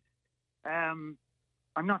size? I'm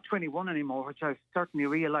not 21 anymore, which I've certainly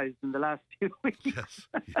realised in the last few weeks. Yes.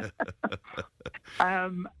 Yeah.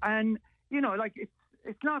 And,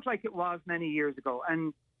 it's not like it was many years ago.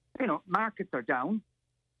 And, markets are down.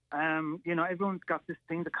 Everyone's got this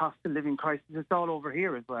thing, the cost of living crisis. It's all over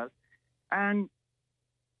here as well. And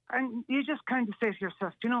you just kind of say to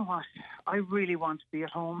yourself, do you know what? I really want to be at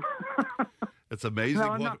home. It's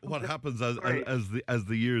amazing what happens as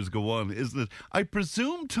the years go on, isn't it? I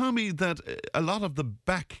presume, Tommy, that a lot of the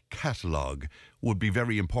back catalogue would be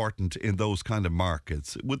very important in those kind of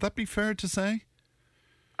markets. Would that be fair to say?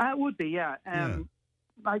 It would be, yeah.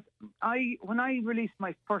 When I released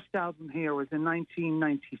my first album here was in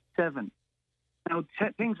 1997. Now,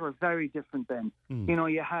 things were very different then.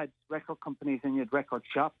 You had record companies and you had record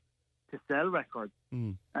shops to sell records.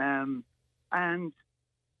 And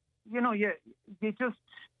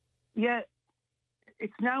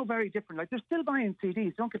it's now very different. Like, they're still buying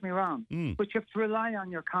CDs, don't get me wrong, but you have to rely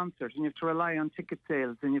on your concerts and you have to rely on ticket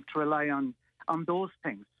sales and you have to rely on those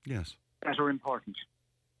things that are important.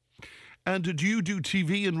 And do you do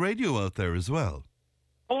TV and radio out there as well?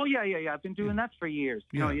 Oh, yeah. I've been doing that for years.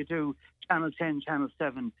 You do Channel 10, Channel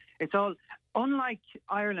 7. It's all, unlike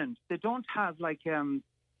Ireland, they don't have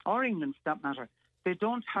or England for that matter, they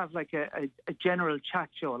don't have a general chat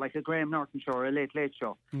show, like a Graham Norton show or a Late Late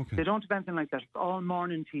show. Okay. They don't have anything like that. It's all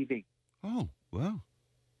morning TV. Oh, wow.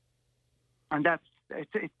 And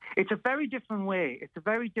it's a very different way. It's a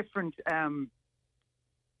very different,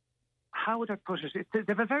 how would I put it? They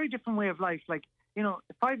have a very different way of life. 5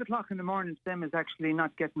 o'clock in the morning to them is actually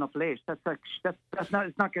not getting up late. It's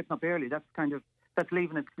not getting up early. That's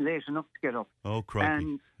leaving it late enough to get up. Oh, crikey.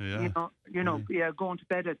 And, going to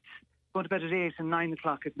bed at 8 and 9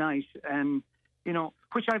 o'clock at night, and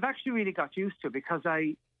which I've actually really got used to, because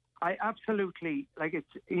I absolutely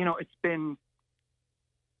it's been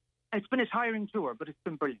a tiring tour, but it's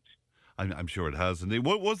been brilliant. I'm sure it has. And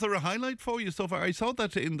was there a highlight for you so far? I saw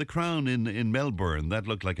that in the Crown in Melbourne. That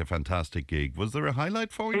looked like a fantastic gig. Was there a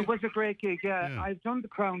highlight for you? It was a great gig. Yeah. I've done the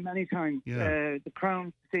Crown many times. The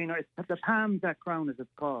Crown, it's the Palms at Crown, as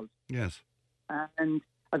it's called. Yes. And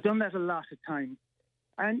I've done that a lot of times.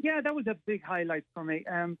 And yeah, that was a big highlight for me.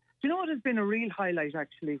 Do you know what has been a real highlight,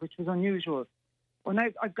 actually, which was unusual? When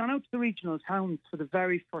I've gone out to the regional towns for the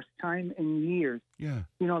very first time in years. Yeah.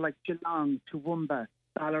 Like Geelong, Toowoomba,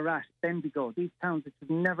 Ballarat, Bendigo, these towns that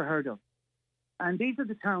you've never heard of. And these are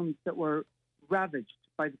the towns that were ravaged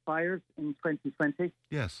by the fires in 2020.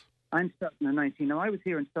 Yes. And 2019. Now, I was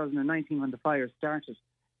here in 2019 when the fires started.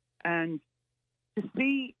 And to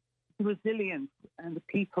see the resilience and the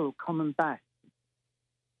people coming back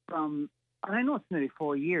from, and I know it's nearly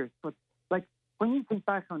 4 years, but when you think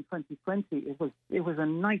back on 2020, it was a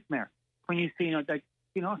nightmare. When you see,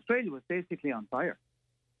 Australia was basically on fire.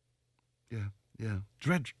 Yeah.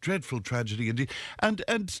 Dreadful tragedy indeed.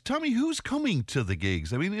 And Tommy, who's coming to the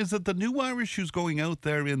gigs? I mean, is it the new Irish who's going out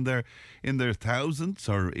there in their thousands,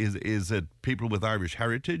 or is it people with Irish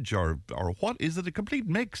heritage, or what? Is it a complete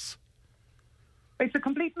mix? It's a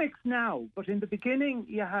complete mix now, but in the beginning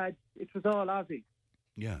it was all Aussies.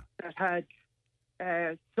 Yeah. That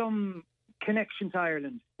had some connection to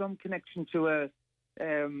Ireland, some connection to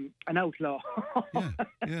an outlaw.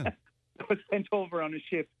 Yeah. That was sent over on a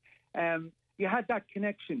ship. You had that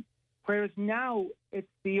connection. Whereas now it's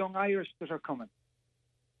the young Irish that are coming.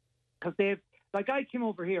 Because I came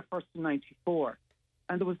over here first in 94,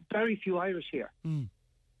 and there was very few Irish here.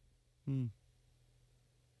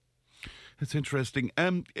 It's interesting.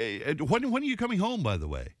 When are you coming home, by the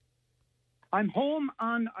way? I'm home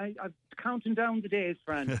I'm counting down the days,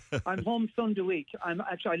 friend. I'm home Sunday week.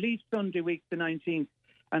 I leave Sunday week the 19th,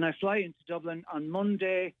 and I fly into Dublin on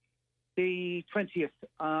Monday the 20th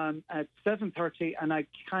at 7:30, and I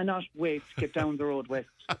cannot wait to get down the road west.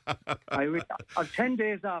 I've 10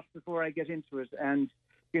 days off before I get into it, and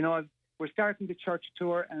we're starting the church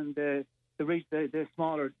tour and the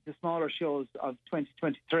smaller shows of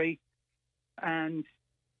 2023, and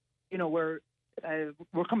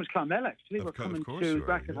we're coming to Clonmel, actually. We're coming to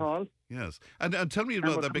Bracket Hall. Yes. And tell me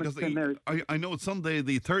about that, because I know it's Sunday,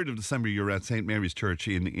 the 3rd of December, you're at St. Mary's Church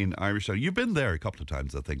in Irishtown. You've been there a couple of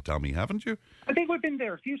times, I think, Tommy, haven't you? I think we've been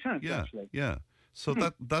there a few times, actually. Yeah. So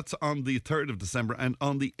that's on the 3rd of December. And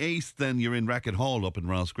on the 8th, then, you're in Racket Hall up in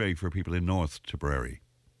Rossgrave for people in North Tipperary.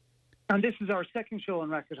 And this is our second show in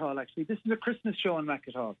Racket Hall, actually. This is a Christmas show in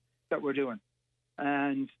Racket Hall that we're doing.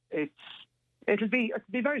 And it'll be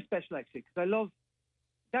very special, actually, because I love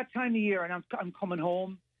that time of year, and I'm coming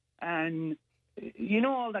home, and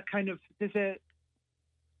all that kind of there's a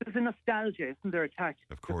nostalgia, isn't there, attached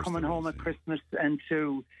to coming home at Christmas and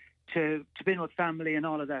to being with family and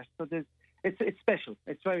all of that. So it's special.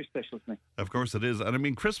 It's very special to me. Of course it is. And I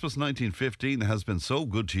mean, Christmas 1915 has been so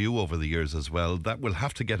good to you over the years as well. That will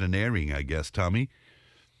have to get an airing, I guess, Tommy.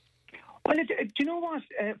 Well, do you know what?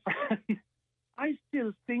 I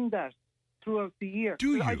still sing that throughout the year.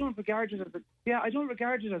 Do you? I don't regard it as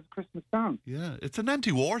a Christmas song. Yeah, it's an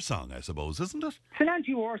anti-war song, I suppose, isn't it? It's an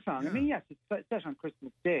anti-war song. Yeah. I mean, yes, it's set on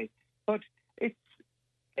Christmas Day, but it's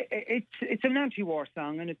an anti-war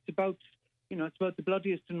song, and it's about the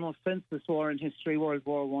bloodiest and most senseless war in history, World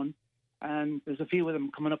War One, and there's a few of them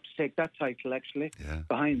coming up to take that title, actually,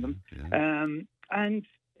 behind them. Yeah. And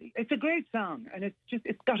it's a great song, and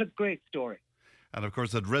it's got a great story. And of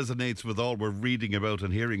course, it resonates with all we're reading about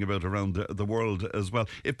and hearing about around the world as well.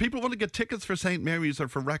 If people want to get tickets for St. Mary's or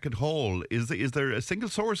for Racket Hall, is there a single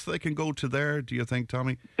source they can go to there, do you think,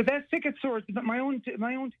 Tommy? The best ticket source, my own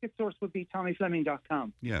ticket source would be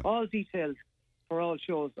TommyFlemming.com. Yeah. All details for all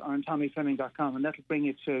shows are on TommyFlemming.com, and that'll bring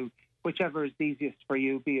you to whichever is the easiest for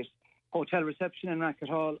you, be it hotel reception in Racket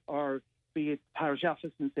Hall, or be it parish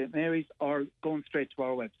office in St. Mary's, or going straight to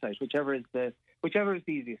our website, whichever is the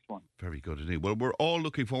easiest one. Very good indeed. Well, we're all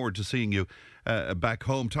looking forward to seeing you back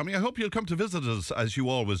home. Tommy, I hope you'll come to visit us, as you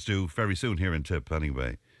always do, very soon here in Tip,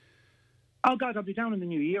 anyway. Oh, God, I'll be down in the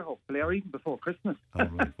new year, hopefully, or even before Christmas. All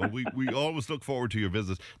right. Well, we always look forward to your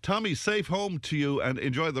visits. Tommy, safe home to you, and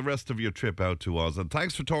enjoy the rest of your trip out to Oz. And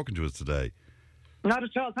thanks for talking to us today. Not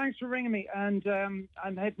at all. Thanks for ringing me. And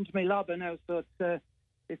I'm heading to my lobby now, so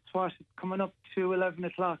it's coming up to 11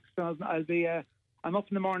 o'clock, so I'll be... I'm up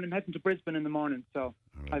in the morning. I'm heading to Brisbane in the morning, so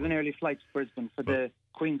I have an early flight to Brisbane for the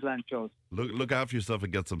Queensland shows. Look after yourself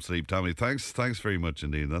and get some sleep, Tommy. Thanks very much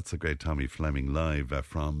indeed. That's the great Tommy Flemming live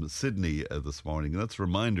from Sydney this morning. Let's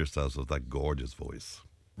remind ourselves of that gorgeous voice.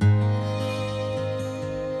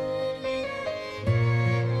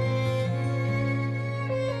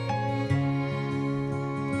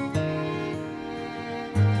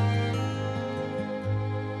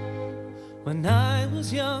 When I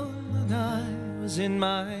was young and I was in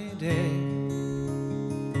my day,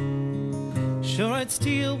 sure I'd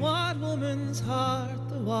steal what woman's heart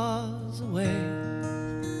there was away,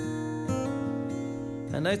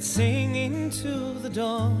 and I'd sing into the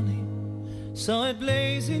dawning, so I'd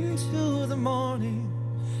blaze into the morning,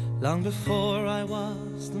 long before I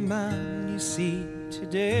was the man you see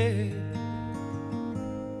today.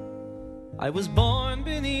 I was born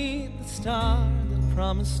beneath the star that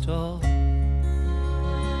promised all.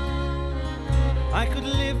 I could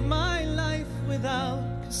live my life without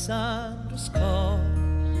Cassandra's call,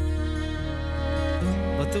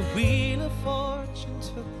 but the wheel of fortune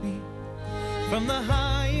took me from the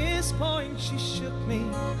highest point. She shook me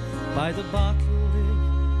by the bottle,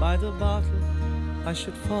 if by the bottle I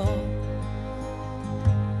should fall.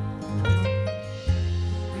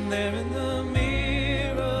 And there in the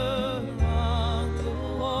mirror on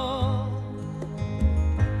the wall,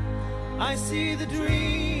 I see the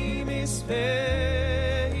dream is fading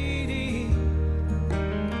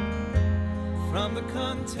from the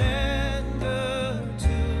contender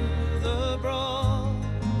to the brawl.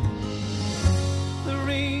 The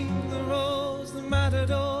ring, the rose, the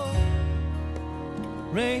matador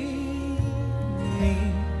reign me.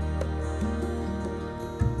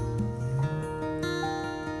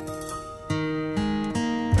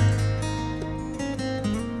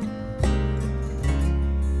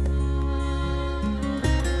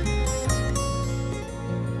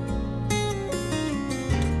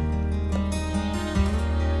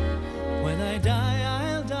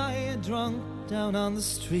 down on the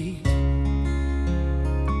street.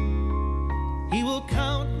 He will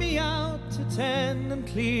count me out to 10 and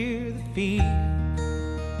clear the field.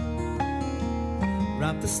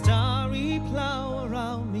 Wrap the starry plough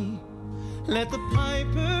around me, let the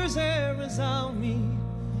piper's air resound me.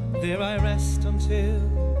 There I rest until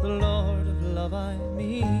the Lord of love I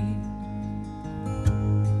meet.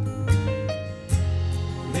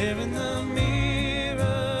 There in the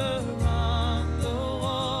mirror on the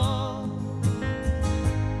wall,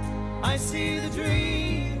 I see the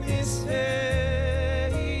dream is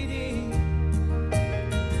fading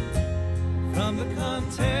from the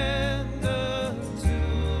contender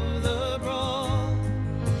to the brawl.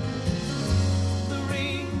 The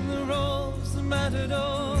ring, the rose, the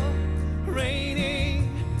matador, raining.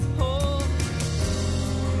 Oh,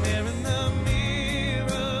 there in the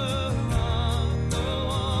mirror on the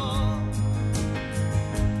wall,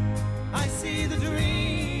 I see the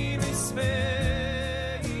dream is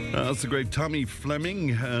fading. That's the great Tommy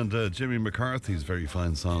Flemming and Jimmy McCarthy's very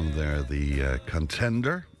fine song there, The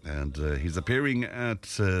Contender. And he's appearing at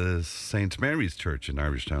St. Mary's Church in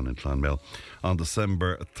Irishtown in Clonmel on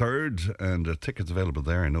December 3rd. And tickets available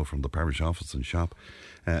there, I know, from the parish office and shop,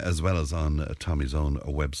 as well as on Tommy's own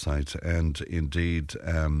website. And indeed,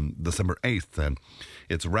 December 8th, then,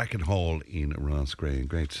 it's Racket Hall in Rossgray.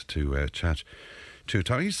 Great to chat to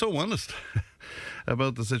Tommy. He's so honest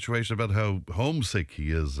about the situation, about how homesick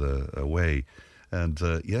he is away. And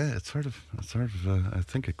yeah, it's sort of. I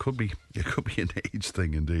think it could be an age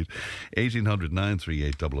thing indeed. 1800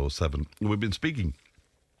 938 007. We've been speaking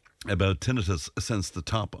about tinnitus since the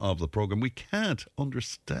top of the programme. We can't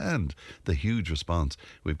understand the huge response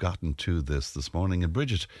we've gotten to this morning. And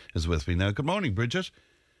Bridget is with me now. Good morning, Bridget.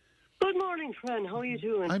 Good morning, Fran. How are you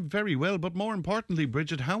doing? I'm very well, but more importantly,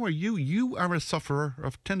 Bridget, how are you? You are a sufferer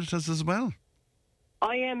of tinnitus as well.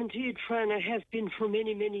 I am indeed, Fran. I have been for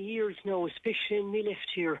many, many years now, especially in my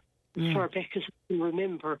left ear, as far back as I can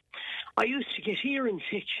remember. I used to get ear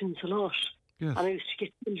infections a lot, and I used to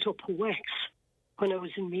get built up with wax when I was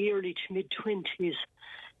in my early to mid-20s.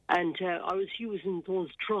 And I was using those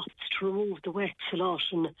drops to remove the wax a lot.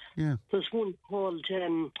 And there's one called,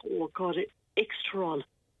 Extrol,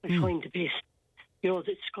 I find the best. You know,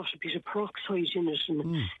 it's got a bit of peroxide in it,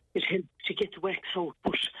 and it helps to get the wax out.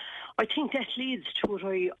 But I think that leads to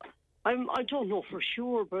it. I don't know for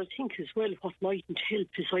sure, but I think as well what mightn't help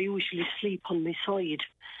is I usually sleep on my side,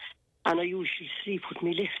 and I usually sleep with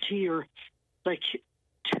my left ear, like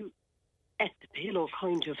at the pillow,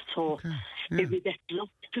 kind of. So maybe that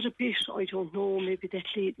blocks it a bit. I don't know. Maybe that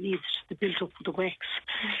leads to the build-up of the wax,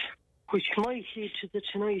 which might lead to the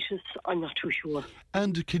tinnitus. I'm not too sure.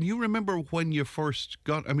 And can you remember when you first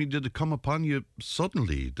got... I mean, did it come upon you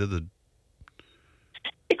suddenly? Did it...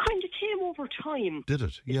 It kind of came over time. Did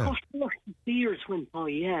it? Yeah. The years went by,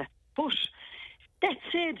 yeah. But that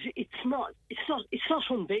said, it's not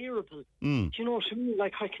unbearable. Do you know what I mean?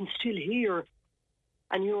 Like, I can still hear,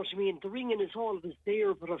 and you know what I mean? The ringing is always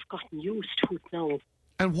there, but I've gotten used to it now.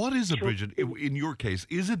 And what is it, Bridget, in your case?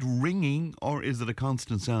 Is it ringing or is it a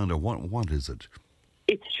constant sound, or what is it?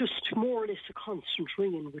 It's just more or less a constant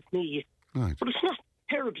ringing with me. Right. But it's not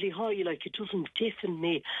terribly high, like it doesn't deafen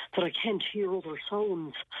me that I can't hear other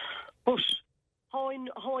sounds. But how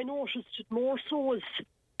I noticed it more so is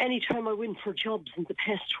any time I went for jobs in the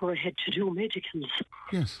past where I had to do medicals.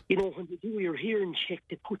 Yes. You know, when they do your hearing check,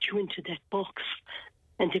 they put you into that box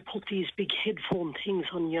and they put these big headphone things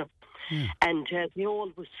on you. Yeah. And they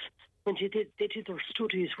always, when they did their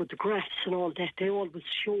studies with the graphs and all that, they always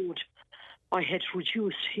showed I had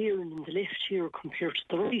reduced hearing in the left ear compared to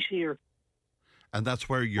the right ear. And that's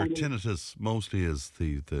where your tinnitus mostly is,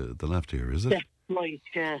 the left ear, is it? That's right,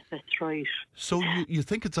 yeah, that's right. So you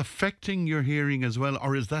think it's affecting your hearing as well,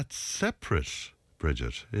 or is that separate,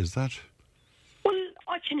 Bridget? Is that... Well,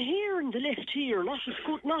 I can hear in the left ear, not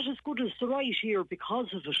as good as the right ear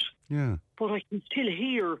because of it. Yeah. But I can still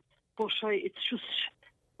hear. But it's just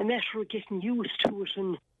a matter of getting used to it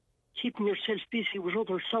and keeping yourself busy with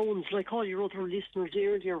other sounds, like all your other listeners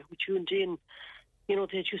earlier who tuned in. You know,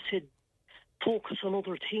 they just said, focus on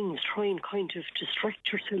other things, try and kind of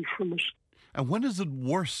distract yourself from it. And when is it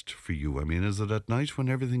worst for you? I mean, is it at night when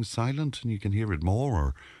everything's silent and you can hear it more,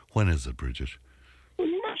 or when is it, Bridget? Well,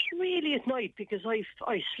 not really at night, because I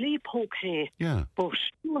sleep okay. Yeah. But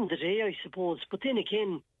during the day, I suppose. But then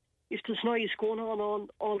again, if there's noise going on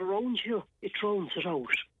all around you, it drowns it out.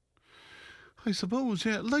 I suppose,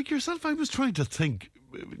 yeah. Like yourself, I was trying to think,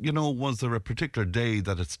 was there a particular day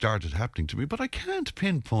that it started happening to me? But I can't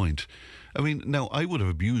pinpoint. I mean, now, I would have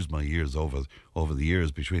abused my ears over the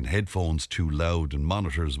years between headphones too loud and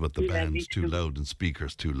monitors with the bands too loud and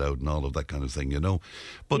speakers too loud and all of that kind of thing,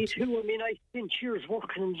 But me too. I mean, I spent years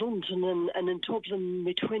working in London and in Dublin in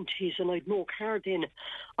my 20s, and I'd no car then.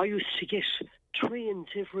 I used to get trains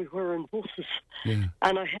everywhere and buses. Yeah.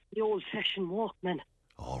 And I had the old-fashioned Walkman.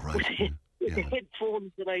 All right. With the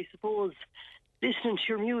headphones, and I suppose listening to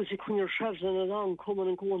your music when you're travelling along, coming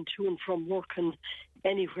and going to and from work and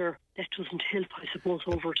anywhere, that doesn't help, I suppose,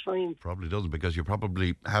 over time. Probably doesn't, because you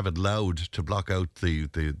probably have it loud to block out the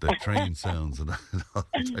train sounds and all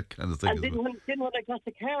that kind of thing. And then when I got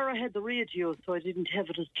the car, I had the radio, so I didn't have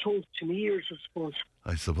it as close to my ears, I suppose.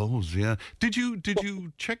 I suppose, yeah. Did you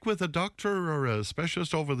check with a doctor or a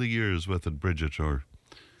specialist over the years with it, Bridget, or...?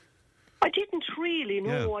 I didn't really,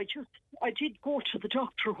 no. Yeah. I did go to the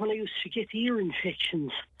doctor when I used to get ear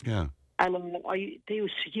infections. Yeah. And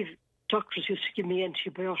doctors used to give me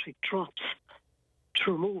antibiotic drops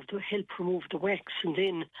to help remove the wax, and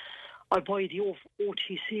then I buy the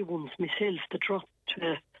OTC ones myself, the drop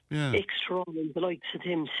extra and the likes of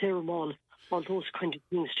them, Ceramol, all those kind of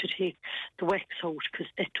things to take the wax out,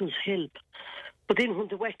 because that does help. But then when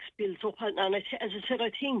the wax builds up, and as I said,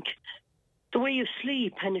 I think the way you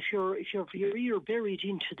sleep, and if your ear buried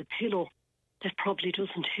into the pillow, that probably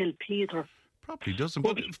doesn't help either. Probably doesn't.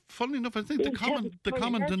 But funnily enough, I think the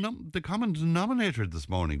common denominator this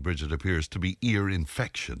morning, Bridget, appears to be ear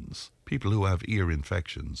infections. People who have ear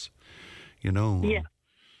infections, Yeah.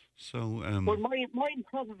 So. Well, mine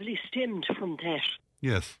probably stemmed from that.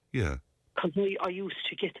 Yes. Yeah. Because I used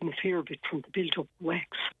to get them a fair bit from the built-up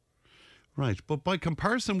wax. Right, but by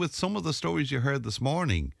comparison with some of the stories you heard this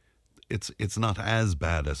morning, it's not as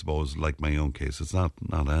bad, I suppose, like my own case. It's not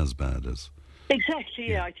as bad as...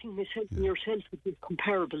 Exactly, yeah. I think myself and yourself would be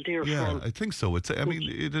comparable there. Yeah, I think so. It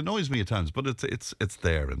annoys me at times, but it's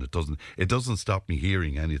there, and it doesn't stop me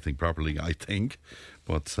hearing anything properly, I think.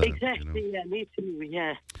 But exactly, yeah, me too,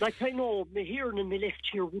 yeah. Like, I know my hearing in my left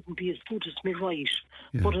ear wouldn't be as good as my right,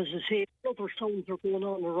 but as I say, other sounds are going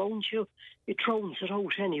on around you, it drowns it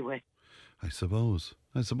out anyway. I suppose.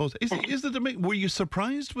 Were you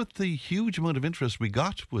surprised with the huge amount of interest we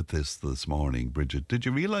got with this morning, Bridget? Did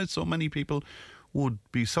you realise so many people would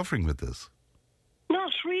be suffering with this?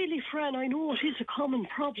 Not really, Fran. I know it is a common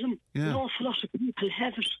problem. Yeah. An awful lot of people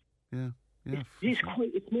have it. Yeah.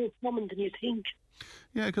 It's more common than you think.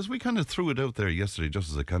 Yeah, because we kind of threw it out there yesterday just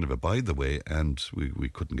as a kind of a by the way, and we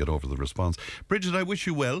couldn't get over the response. Bridget, I wish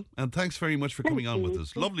you well, and thanks very much for coming on with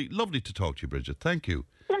us. Lovely to talk to you, Bridget. Thank you.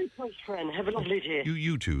 Thanks, friend. Have a lovely day.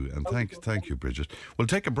 You too, and thank you, Bridget. We'll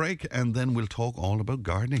take a break, and then we'll talk all about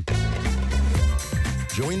gardening.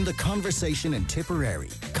 Join the conversation in Tipperary.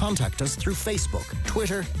 Contact us through Facebook,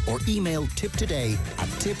 Twitter, or email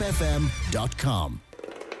tiptoday@tipfm.com.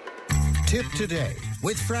 Tip Today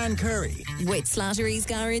with Fran Curry. With Slattery's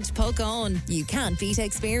Garage, Puckane. You can't beat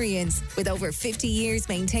experience. With over 50 years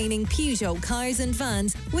maintaining Peugeot cars and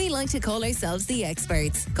vans, we like to call ourselves the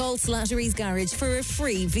experts. Call Slattery's Garage for a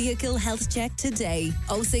free vehicle health check today.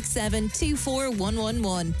 067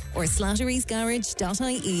 24111 or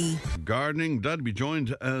slatterysgarage.ie. Gardening, glad to be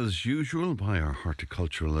joined as usual by our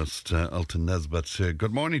horticulturalist, Ultan Nesbitt.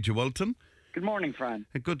 Good morning to you, Ultan. Good morning, Fran.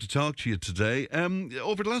 Good to talk to you today.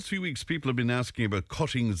 Over the last few weeks, people have been asking about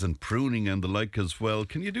cuttings and pruning and the like as well.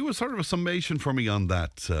 Can you do a sort of a summation for me on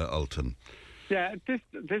that, Ultan? Yeah, this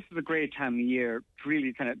is a great time of year to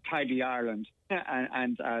really kind of tidy Ireland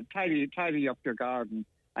and tidy up your garden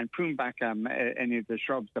and prune back any of the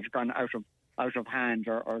shrubs that have gone out of hand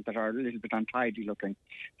or that are a little bit untidy looking.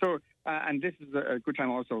 So, and this is a good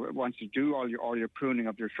time also once you do all your pruning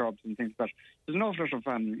of your shrubs and things like that. There's an awful lot of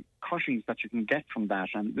cuttings that you can get from that,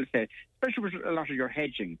 and especially with a lot of your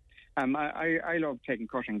hedging. I love taking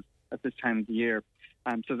cuttings at this time of the year,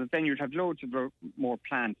 so that then you'd have loads of more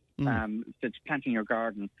plants that's planting your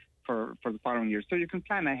garden for the following year. So you can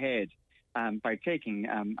plan ahead by taking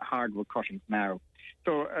hardwood cuttings now.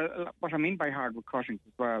 So what I mean by hardwood cuttings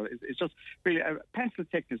as well is just really a pencil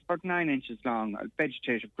thickness, about 9 inches long,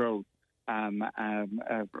 vegetative growth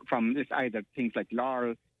from either things like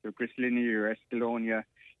laurel, your gristlinia, your escallonia,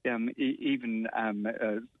 even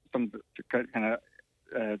some kind of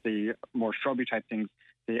the more shrubby type things,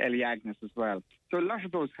 the Elaeagnus as well. So a lot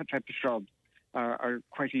of those type of shrubs are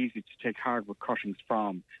quite easy to take hardwood cuttings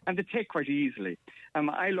from, and they take quite easily.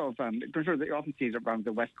 I love, you often see it around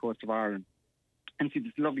the west coast of Ireland, and see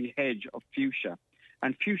this lovely hedge of fuchsia.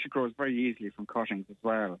 And fuchsia grows very easily from cuttings as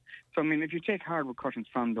well. So, I mean, if you take hardwood cuttings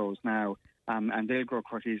from those now and they'll grow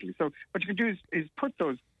quite easily. So what you can do is put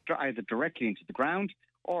those either directly into the ground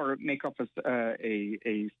or make up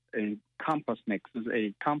a compost mix,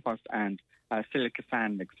 a compost and silica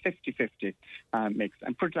sand mix, 50-50 mix,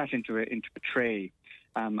 and put that into a tray.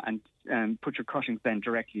 And put your cuttings then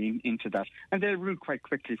directly into that, and they'll root quite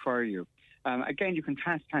quickly for you. Again, you can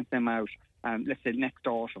transplant them out, let's say next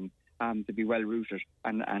autumn, to be well rooted,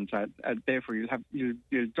 and therefore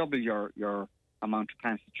you'll double your amount of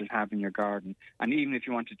plants that you have in your garden. And even if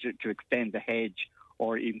you wanted to extend the hedge,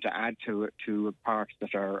 or even to add to parts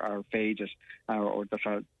that are faded or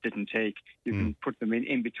that didn't take, you can put them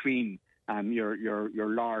in between. Your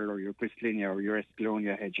laurel or your Bristolinia or your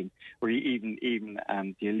Escalonia hedging, or even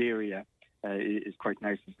the Illyria is quite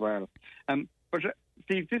nice as well. But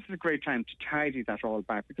Steve, this is a great time to tidy that all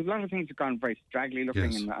back, because a lot of things have gone very straggly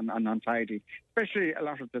looking and untidy, especially a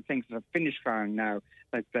lot of the things that have finished flowering now,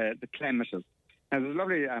 like the clematis. Now, there's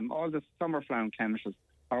lovely, all the summer flowering clematis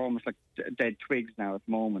are almost like dead twigs now at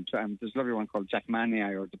the moment. There's a lovely one called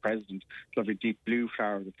Jackmanii, or the President, lovely deep blue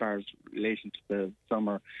flower, the flowers late into the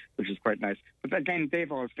summer, which is quite nice. But again, they've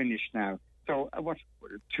all finished now. So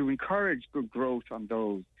to encourage good growth on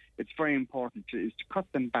those, it's very important is to cut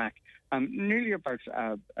them back nearly about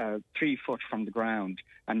 3 foot from the ground,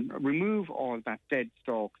 and remove all that dead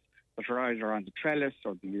stalks that are either on the trellis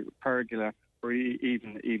or the pergola, or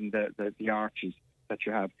even the arches that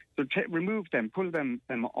you have. So remove them, pull them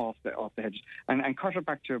off the hedges, and cut it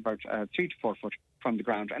back to about 3 to 4 foot from the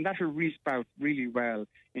ground, and that will resprout really well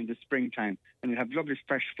in the springtime, and you'll have lovely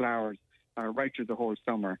fresh flowers right through the whole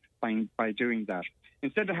summer by doing that.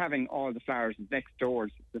 Instead of having all the flowers next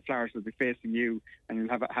doors, the flowers will be facing you, and you'll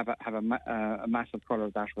have a massive colour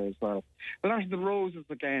that way as well. A lot of the roses,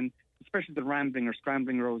 again, especially the rambling or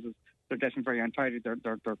scrambling roses, they're getting very untidy.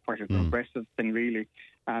 They're quite an aggressive thing, really.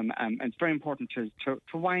 And it's very important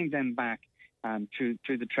to wind them back to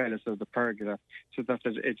the trellis or the pergola, so that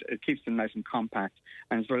it keeps them nice and compact,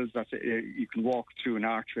 and as well as that you can walk through an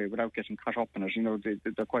archway without getting cut up in it. You know,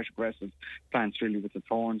 they're quite aggressive plants, really, with the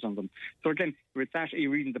thorns on them. So again, with that,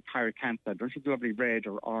 you're reading the pyracantha. There's a lovely red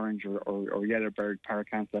or orange or yellow bird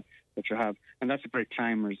pyracantha that you have, and that's a great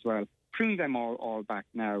climber as well. Prune them all back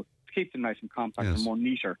now, keep them nice and compact and more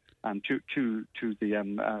neater to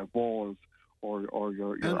the walls or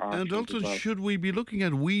your arches. And also, well. Should we be looking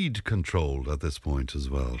at weed control at this point as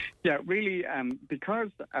well? Yeah, really,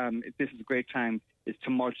 because this is a great time, is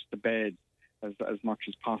to mulch the beds as much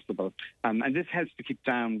as possible. And this helps to keep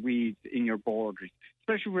down weeds in your borders,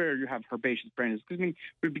 especially where you have herbaceous perennials. Because,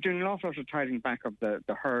 we'll be doing an awful lot of tidying back of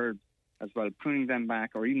the herbs as well, pruning them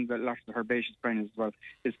back, or even a lot of the herbaceous perennials as well,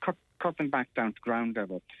 is cut them back down to ground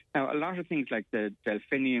level. Now, a lot of things like the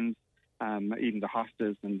delphiniums, even the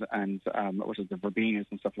hostas and the verbenas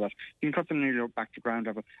and stuff like that, you can cut them nearly back to ground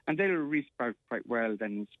level, and they'll resprout quite well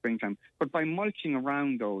then in springtime. But by mulching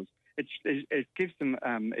around those, it gives them,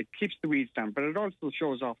 it keeps the weeds down, but it also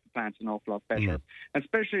shows off the plants an awful lot better,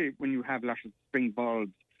 especially when you have a lot of spring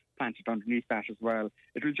bulbs planted underneath that as well.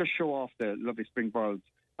 It will just show off the lovely spring bulbs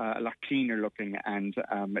a lot cleaner looking, and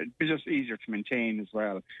it'll be just easier to maintain as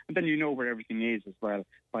well. And then you know where everything is as well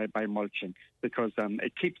by mulching, because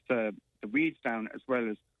it keeps the weeds down, as well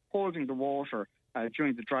as holding the water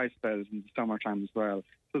during the dry spells in the summertime as well.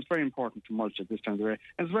 So it's very important to mulch at this time of the year.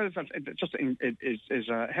 As well as that,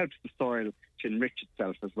 it helps the soil to enrich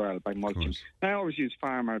itself as well by mulching. I always use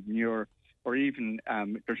farmer manure, or even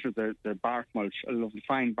the bark mulch. A lovely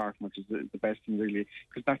fine bark mulch is the best thing, really,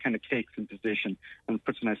 because that kind of takes in position and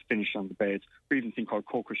puts a nice finish on the beds. Or even a thing called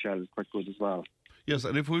cocoa shell is quite good as well. Yes,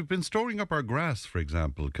 and if we've been storing up our grass, for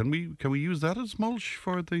example, can we use that as mulch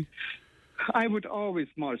for the... I would always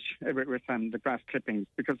mulch with the grass clippings,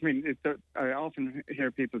 because I often hear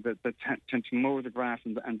people that tend to mow the grass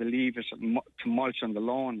and they leave it to mulch on the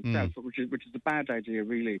lawn itself, which is a bad idea,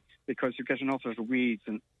 really, because you get an awful lot of weeds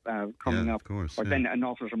and coming up, then an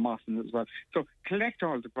awful lot of moss in it as well. So collect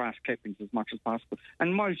all the grass clippings as much as possible,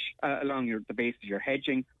 and mulch along the base of your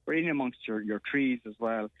hedging, or in amongst your trees as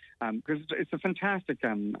well, because it's a fantastic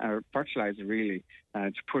fertilizer, really,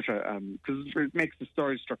 to put because it makes the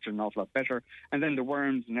soil structure an awful lot better, and then the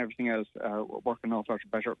worms and everything else work an awful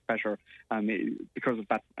lot better because of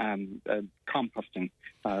that composting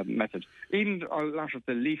method. Even a lot of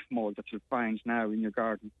the leaf mold that you'll find now in your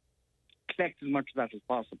garden, collect as much of that as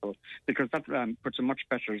possible, because that puts a much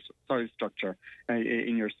better soil structure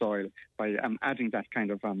in your soil by adding that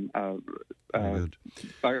kind of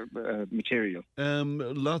material.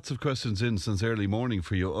 Lots of questions in since early morning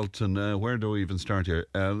for you, Ultan. Where do we even start here?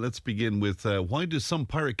 Let's begin with why do some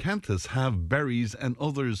pyracanthus have berries and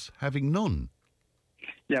others having none?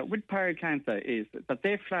 Yeah, with pyracantha is that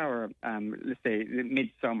they flower, let's say,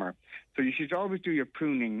 midsummer. So you should always do your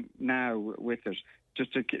pruning now with it,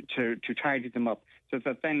 just to tidy them up, so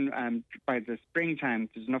that then by the springtime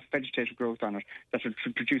there's enough vegetative growth on it that it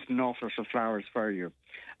should produce an awful lot of flowers for you.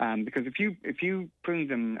 Because if you prune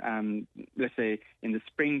them, let's say in the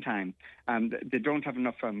springtime, they don't have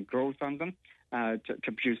enough growth on them to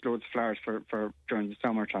produce loads of flowers for during the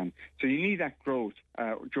summertime. So you need that growth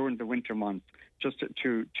during the winter months, just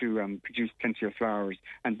to produce plenty of flowers,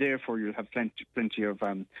 and therefore you'll have plenty of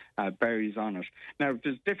berries on it. Now,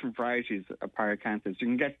 there's different varieties of pyracanthus. You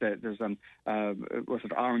can get there's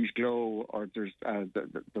orange glow, or there's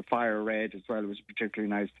the fire red as well, which is particularly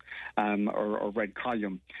nice, or red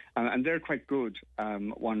column, and they're quite good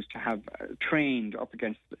ones to have trained up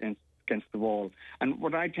against the wall. And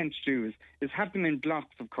what I tend to do is have them in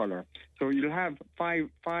blocks of colour. So you'll have five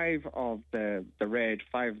of the red,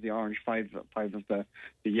 5 of the orange, 5 of the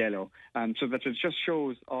yellow, so that it just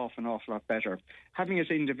shows off an awful lot better. Having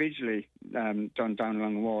it individually done down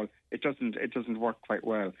along the wall, it doesn't work quite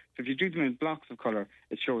well. So if you do them in blocks of colour,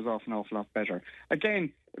 it shows off an awful lot better.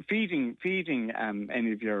 Again, feeding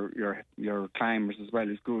any of your climbers as well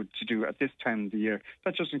is good to do at this time of the year.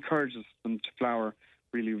 That just encourages them to flower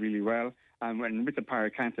really, really well. And with the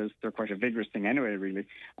pyracanthus, they're quite a vigorous thing anyway, really.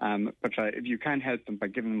 But if you can help them by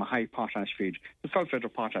giving them a high potash feed, the sulphate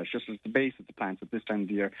of potash, just as the base of the plants at this time of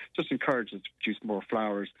the year, just encourages to produce more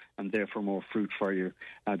flowers and therefore more fruit for you,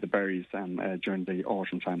 the berries, during the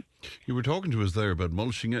autumn time. You were talking to us there about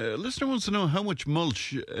mulching. A listener wants to know how much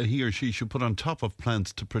mulch he or she should put on top of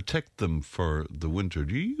plants to protect them for the winter.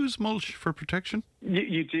 Do you use mulch for protection?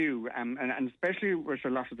 You do, and especially with a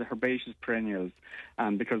lot of the herbaceous perennials,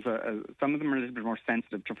 because some of them are a little bit more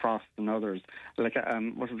sensitive to frost than others. Like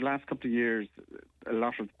the last couple of years, a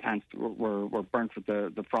lot of plants were burnt with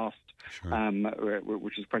the frost, sure.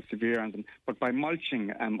 Which is quite severe on them. But by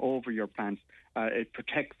mulching over your plants, it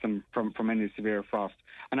protects them from any severe frost.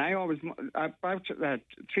 And I always about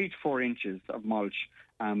 3 to 4 inches of mulch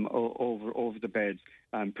over the beds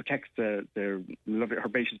protects the lovely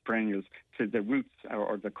herbaceous perennials, to the roots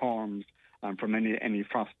or the corms, from any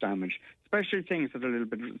frost damage. Especially things that are a little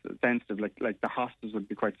bit sensitive, like the hostas would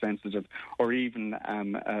be quite sensitive, or even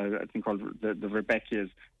I think called the Rebecchias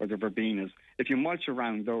or the Verbenas. If you mulch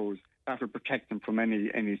around those, that will protect them from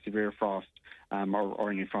any severe frost or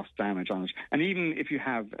any frost damage on it. And even if you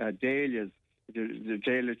have dahlias, the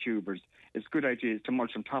dahlia tubers, it's a good idea to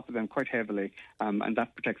mulch on top of them quite heavily, and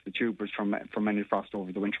that protects the tubers from any frost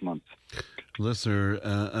over the winter months. Listener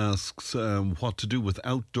asks what to do with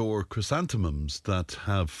outdoor chrysanthemums that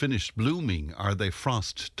have finished blooming. Are they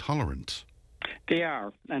frost tolerant? They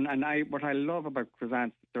are, and what I love about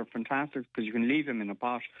chrysanthemums, they're fantastic because you can leave them in a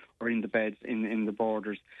pot or in the beds, in the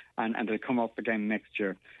borders, and they'll come up again next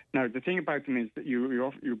year. Now, the thing about them is that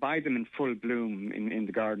you buy them in full bloom in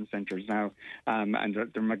the garden centres now, and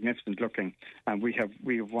they're magnificent looking. And we have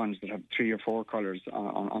ones that have 3 or 4 colours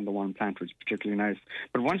on the one plant, which is particularly nice.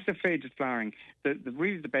 But once they've faded flowering,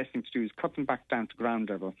 really the best thing to do is cut them back down to ground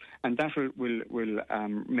level, and that will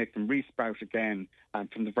make them re-sprout again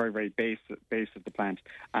from the very, very base of the plant,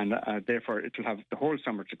 and therefore it will have the whole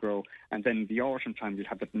summer to grow, and then in the autumn time you'll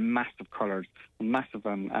have that massive colours, massive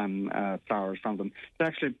flowers from them. They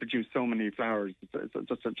actually produce so many flowers.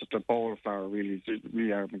 It's just a ball of flower, really. They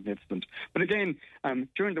really are magnificent. But again,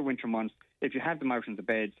 during the winter months, if you have them out in the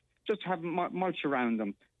beds, just have mulch around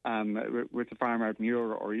them with the farm out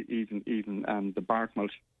manure, or even the bark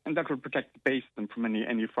mulch, and that will protect the base of them from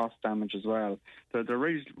any frost damage as well. They're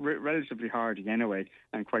relatively hardy anyway,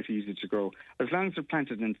 and quite easy to grow. As long as they're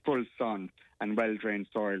planted in full sun and well-drained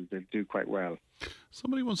soil, they do quite well.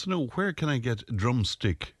 Somebody wants to know, where can I get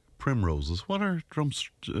drumstick primroses? What are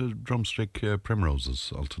drumstick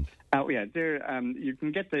primroses, Ultan? Oh yeah, you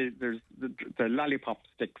can get the lollipop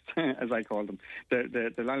sticks, as I call them,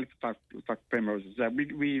 the lollipop primroses.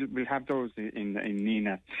 We'll have those in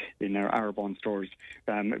Nina, in our Arbonne stores.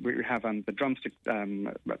 We have the drumstick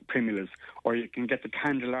primulas, or you can get the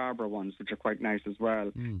candelabra ones, which are quite nice as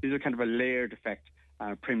well. These are kind of a layered effect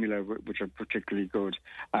primula, which are particularly good.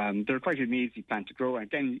 They're quite an easy plant to grow.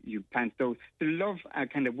 Again, you plant those. They love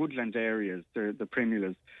kind of woodland areas. The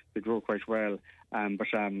primulas, they grow quite well. But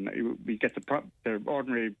we get the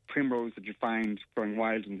ordinary primrose that you find growing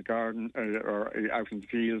wild in the garden or out in the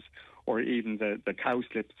fields, or even the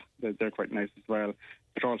cowslips. They're quite nice as well.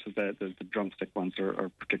 But also the drumstick ones are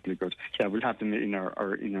particularly good. Yeah, we'll have them in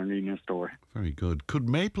our Nina store. Very good. Could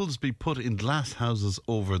maples be put in glass houses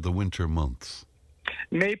over the winter months?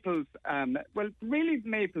 Maples, well, really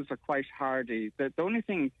maples are quite hardy. The only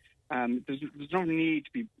thing, there's no need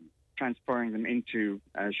to be transferring them into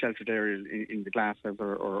sheltered areas in the glasshouse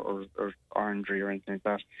or orangery or anything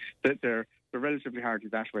like that. They're relatively hardy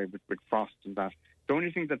that way with frost and that. The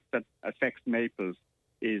only thing that affects maples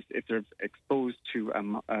is if they're exposed to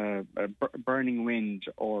a burning wind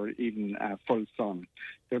or even full sun.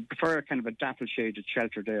 They prefer a kind of a dapple-shaded,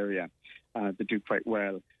 sheltered area. They do quite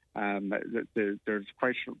well. They're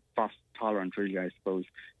quite frost-tolerant, really, I suppose.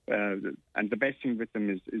 And the best thing with them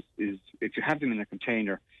is if you have them in a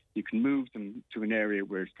container, you can move them to an area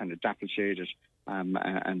where it's kind of dapple-shaded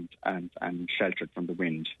and sheltered from the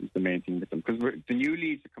wind is the main thing with them. Because the new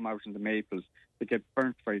leaves that come out in the maples, they get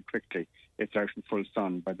burnt very quickly if they're out in full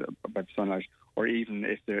sun by the sunlight, or even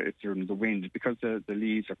if they're in the wind, because the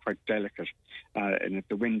leaves are quite delicate, and if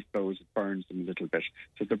the wind blows, it burns them a little bit.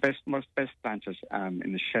 So they're most planted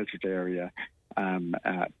in a sheltered area,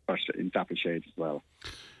 but in dapple shade as well.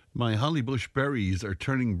 My holly bush berries are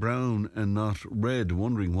turning brown and not red,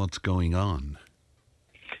 wondering what's going on.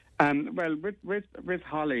 Well, with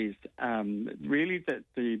hollies, really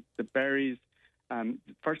the berries,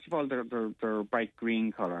 first of all, they're a bright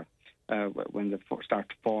green colour when they start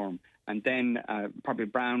to form, and then probably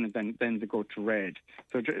brown, and then they go to red.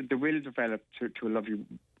 So they will develop to a lovely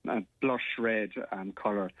blush red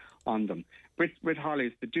colour on them. With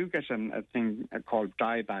hollies, they do get a thing called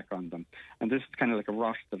dieback on them, and this is kind of like a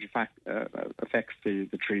rot that affects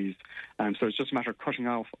the trees. So it's just a matter of cutting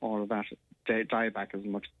off all of that dieback as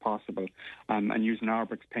much as possible, and using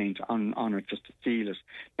Arbrex paint on it just to seal it.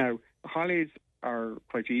 Now, hollies are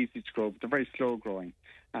quite easy to grow, but they're very slow growing.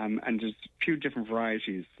 And there's a few different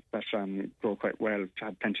varieties that grow quite well to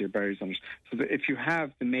have plenty of berries on it. So that if you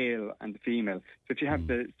have the male and the female, so if you have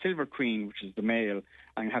the silver queen, which is the male,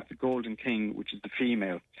 and you have the golden king, which is the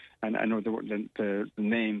female, and I know the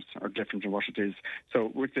names are different in what it is.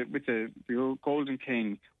 So with the golden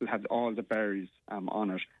king, we'll have all the berries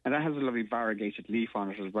on it, and that has a lovely variegated leaf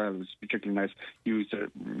on it as well, which is particularly nice, used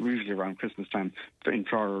usually around Christmas time in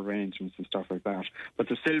floral arrangements and stuff like that. But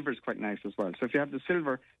the silver is quite nice as well. So if you have the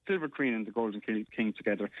silver queen and the golden king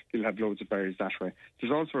together, you'll have loads of berries that way.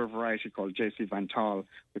 There's also a variety called J.C. Van Tal,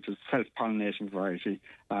 which is a self-pollinating variety,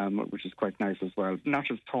 which is quite nice as well.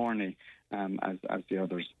 Not as thorny as the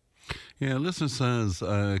others. Yeah, listener says,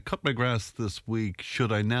 cut my grass this week.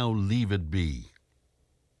 Should I now leave it be?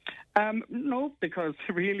 No, because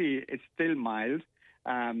really it's still mild.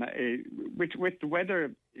 With the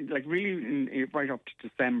weather, like really right up to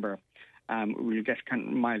December, we'll get kind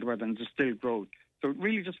of mild weather and there's still growth. So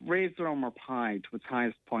really just raise the lawn more high to its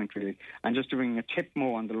highest point, really, and just doing a tip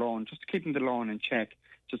mow on the lawn, just keeping the lawn in check,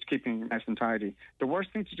 just keeping it nice and tidy. The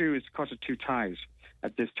worst thing to do is cut it too tight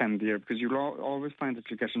at this time of the year, because you'll always find that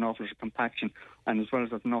you get an awful lot of compaction, and as well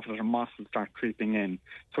as that, an awful lot of moss will start creeping in.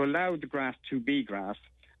 So allow the grass to be grass,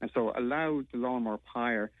 and so allow the lawnmower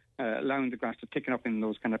higher, allowing the grass to thicken up in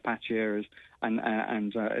those kind of patchy areas, and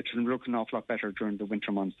it will look an awful lot better during the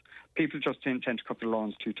winter months. People just tend to cut their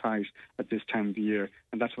lawns too tight at this time of the year,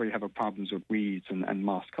 and that's where you have problems with weeds and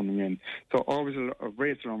moss coming in. So always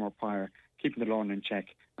raise the lawnmower higher, keeping the lawn in check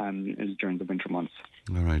during the winter months.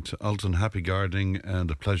 All right. Ultan, happy gardening and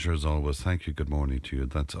a pleasure as always. Thank you. Good morning to you.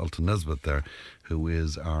 That's Ultan Nesbitt there, who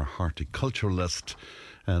is our horticulturalist.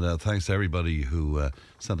 And thanks to everybody who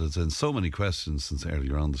sent us in so many questions since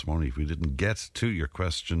earlier on this morning. If we didn't get to your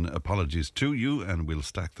question, apologies to you, and we'll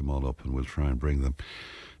stack them all up and we'll try and bring them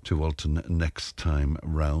to Ultan next time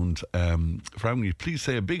round. Fran, will you please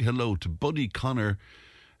say a big hello to Buddy Connor,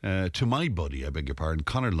 to my buddy, I beg your pardon,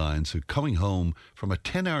 Connor Lyons, who's coming home from a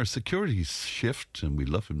 10-hour security shift, and we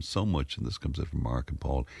love him so much. And this comes in from Mark and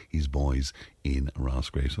Paul, his boys in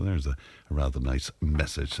Roscrea. So there's a rather nice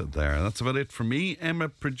message there. That's about it for me. Emma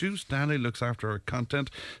produced, Danny looks after our content.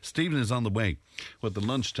 Stephen is on the way with the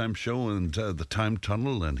lunchtime show and the time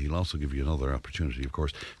tunnel, and he'll also give you another opportunity, of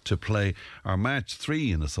course, to play our match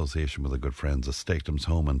 3 in association with our good friends at Stakelam's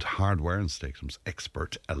Home and Hardware and Stakelam's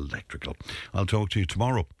Expert Electrical. I'll talk to you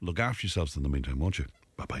tomorrow. Look after yourselves in the meantime, won't you?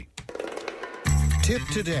 Bye-bye. Tip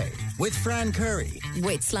Today with Fran Curry.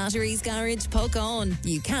 With Slattery's Garage, Puckane.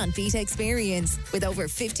 You can't beat experience. With over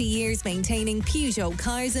 50 years maintaining Peugeot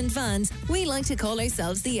cars and vans, we like to call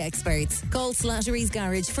ourselves the experts. Call Slattery's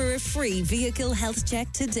Garage for a free vehicle health check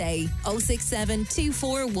today. 067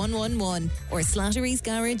 24111 or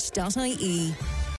slatterysgarage.ie.